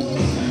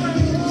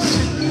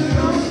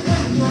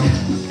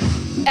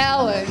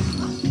 Ellen,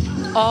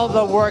 all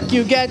the work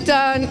you get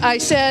done. I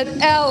said,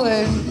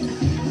 Ellen,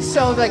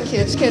 so the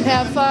kids can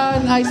have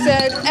fun. I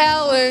said,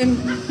 Ellen,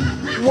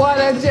 what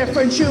a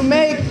difference you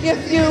make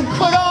if you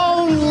could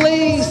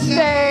only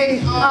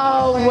stay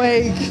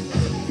awake.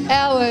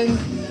 Ellen,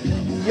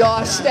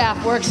 your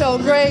staff works so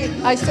great.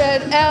 I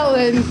said,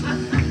 Ellen,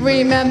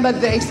 remember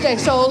they stay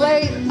so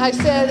late. I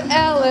said,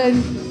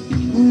 Ellen,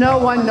 no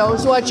one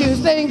knows what you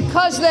think,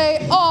 'cause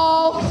they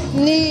all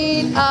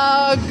need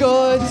a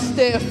good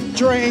stiff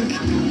drink.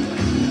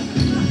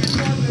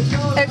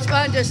 It's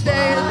fun to stay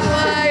at the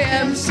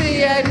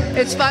YMCA.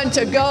 It's fun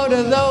to go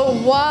to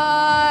the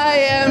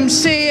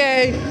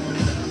YMCA.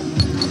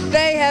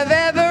 They have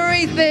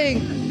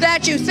everything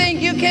that you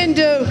think you can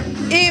do,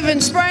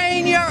 even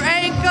sprain your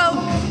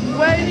ankle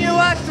when you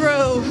are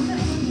through.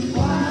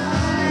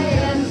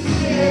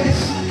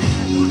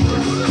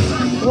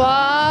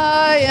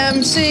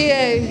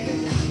 YMCA.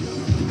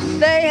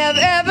 They have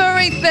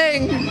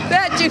everything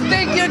that you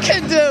think you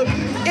can do,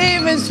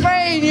 even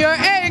sprain your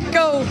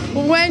ankle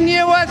when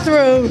you are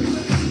through.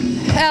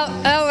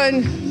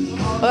 Ellen,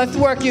 what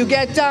work you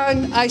get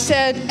done? I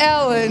said,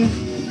 Ellen,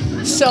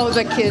 so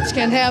the kids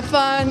can have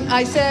fun.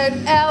 I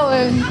said,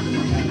 Ellen,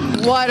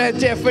 what a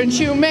difference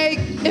you make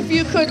if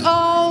you could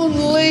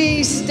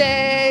only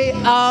stay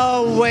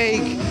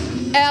awake.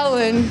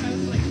 Ellen,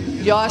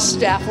 your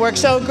staff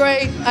works so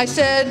great. I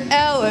said,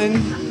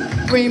 Ellen,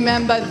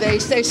 remember they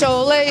stay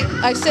so late.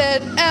 I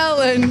said,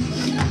 Ellen,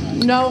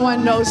 no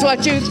one knows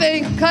what you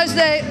think, 'cause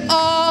they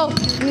all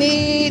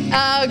need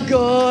a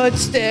good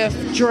stiff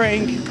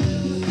drink.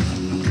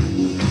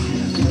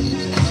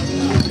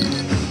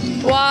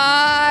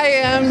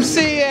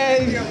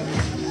 YMCA.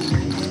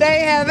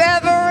 They have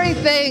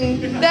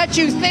everything that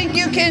you think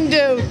you can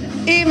do,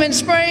 even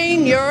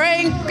sprain your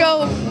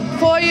ankle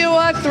before you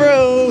are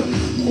through.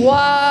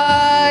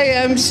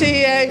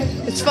 YMCA.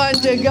 It's fun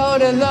to go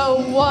to the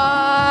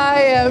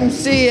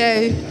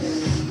YMCA.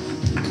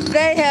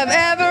 They have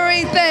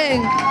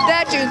everything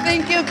that you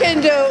think you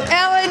can do.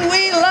 Ellen,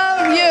 we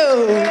love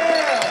you.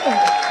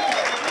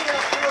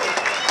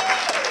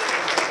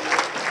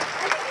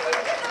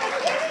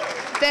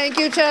 Thank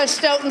you to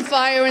Stoughton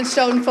Fire and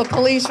Stoughton for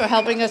Police for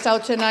helping us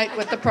out tonight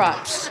with the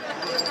props.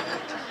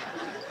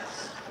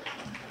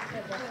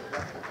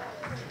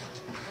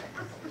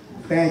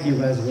 Thank you,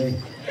 Leslie.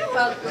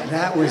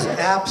 That was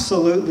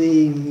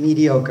absolutely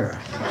mediocre.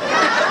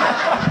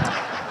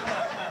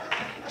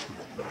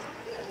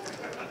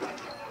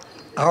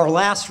 Our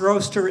last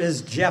roaster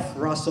is Jeff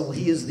Russell.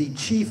 He is the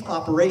Chief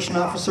Operation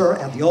Officer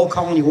at the Old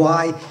Colony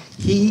Y.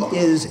 He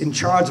is in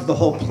charge of the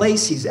whole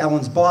place. He's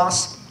Ellen's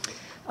boss.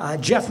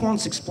 Jeff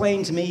once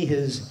explained to me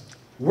his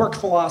work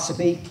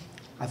philosophy.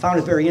 I found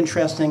it very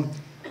interesting.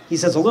 He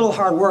says, a little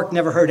hard work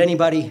never hurt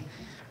anybody,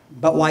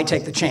 but why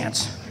take the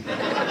chance?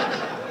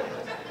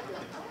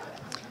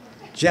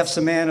 Jeff's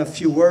a man of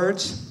few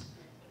words,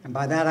 and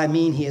by that I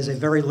mean he has a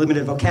very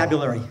limited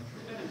vocabulary.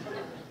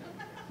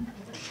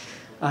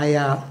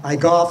 I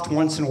golfed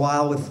once in a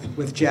while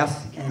with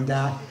Jeff, and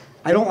I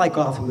don't like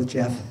golfing with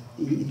Jeff.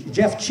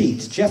 Jeff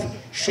cheats. Jeff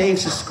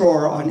shaves his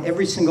score on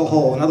every single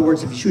hole. In other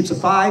words, if he shoots a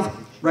 5,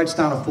 writes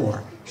down a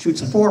 4.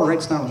 Shoots a 4,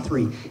 writes down a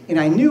 3. And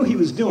I knew he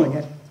was doing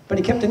it, but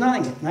he kept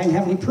denying it, and I didn't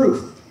have any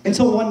proof.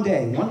 Until one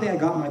day I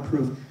got my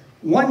proof.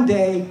 One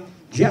day,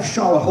 Jeff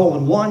shot a hole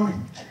in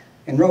 1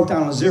 and wrote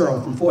down a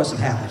 0 from force of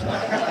habit.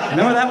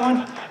 Remember that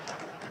one?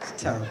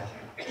 It's terrible.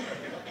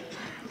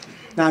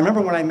 Now, I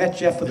remember when I met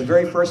Jeff for the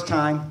very first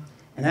time,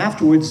 and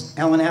afterwards,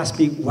 Ellen asked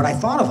me what I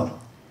thought of him.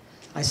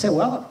 I said,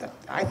 well,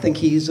 I think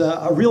he's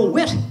a real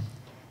wit.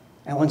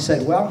 Ellen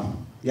said, well,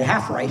 you're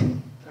half right.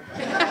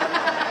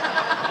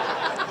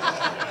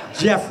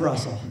 Jeff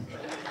Russell.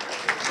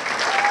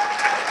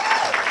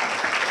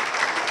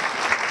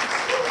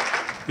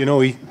 You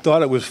know, he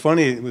thought it was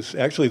funny. It was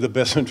actually the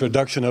best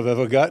introduction I've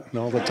ever got in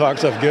all the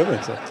talks I've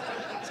given.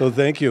 So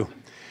thank you.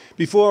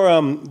 Before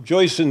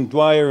Joyce and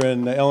Dwyer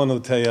and Ellen will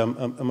tell you,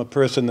 I'm a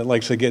person that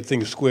likes to get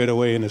things squared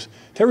away. And is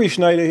Terry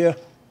Schneider here?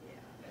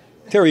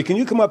 Terry, can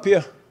you come up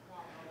here?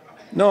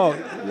 No,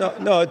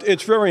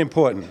 it's very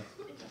important.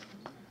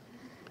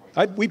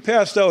 We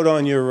passed out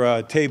on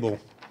your table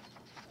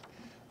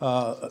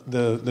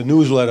the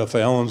newsletter for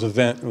Ellen's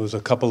event. It was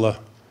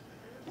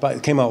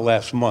it came out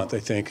last month, I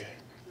think.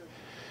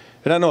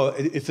 And I don't know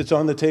if it's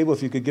on the table,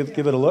 if you could give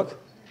it a look.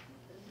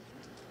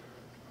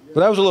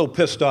 But I was a little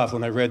pissed off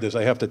when I read this,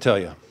 I have to tell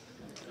you.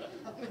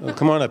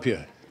 Come on up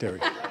here, Terry.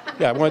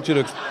 Yeah, I want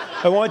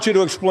you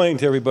to explain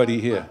to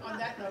everybody here.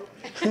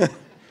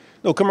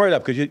 No, come right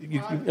up, because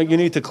you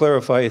need to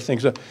clarify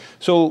things.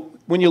 So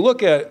when you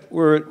look at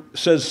where it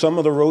says some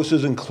of the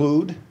roasts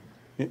include,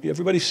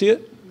 everybody see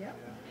it? Yeah.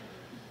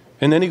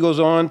 And then he goes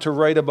on to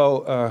write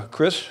about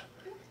Chris,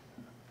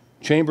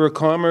 Chamber of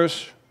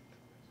Commerce,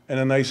 and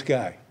a nice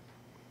guy.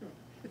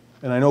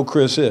 And I know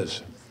Chris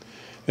is.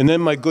 And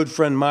then my good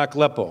friend Mark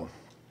Leppo.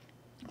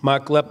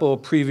 Mark Leppo,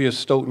 previous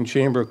Stoughton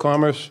Chamber of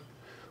Commerce,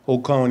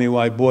 Old Colony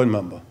Y board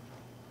member.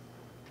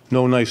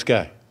 No nice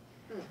guy.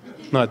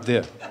 Not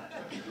there.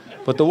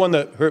 But the one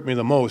that hurt me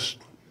the most,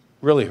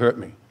 really hurt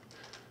me.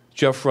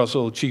 Jeff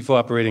Russell, Chief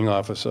Operating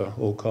Officer,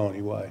 Old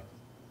Colony Y.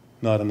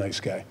 Not a nice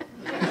guy.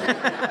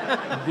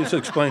 Just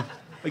explain.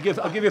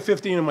 I'll give you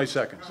 15 of my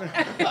seconds.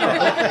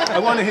 I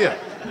want to hear.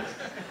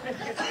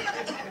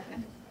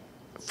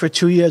 For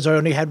 2 years, I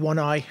only had one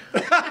eye.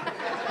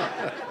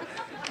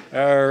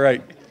 All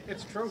right.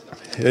 It's true.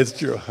 It's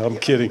true. I'm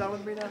kidding.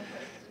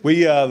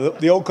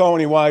 The Old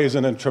Colony Y is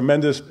in a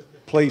tremendous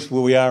place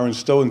where we are in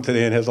Stoughton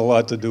today, and has a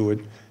lot to do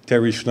with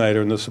Terry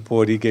Schneider and the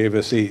support he gave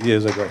us 8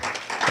 years ago.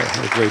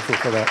 We're grateful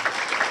for that.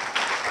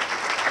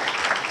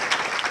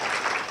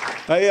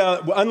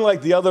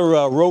 Unlike the other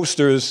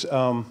roasters,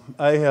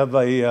 I have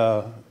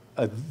a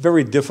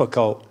very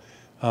difficult,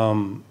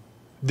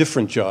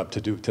 different job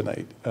to do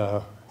tonight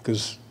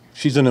because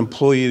she's an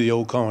employee of the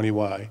Old Colony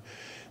Y,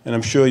 and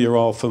I'm sure you're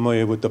all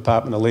familiar with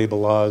Department of Labor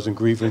laws and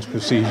grievance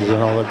procedures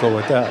and all that go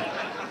with that.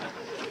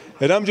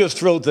 And I'm just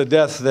thrilled to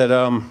death that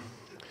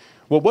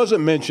what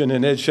wasn't mentioned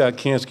in Ed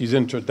Sharkansky's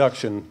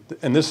introduction,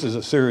 and this is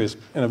a serious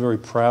and a very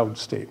proud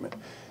statement,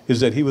 is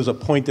that he was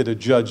appointed a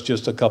judge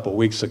just a couple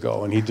weeks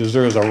ago, and he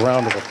deserves a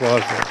round of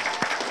applause for it.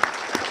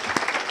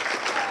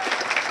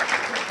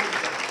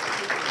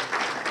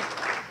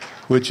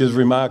 Which is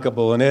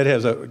remarkable, and Ed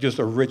has just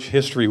a rich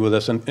history with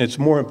us, and it's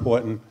more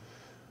important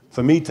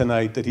for me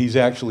tonight that he's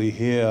actually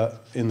here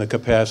in the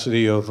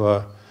capacity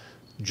of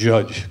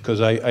judge,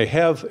 because I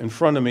have in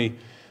front of me,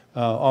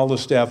 all the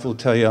staff will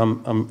tell you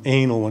I'm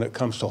anal when it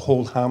comes to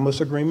hold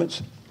harmless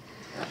agreements.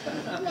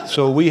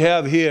 So we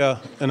have here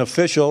an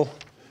official,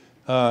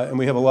 and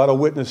we have a lot of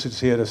witnesses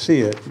here to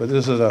see it, but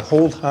this is a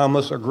hold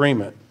harmless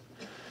agreement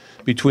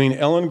between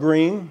Ellen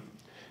Greene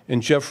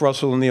and Jeff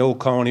Russell and the Old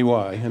Colony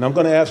Y, and I'm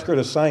going to ask her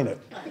to sign it.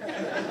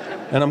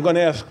 And I'm going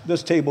to ask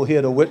this table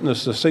here to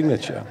witness the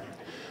signature.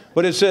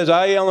 But it says,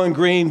 I, Ellen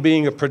Greene,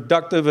 being a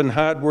productive and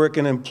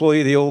hard-working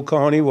employee of the Old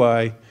Colony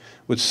Y,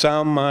 with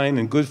sound mind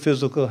and good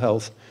physical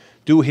health,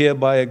 do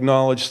hereby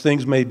acknowledge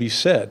things may be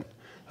said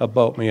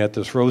about me at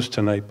this roast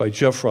tonight by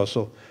Jeff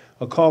Russell,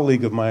 a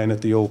colleague of mine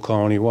at the Old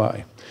Colony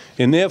Y,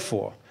 and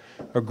therefore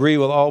agree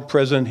with all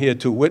present here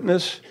to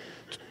witness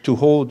to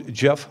hold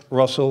Jeff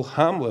Russell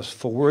harmless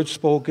for words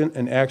spoken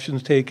and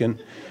actions taken,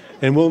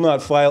 and will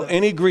not file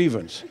any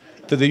grievance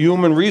to the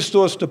Human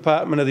Resource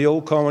Department of the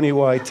Old Colony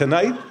Y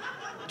tonight,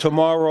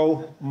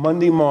 tomorrow,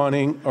 Monday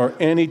morning, or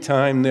any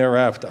time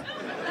thereafter.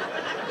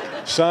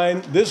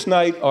 Signed this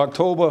night,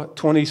 October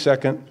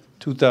 22nd,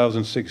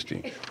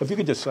 2016. If you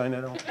could just sign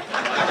that out.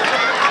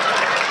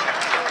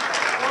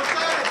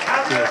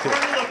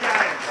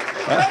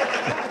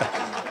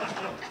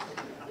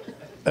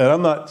 And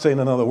I'm not saying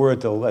another word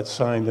till that's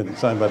signed and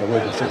signed by the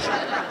witnesses.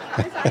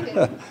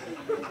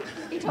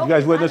 You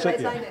guys witness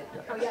it?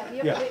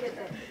 Yeah.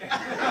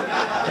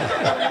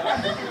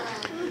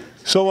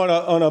 So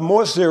on a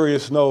more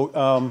serious note,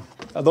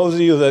 those of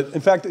you that,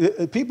 in fact,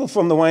 people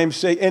from the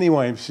YMCA, any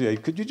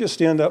YMCA, could you just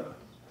stand up?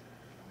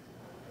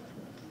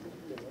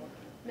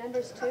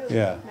 Members too.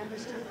 Yeah.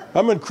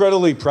 I'm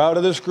incredibly proud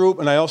of this group,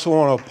 and I also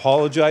want to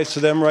apologize to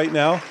them right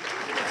now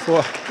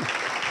for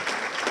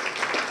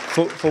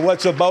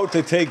what's about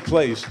to take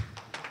place.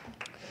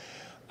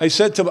 I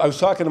was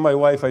talking to my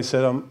wife, I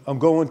said, I'm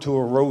going to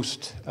a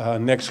roast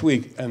next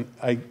week, and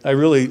I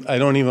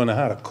don't even know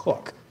how to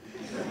cook.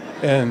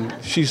 And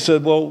she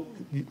said, well,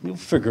 you'll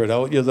figure it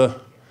out. You're the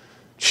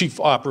chief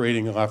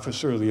operating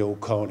officer of the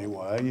Old Colony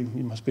Y.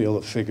 You must be able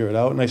to figure it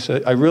out. And I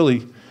said, I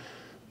really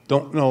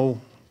don't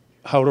know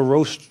how to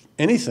roast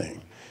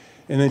anything.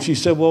 And then she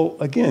said, well,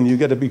 again, you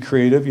got to be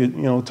creative. You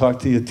know, talk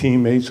to your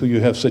teammates who you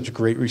have such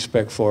great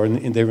respect for,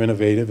 and they're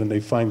innovative, and they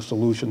find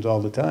solutions all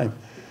the time.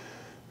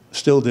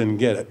 Still didn't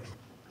get it.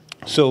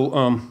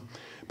 So,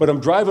 but I'm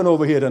driving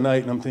over here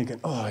tonight, and I'm thinking,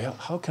 oh, yeah,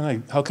 how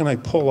can I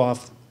pull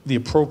off the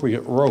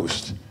appropriate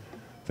roast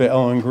for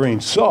Ellen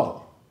Greene?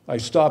 So I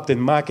stopped in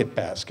Market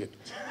Basket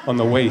on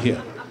the way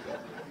here.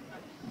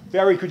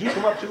 Barry, could you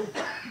come up too?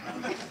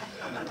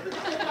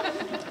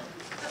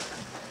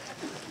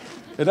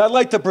 And I'd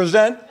like to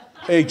present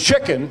a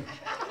chicken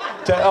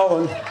to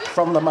Ellen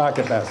from the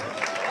Market Basket.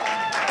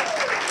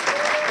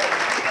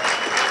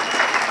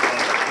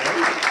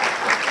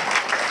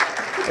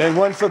 And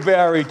one for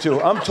Barry,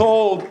 too. I'm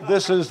told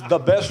this is the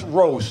best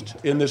roast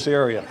in this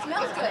area. It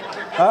smells good.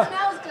 Huh? It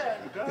smells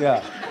good.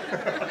 Yeah.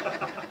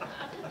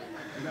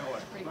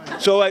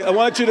 So I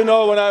want you to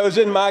know when I was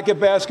in Market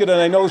Basket, and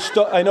I know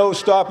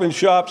Stop and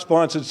Shop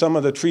sponsored some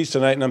of the treats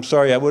tonight, and I'm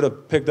sorry, I would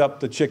have picked up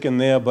the chicken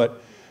there,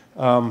 but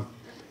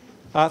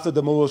Arthur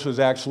DeMoulis was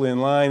actually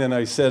in line, and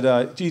I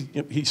said, gee,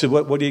 he said,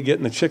 what are you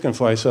getting the chicken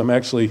for? I said, I'm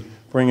actually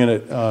bringing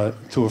it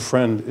to a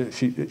friend.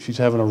 She's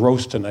having a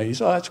roast tonight. He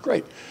said, oh, that's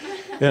great.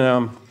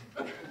 And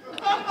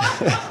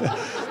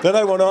then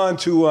I went on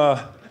to,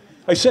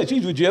 I said,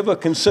 geez, would you ever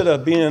consider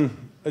being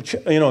a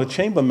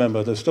chamber member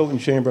of the Stoughton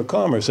Chamber of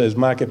Commerce? As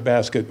Market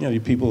Basket,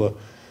 you people are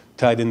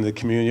tied into the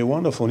community,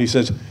 wonderful. And he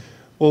says,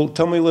 well,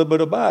 tell me a little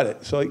bit about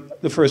it. So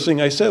the first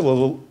thing I said,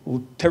 well,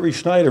 Terry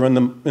Schneider in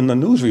the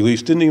news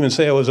release didn't even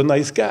say I was a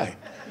nice guy.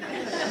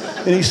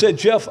 And he said,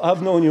 Jeff,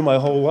 I've known you my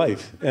whole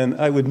life, and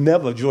I would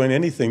never join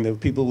anything that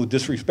people would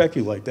disrespect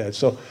you like that.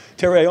 So,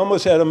 Terry, I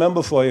almost had a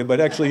member for you,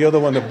 but actually you're the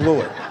one that blew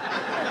it.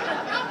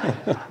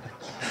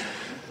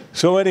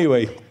 So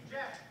anyway. Jeff,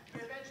 you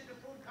mentioned the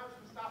food comes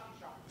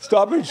from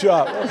Stop and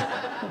Shop.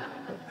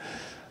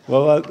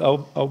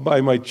 Well, I'll buy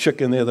my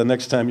chicken there the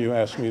next time you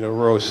ask me to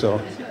roast. So,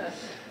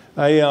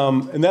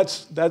 and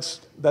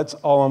that's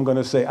all I'm going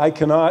to say. I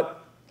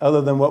cannot,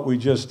 other than what we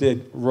just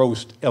did,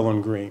 roast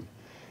Ellen Greene.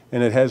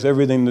 And it has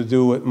everything to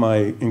do with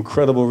my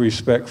incredible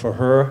respect for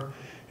her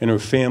and her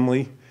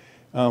family.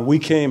 We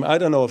came, I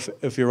don't know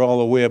if you're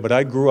all aware, but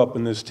I grew up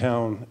in this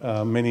town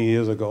many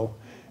years ago.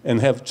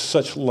 and have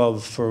such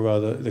love for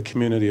the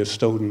community of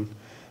Stoughton,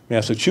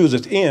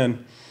 Massachusetts.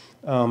 And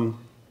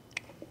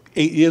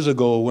 8 years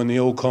ago, when the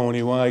Old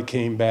Colony Y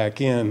came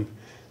back in,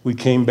 we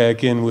came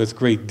back in with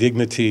great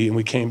dignity, and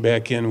we came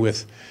back in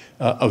with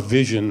a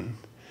vision.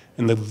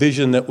 And the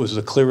vision that was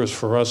the clearest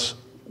for us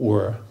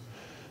were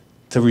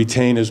to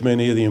retain as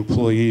many of the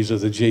employees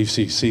of the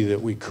JCC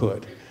that we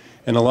could.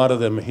 And a lot of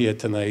them are here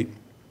tonight.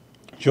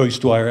 Joyce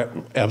Dwyer,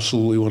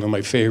 absolutely one of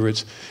my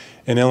favorites.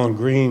 And Ellen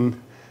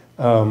Greene,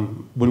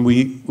 when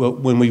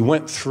we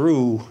went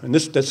through, and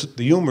the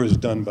humor is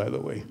done, by the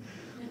way.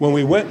 When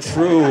we went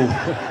through,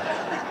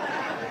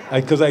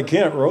 because I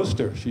can't roast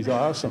her, she's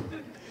awesome.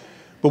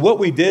 But what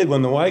we did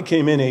when the Y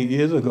came in 8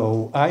 years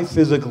ago, I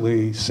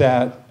physically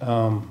sat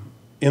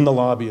in the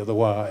lobby of the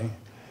Y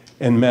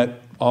and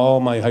met all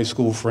my high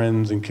school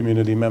friends and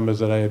community members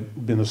that I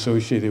had been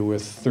associated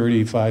with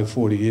 35,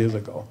 40 years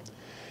ago.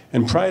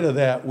 And prior to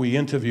that, we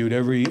interviewed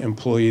every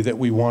employee that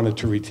we wanted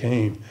to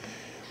retain.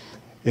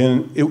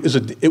 And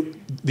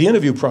the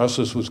interview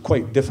process was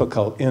quite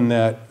difficult in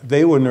that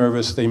they were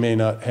nervous they may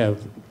not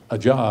have a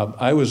job.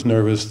 I was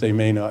nervous they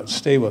may not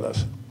stay with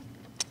us.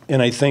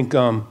 And I think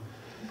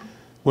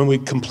when we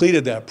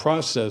completed that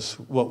process,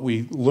 what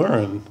we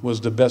learned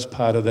was the best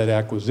part of that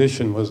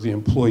acquisition was the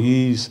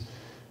employees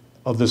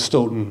of the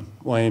Stoughton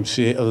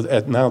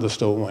YMCA, now the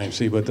Stoughton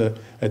YMCA, but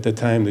at the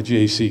time the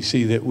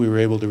JCC, that we were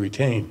able to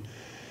retain.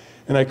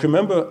 And I can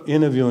remember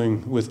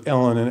interviewing with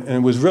Ellen, and it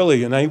was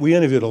really, we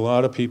interviewed a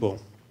lot of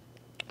people,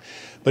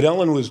 but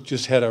Ellen was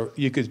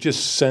you could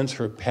just sense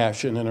her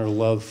passion and her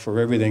love for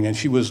everything, and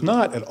she was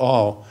not at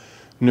all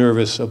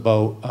nervous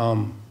about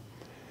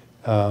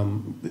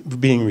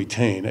being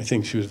retained. I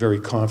think she was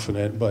very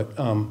confident,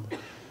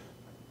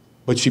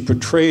 but she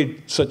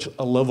portrayed such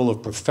a level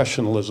of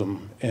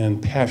professionalism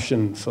and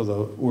passion for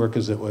the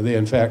workers that were there.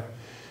 In fact,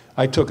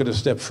 I took it a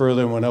step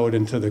further and went out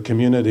into the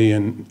community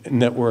and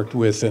networked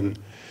with and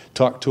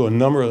talked to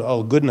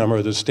a good number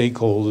of the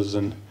stakeholders,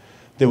 and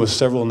there were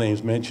several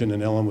names mentioned,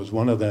 and Ellen was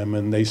one of them,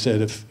 and they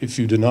said, if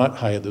you do not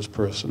hire this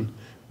person,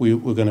 we're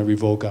going to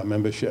revoke our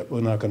membership. We're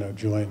not going to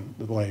join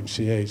the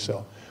YMCA.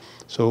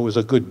 So it was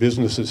a good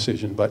business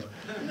decision. But,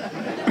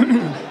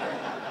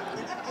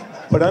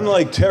 but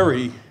unlike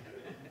Terry,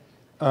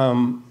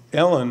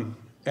 Ellen,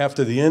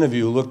 after the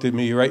interview, looked at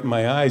me right in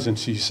my eyes and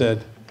she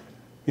said,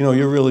 you know,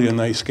 you're really a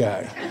nice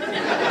guy.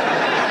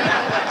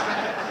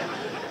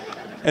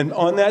 And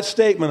on that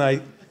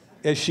statement,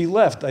 as she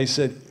left, I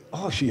said,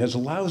 oh, she has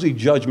lousy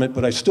judgment,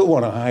 but I still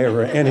want to hire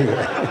her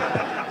anyway.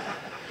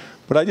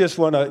 But I just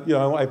want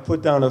to, I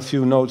put down a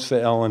few notes for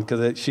Ellen,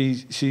 because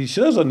she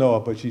doesn't know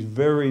it, but she's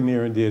very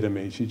near and dear to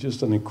me. She's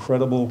just an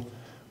incredible,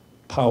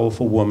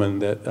 powerful woman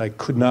that I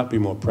could not be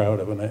more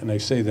proud of, and I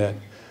say that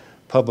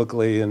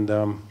publicly.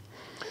 And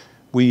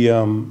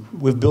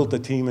we've built a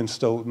team in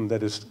Stoughton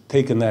that has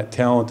taken that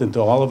talent into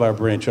all of our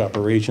branch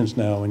operations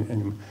now,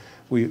 and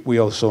we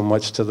owe so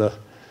much to the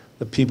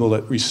people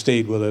that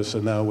stayed with us,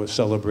 and now we're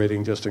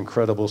celebrating just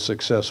incredible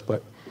success.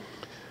 But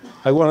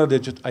I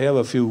have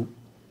a few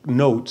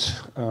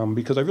notes,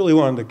 because I really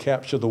wanted to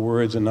capture the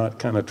words and not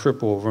kind of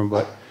trip over them.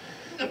 But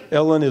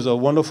Ellen is a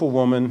wonderful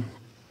woman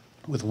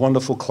with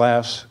wonderful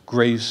class,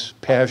 grace,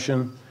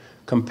 passion,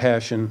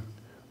 compassion,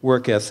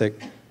 work ethic,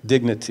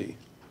 dignity.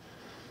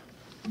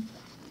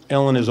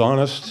 Ellen is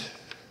honest,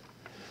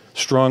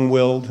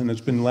 strong-willed, and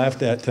it's been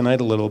laughed at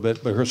tonight a little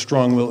bit, but her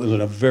strong will is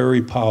in a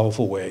very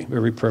powerful way,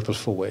 very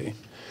purposeful way.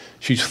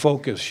 She's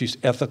focused, she's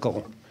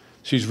ethical,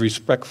 she's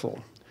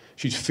respectful,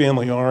 she's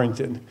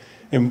family-oriented.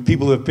 And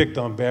people have picked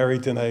on Barry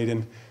tonight,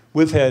 and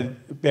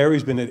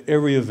Barry's been at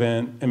every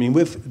event. I mean,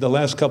 the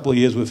last couple of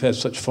years, we've had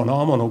such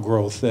phenomenal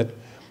growth that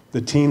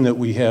the team that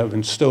we have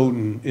in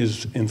Stoughton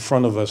is in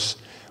front of us,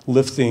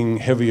 lifting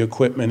heavy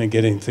equipment and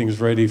getting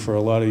things ready for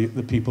a lot of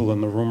the people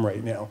in the room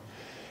right now.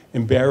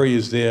 And Barry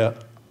is there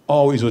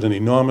always with an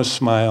enormous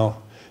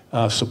smile,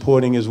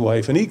 supporting his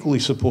wife and equally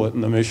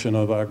supporting the mission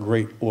of our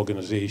great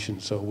organization.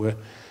 So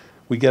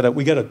we got a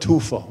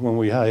twofer when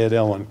we hired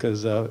Ellen,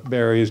 because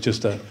Barry is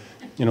just an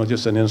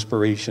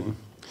inspiration.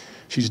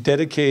 She's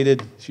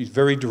dedicated, she's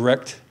very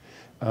direct,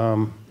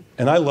 and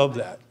I love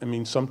that. I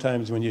mean,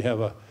 sometimes when you have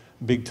a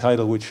big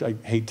title, which I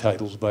hate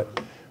titles,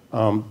 but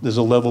there's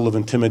a level of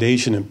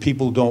intimidation, and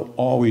people don't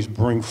always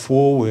bring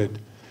forward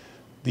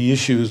the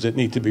issues that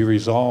need to be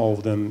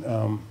resolved. And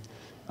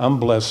I'm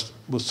blessed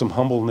with some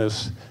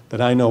humbleness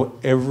that I know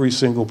every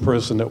single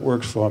person that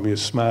works for me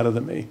is smarter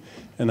than me,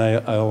 and I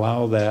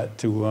allow that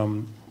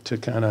to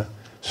kind of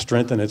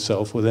strengthen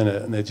itself within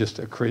it, and they're just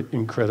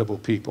incredible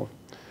people.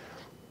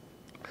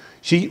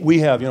 We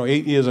have,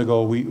 8 years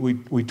ago,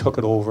 we took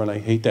it over, and I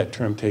hate that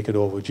term, take it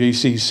over.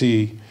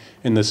 JCC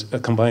and this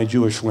Combined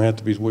Jewish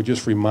Philanthropies were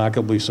just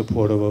remarkably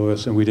supportive of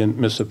us, and we didn't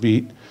miss a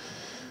beat.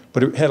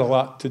 But it had a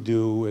lot to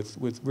do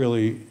with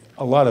really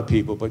a lot of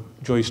people, but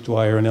Joyce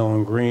Dwyer and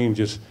Ellen Greene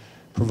just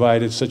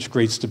provided such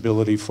great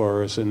stability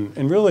for us,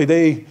 and really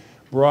they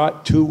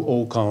brought to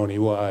Old Colony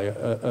Y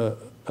a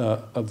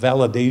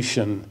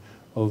validation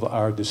of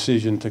our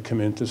decision to come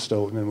into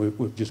Stoughton, and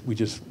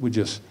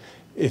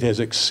It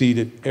has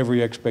exceeded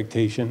every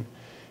expectation,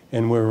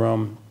 and we're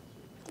on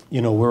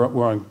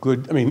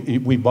good. I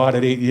mean, we bought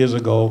it 8 years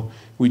ago.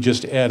 We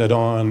just added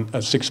on a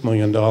 $6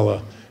 million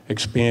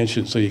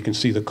expansion, so you can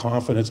see the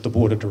confidence the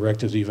board of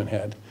directors even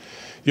had.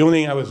 The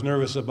only thing I was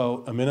nervous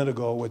about a minute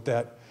ago with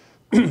that,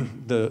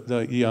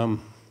 the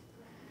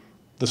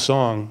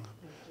song,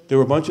 there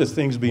were a bunch of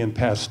things being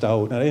passed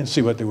out, and I didn't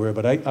see what they were,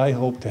 but I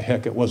hope to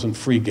heck it wasn't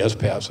free guest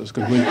passes,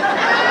 because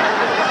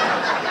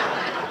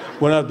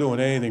we're not doing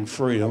anything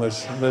free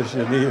unless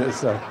you need it.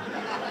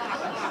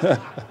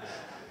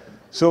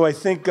 So I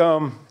think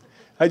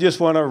I just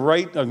want to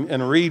write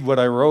and read what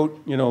I wrote.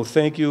 You know,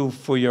 thank you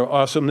for your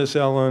awesomeness,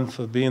 Ellen,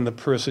 for being the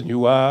person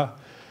you are,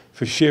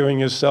 for sharing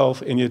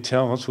yourself and your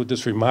talents with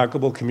this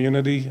remarkable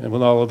community and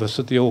with all of us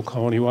at the Old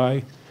Colony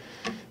Y.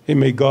 And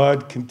may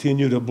God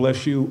continue to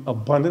bless you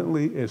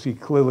abundantly as he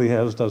clearly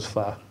has thus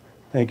far.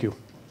 Thank you.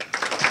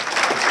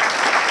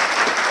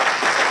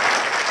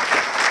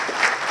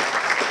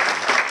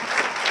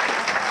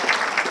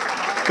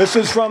 This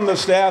is from the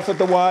staff at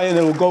the Y, and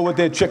it will go with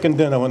their chicken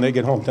dinner when they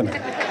get home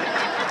tonight.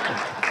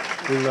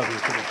 We love you.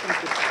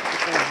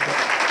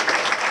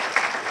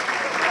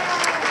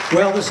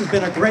 Well, this has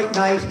been a great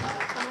night.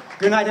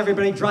 Good night,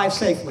 everybody. Drive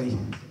safely.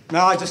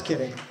 No, I'm just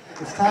kidding.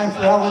 It's time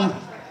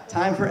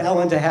for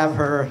Ellen to have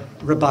her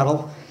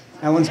rebuttal.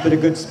 Ellen's been a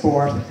good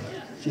sport.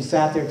 She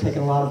sat there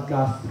taking a lot of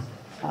guff.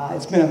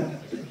 It's been a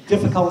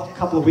difficult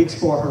couple of weeks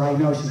for her. I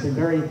know she's been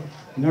very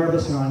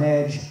nervous and on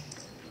edge.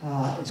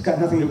 It's got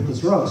nothing to do with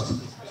this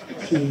roast.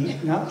 She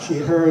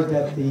had heard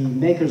that the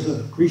makers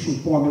of Grecian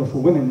formula for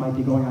women might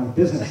be going out of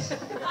business.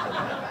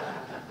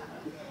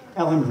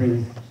 Ellen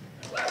Greene.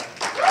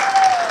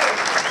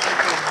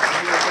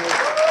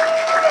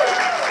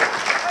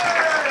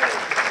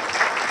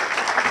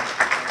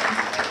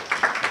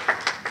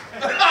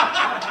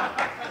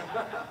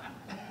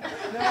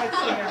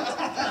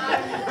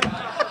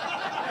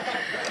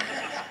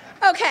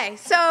 Okay,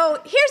 so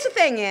here's the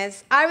thing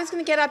is, I was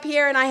going to get up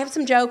here and I have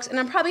some jokes, and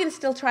I'm probably going to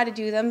still try to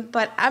do them,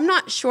 but I'm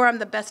not sure I'm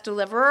the best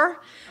deliverer.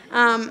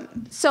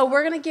 So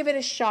we're going to give it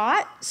a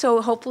shot,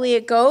 so hopefully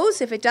it goes.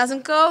 If it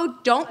doesn't go,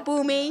 don't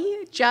boo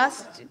me.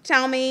 Just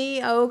tell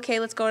me, okay,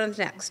 let's go to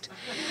the next.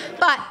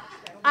 But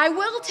I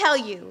will tell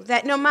you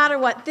that no matter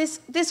what,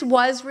 this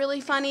was really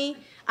funny.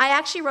 I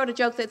actually wrote a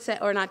joke that said,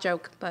 or not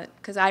joke, but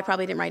because I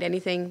probably didn't write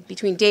anything,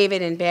 between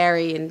David and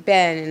Barry and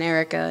Ben and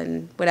Erica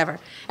and whatever.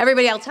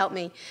 Everybody else helped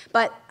me.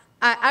 But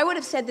I would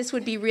have said this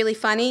would be really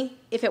funny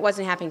if it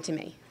wasn't happening to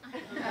me.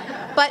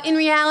 But in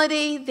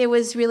reality, there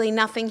was really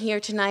nothing here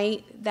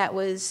tonight that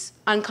was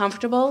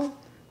uncomfortable.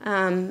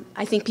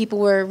 I think people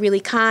were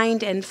really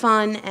kind and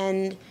fun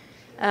and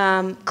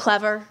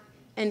clever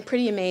and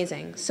pretty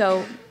amazing.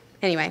 So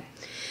anyway.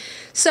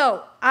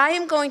 So I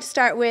am going to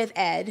start with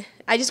Ed.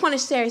 I just want to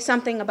say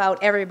something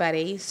about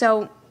everybody.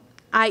 So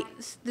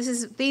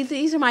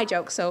these are my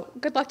jokes, so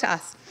good luck to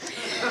us.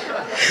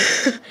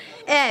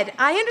 Ed,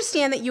 I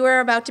understand that you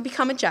are about to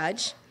become a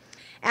judge.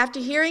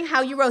 After hearing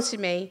how you roasted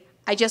me,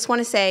 I just want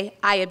to say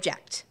I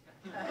object.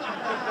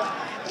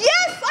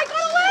 Yes, I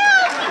got a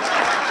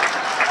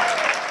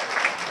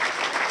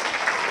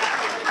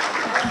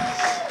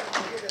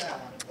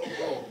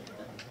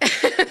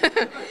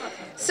laugh!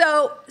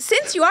 So,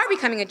 since you are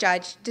becoming a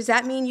judge, does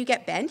that mean you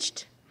get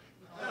benched?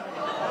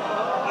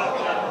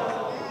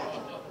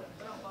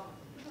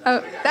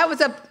 Oh, that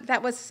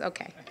was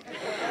okay.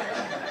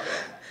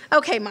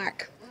 Okay,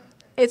 Mark,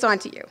 it's on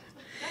to you.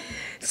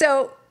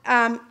 So,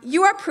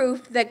 you are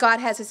proof that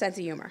God has a sense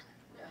of humor.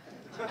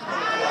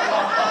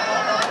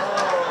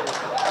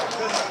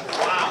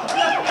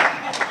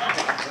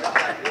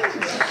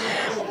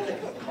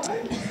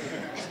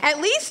 At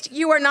least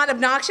you are not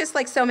obnoxious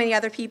like so many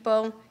other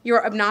people. You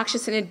are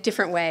obnoxious in a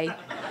different way.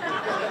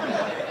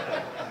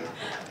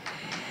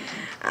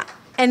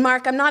 And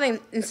Mark, I'm not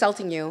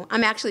insulting you.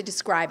 I'm actually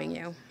describing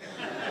you.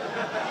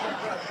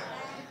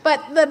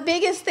 But the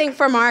biggest thing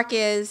for Mark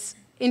is,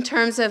 in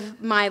terms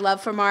of my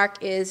love for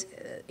Mark, is,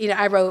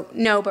 I wrote,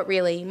 no, but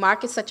really,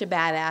 Mark is such a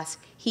badass.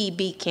 He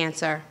beat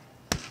cancer.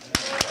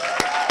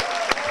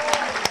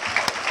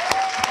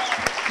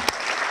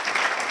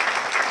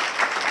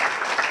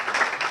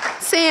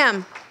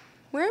 Sam,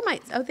 where am I?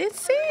 Oh, there's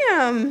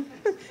Sam.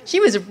 She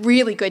was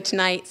really good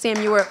tonight.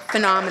 Sam, you were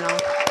phenomenal.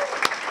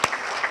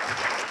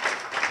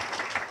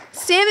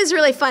 Sam is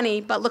really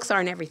funny, but looks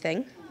aren't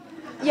everything.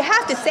 You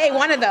have to say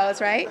one of those,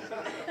 right?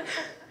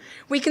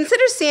 We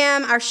consider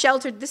Sam our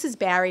sheltered, this is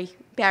Barry's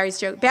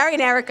joke, Barry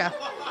and Erica.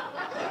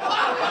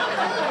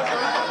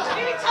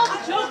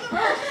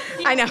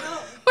 I know.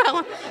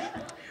 Well,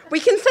 we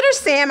consider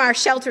Sam our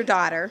sheltered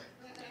daughter.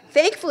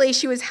 Thankfully,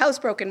 she was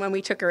housebroken when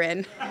we took her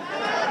in.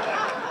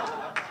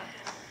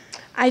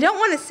 I don't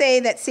want to say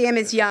that Sam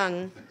is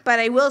young, but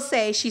I will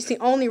say she's the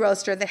only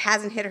roaster that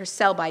hasn't hit her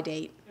sell-by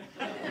date.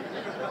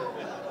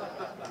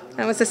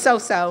 That was a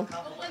so-so.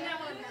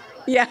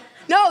 Yeah.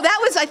 No, that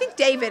was, I think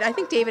David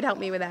helped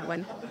me with that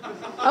one.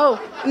 Oh,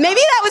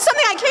 maybe that was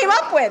something I came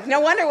up with.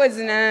 No wonder it was,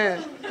 nah.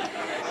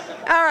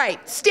 All right,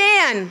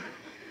 Stan.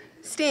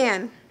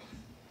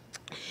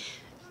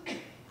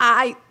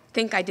 I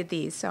think I did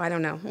these, so I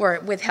don't know. Or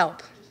with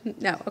help.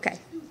 No, okay.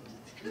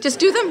 Just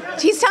do them.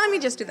 He's telling me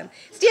just do them.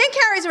 Stan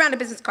carries around a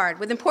business card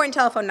with important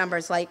telephone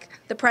numbers like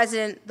the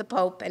president, the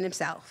Pope, and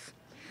himself.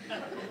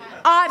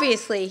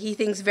 Obviously, he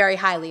thinks very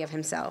highly of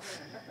himself.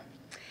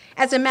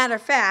 As a matter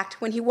of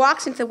fact, when he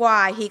walks into the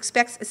Y, he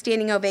expects a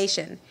standing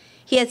ovation.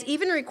 He has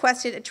even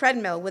requested a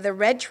treadmill with a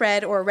red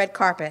tread or a red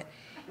carpet.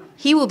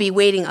 He will be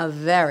waiting a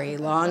very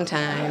long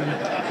time.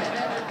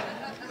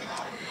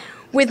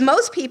 With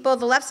most people,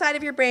 the left side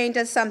of your brain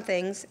does some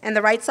things, and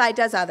the right side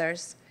does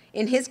others.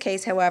 In his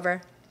case,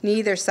 however,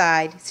 neither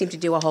side seemed to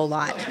do a whole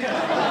lot.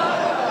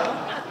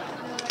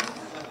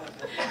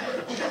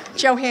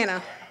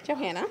 Johanna.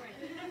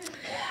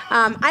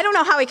 I don't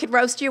know how I could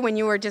roast you when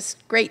you were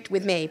just great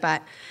with me,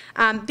 but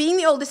being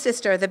the oldest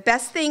sister, the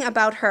best thing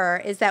about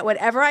her is that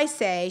whatever I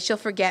say, she'll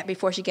forget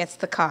before she gets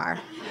to the car.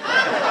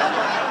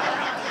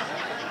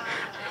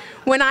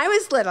 When I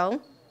was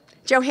little,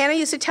 Johanna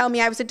used to tell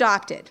me I was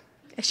adopted.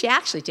 She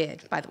actually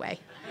did, by the way.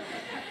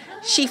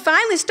 She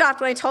finally stopped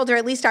when I told her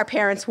at least our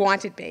parents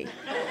wanted me.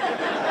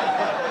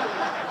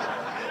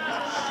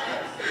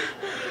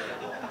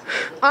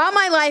 All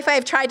my life, I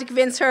have tried to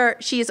convince her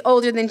she is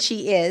older than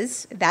she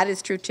is. That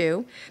is true,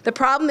 too. The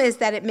problem is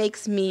that it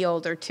makes me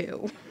older,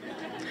 too.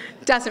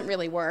 Doesn't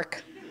really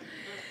work.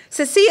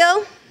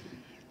 Cecile.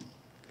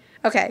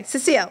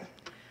 Cecile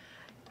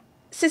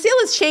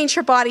has changed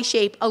her body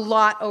shape a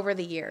lot over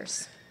the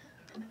years.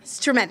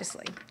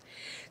 Tremendously.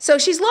 So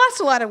she's lost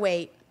a lot of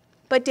weight.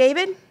 But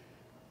David,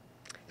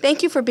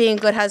 thank you for being a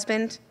good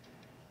husband,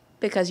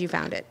 because you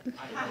found it.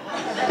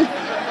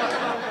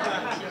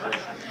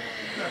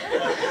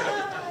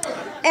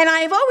 And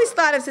I've always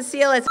thought of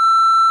Cecile as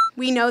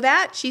we know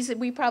that.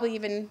 We probably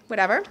even,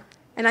 whatever.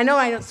 And I know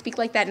I don't speak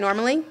like that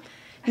normally.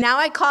 Now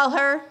I call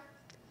her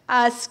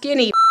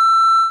skinny.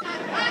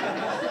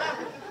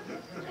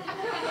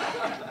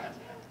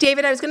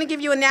 David, I was going to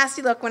give you a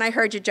nasty look when I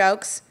heard your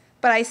jokes,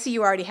 but I see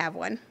you already have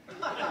one.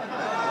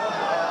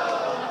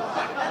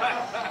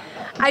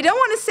 I don't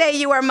want to say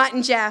you are Mutt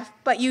and Jeff,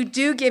 but you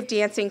do give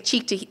dancing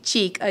cheek to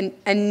cheek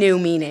a new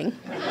meaning.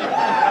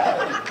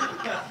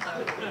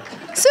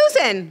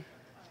 Susan.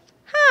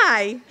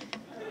 Hi.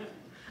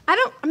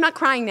 I'm not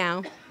crying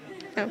now.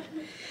 No.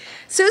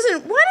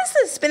 Susan, why does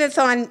the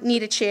spin-a-thon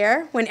need a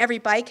chair when every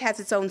bike has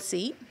its own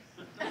seat?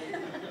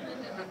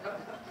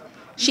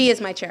 She is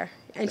my chair,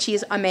 and she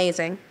is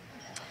amazing.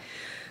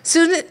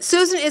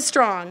 Susan is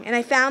strong,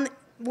 and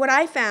what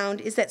I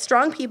found is that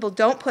strong people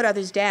don't put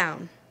others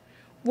down.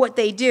 What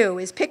they do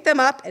is pick them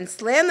up and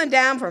slam them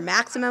down for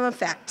maximum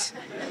effect.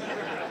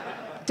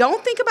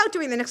 Don't think about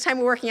doing it the next time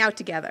we're working out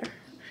together.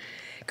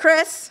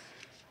 Chris.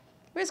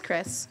 Where's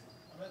Chris?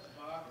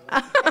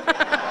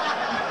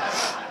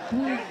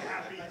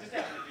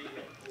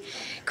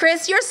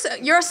 Chris,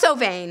 you're so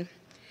vain.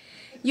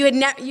 You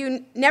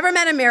never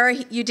met a mirror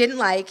you didn't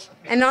like,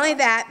 and not only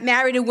that,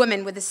 married a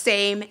woman with the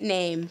same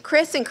name.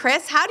 Chris and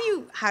Chris,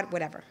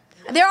 whatever.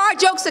 There are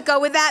jokes that go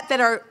with that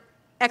are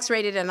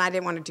X-rated, and I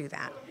didn't want to do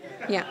that.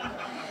 Yeah.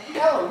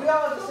 Ellen, we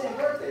all have the same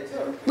birthday,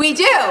 too. We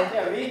do.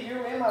 Yeah, me,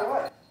 you, and my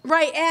wife.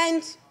 Right,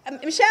 and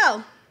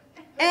Michelle.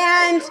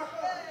 And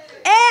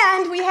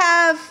we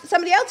have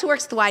somebody else who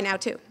works at the Y now,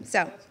 too.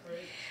 So,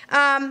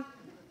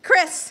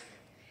 Chris,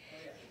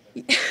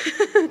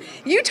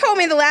 you told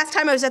me the last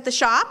time I was at the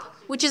shop,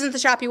 which isn't the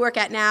shop you work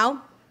at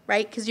now,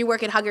 right? Because you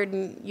work at Huggard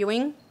and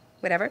Ewing,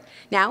 whatever.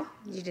 Now,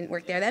 you didn't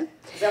work there then.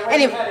 Is that why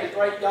you had a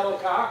bright yellow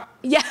car?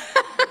 Yeah.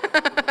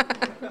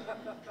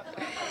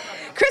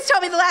 Chris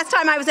told me the last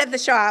time I was at the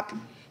shop,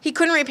 he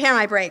couldn't repair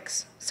my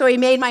brakes, so he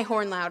made my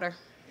horn louder.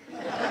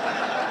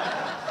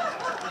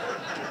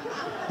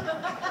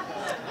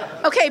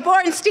 Okay,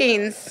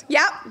 Bornsteins.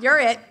 Yep, you're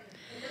it.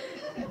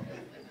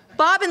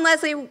 Bob and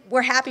Leslie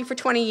were happy for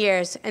 20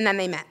 years, and then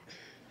they met.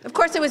 Of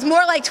course, it was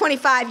more like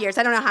 25 years.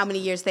 I don't know how many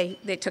years they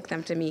took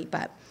them to meet,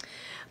 but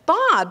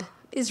Bob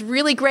is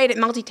really great at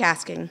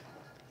multitasking.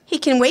 He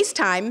can waste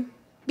time,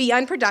 be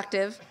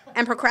unproductive,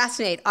 and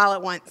procrastinate all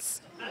at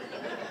once.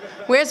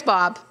 Where's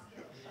Bob?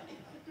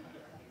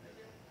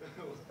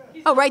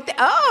 Oh, right there.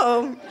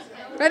 Oh,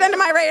 right under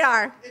my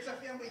radar. It's a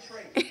family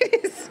trait.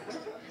 It is.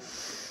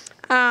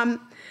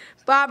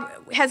 Bob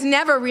has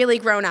never really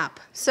grown up.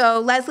 So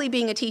Leslie,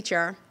 being a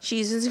teacher,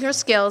 she's using her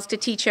skills to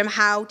teach him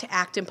how to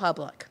act in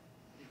public,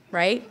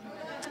 right?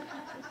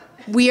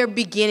 We are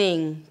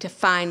beginning to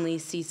finally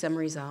see some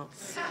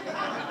results.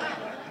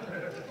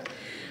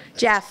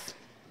 Jeff.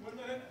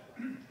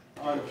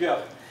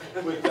 Jeff,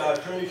 with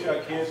Attorney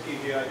Sharkansky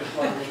here, I just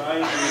want to remind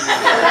you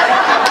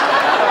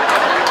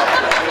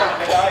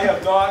that I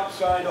have not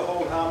signed a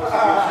hold harmless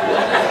against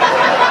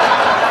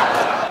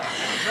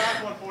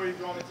you. One for you,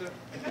 want me to?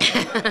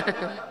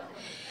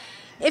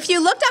 If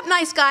you looked up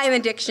nice guy in the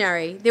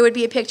dictionary, there would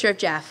be a picture of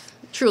Jeff,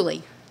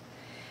 truly.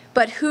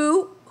 But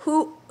who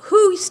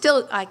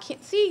still, I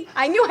can't see,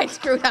 I knew I'd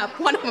screwed up,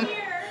 one of them.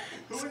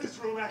 Who in this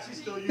room actually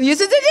still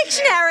Uses the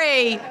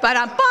dictionary, but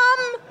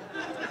bum.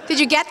 Did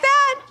you get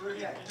that? Do it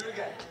again.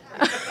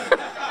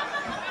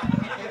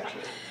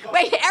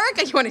 Wait,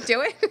 Erica, you want to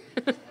do it?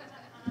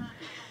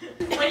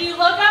 When you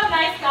look up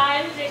nice guy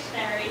in the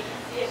dictionary, you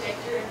see a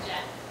picture of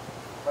Jeff.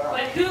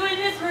 But who in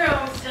this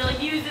room still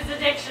uses a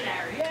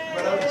dictionary?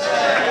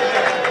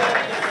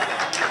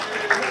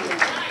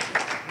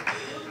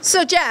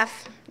 So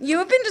Jeff, you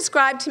have been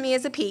described to me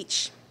as a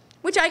peach,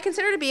 which I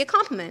consider to be a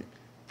compliment.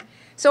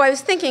 So I was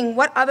thinking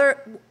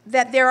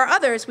that there are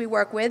others we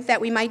work with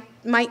that we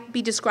might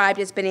be described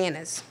as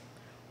bananas,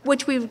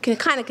 which we can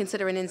kind of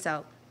consider an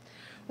insult.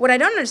 What I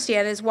don't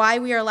understand is why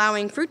we are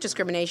allowing fruit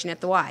discrimination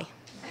at the Y.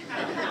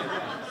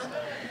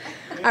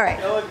 All right.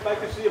 Ellen, if I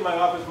could see you in my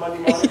office Monday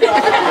morning.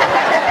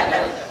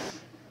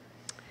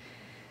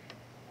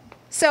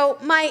 So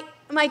my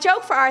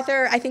joke for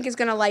Arthur, I think, is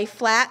going to lie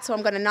flat, so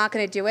I'm not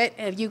going to do it.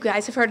 You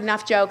guys have heard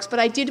enough jokes, but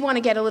I did want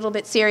to get a little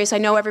bit serious. I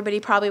know everybody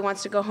probably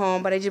wants to go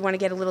home, but I did want to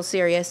get a little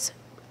serious.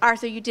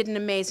 Arthur, you did an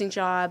amazing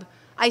job.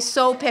 I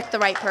so picked the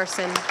right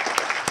person.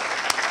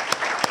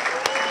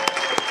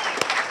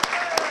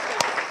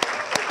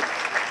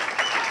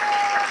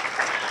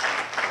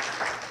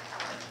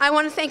 I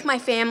want to thank my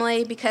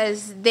family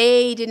because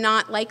they did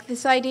not like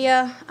this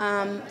idea.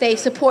 They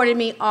supported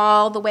me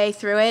all the way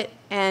through it,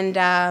 and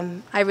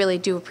I really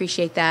do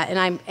appreciate that.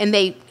 And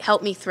they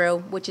helped me through,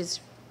 which is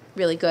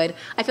really good.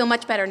 I feel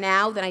much better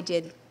now than I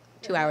did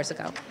 2 hours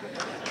ago.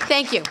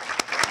 Thank you.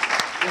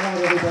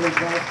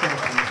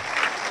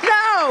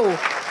 No!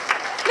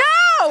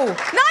 No!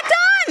 Not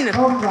done!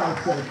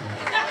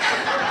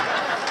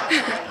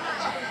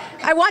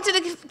 I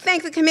wanted to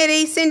thank the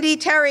committee, Cindy,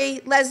 Terry,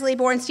 Leslie,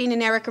 Bornstein,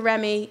 and Erica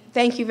Remy.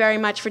 Thank you very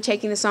much for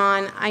taking this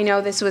on. I know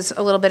this was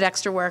a little bit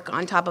extra work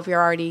on top of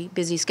your already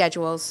busy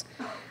schedules.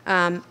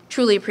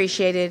 Truly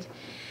appreciated.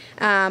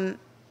 I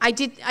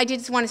did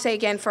just want to say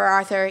again for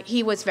Arthur,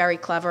 he was very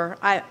clever.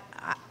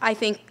 I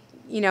think,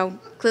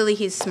 clearly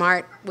he's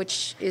smart,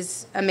 which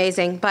is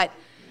amazing. But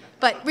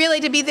really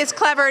to be this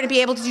clever, to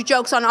be able to do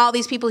jokes on all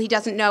these people he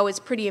doesn't know is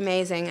pretty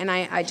amazing. And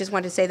I just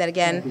wanted to say that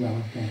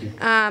again. Thank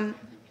you.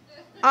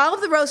 All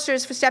of the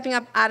roasters for stepping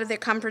up out of their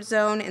comfort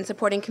zone and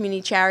supporting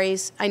community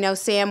charities. I know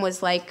Sam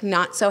was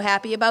not so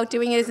happy about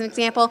doing it as an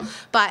example,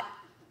 but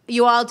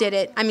you all did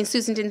it. I mean,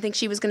 Susan didn't think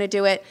she was going to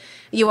do it.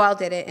 You all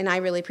did it, and I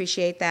really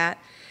appreciate that.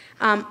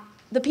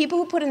 The people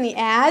who put in the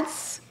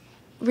ads,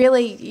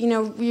 really,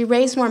 you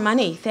raised more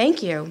money.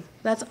 Thank you.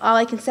 That's all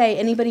I can say.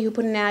 Anybody who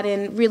put an ad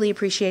in, really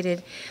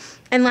appreciated.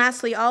 And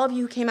lastly, all of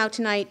you who came out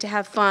tonight to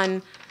have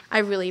fun, I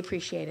really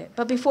appreciate it.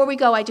 But before we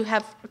go, I do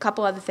have a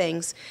couple other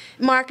things.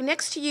 Mark,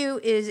 next to you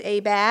is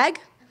a bag,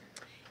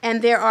 and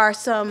there are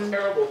some...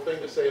 Terrible thing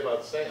to say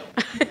about Sam.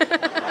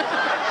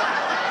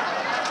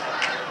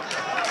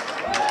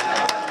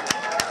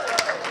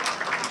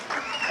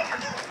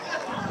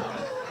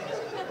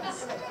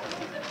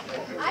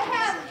 I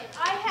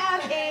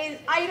have an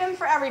item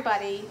for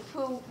everybody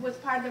who was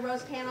part of the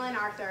roast panel and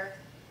Arthur,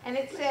 and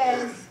it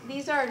says,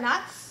 these are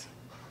nuts.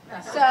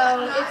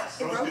 So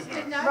it's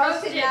roasted nuts.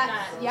 Roasted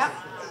nuts. Yep.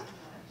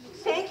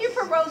 Thank you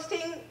for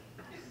roasting.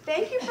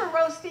 Thank you for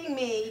roasting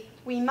me.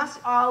 We must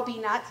all be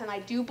nuts, and I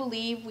do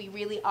believe we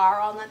really are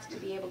all nuts to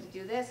be able to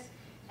do this.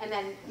 And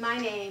then my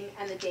name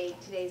and the date,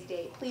 today's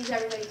date. Please,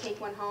 everybody,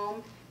 take one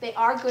home. They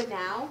are good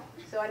now,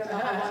 so I don't know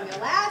how long they'll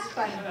last,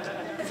 but.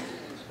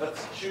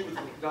 Let's shoot with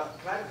can I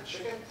have the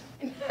chicken?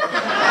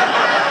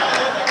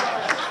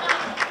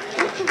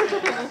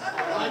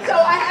 So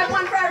I have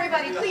one for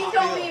everybody. Please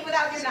don't leave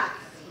without your nuts.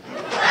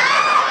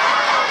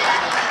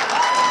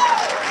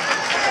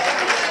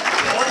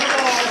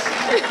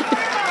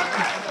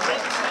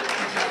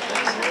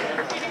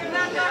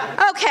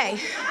 Okay.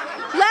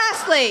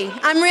 Lastly,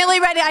 I'm really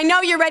ready. I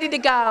know you're ready to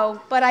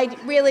go, but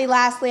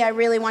lastly, I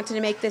really wanted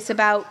to make this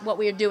about what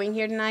we are doing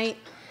here tonight.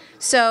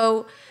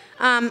 So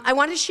I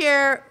want to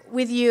share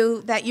with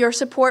you that your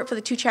support for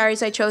the two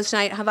charities I chose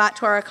tonight, Ahavath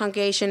Torah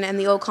Congregation and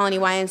the Old Colony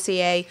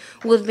YMCA,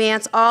 will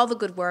advance all the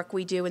good work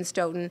we do in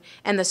Stoughton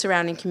and the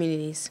surrounding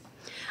communities.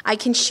 I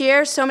can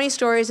share so many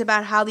stories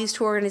about how these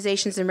two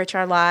organizations enrich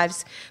our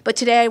lives, but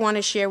today I want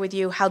to share with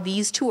you how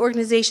these two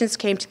organizations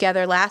came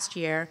together last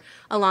year,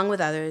 along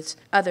with others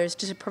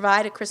to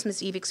provide a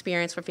Christmas Eve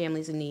experience for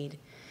families in need.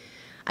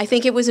 I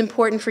think it was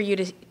important for you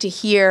to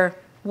hear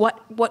what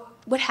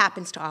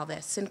happens to all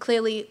this. And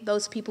clearly,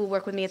 those people who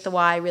work with me at the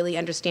Y really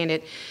understand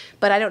it.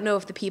 But I don't know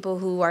if the people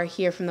who are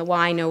here from the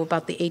Y know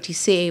about the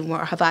ATC,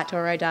 what Ahavath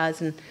Torah does,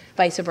 and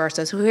vice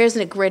versa. So here's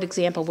a great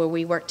example where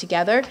we worked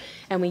together,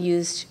 and we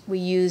used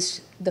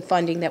the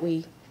funding that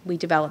we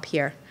develop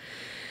here.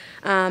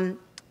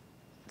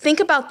 Think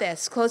about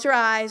this. Close your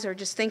eyes or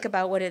just think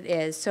about what it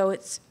is. So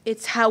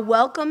it's how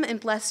welcome and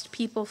blessed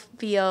people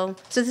feel.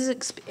 So this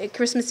is a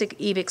Christmas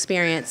Eve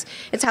experience.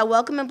 It's how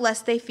welcome and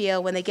blessed they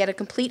feel when they get a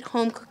complete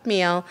home-cooked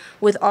meal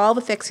with all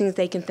the fixings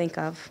they can think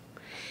of.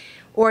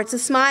 Or it's the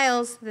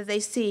smiles that they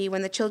see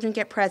when the children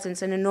get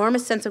presents, an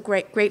enormous sense of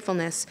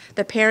gratefulness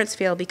that parents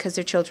feel because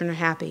their children are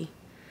happy.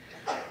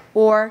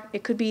 Or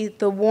it could be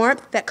the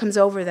warmth that comes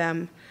over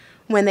them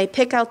when they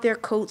pick out their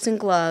coats and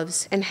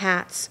gloves and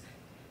hats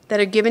that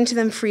are given to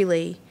them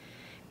freely,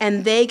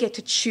 and they get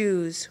to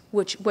choose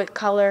what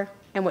color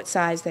and what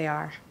size they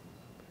are.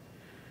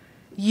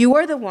 You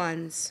are the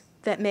ones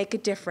that make a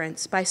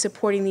difference by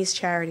supporting these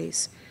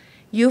charities.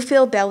 You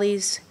fill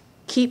bellies,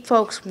 keep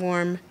folks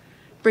warm,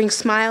 bring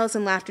smiles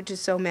and laughter to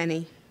so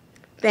many.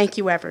 Thank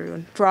you,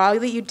 everyone, for all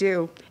that you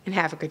do, and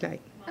have a good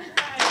night.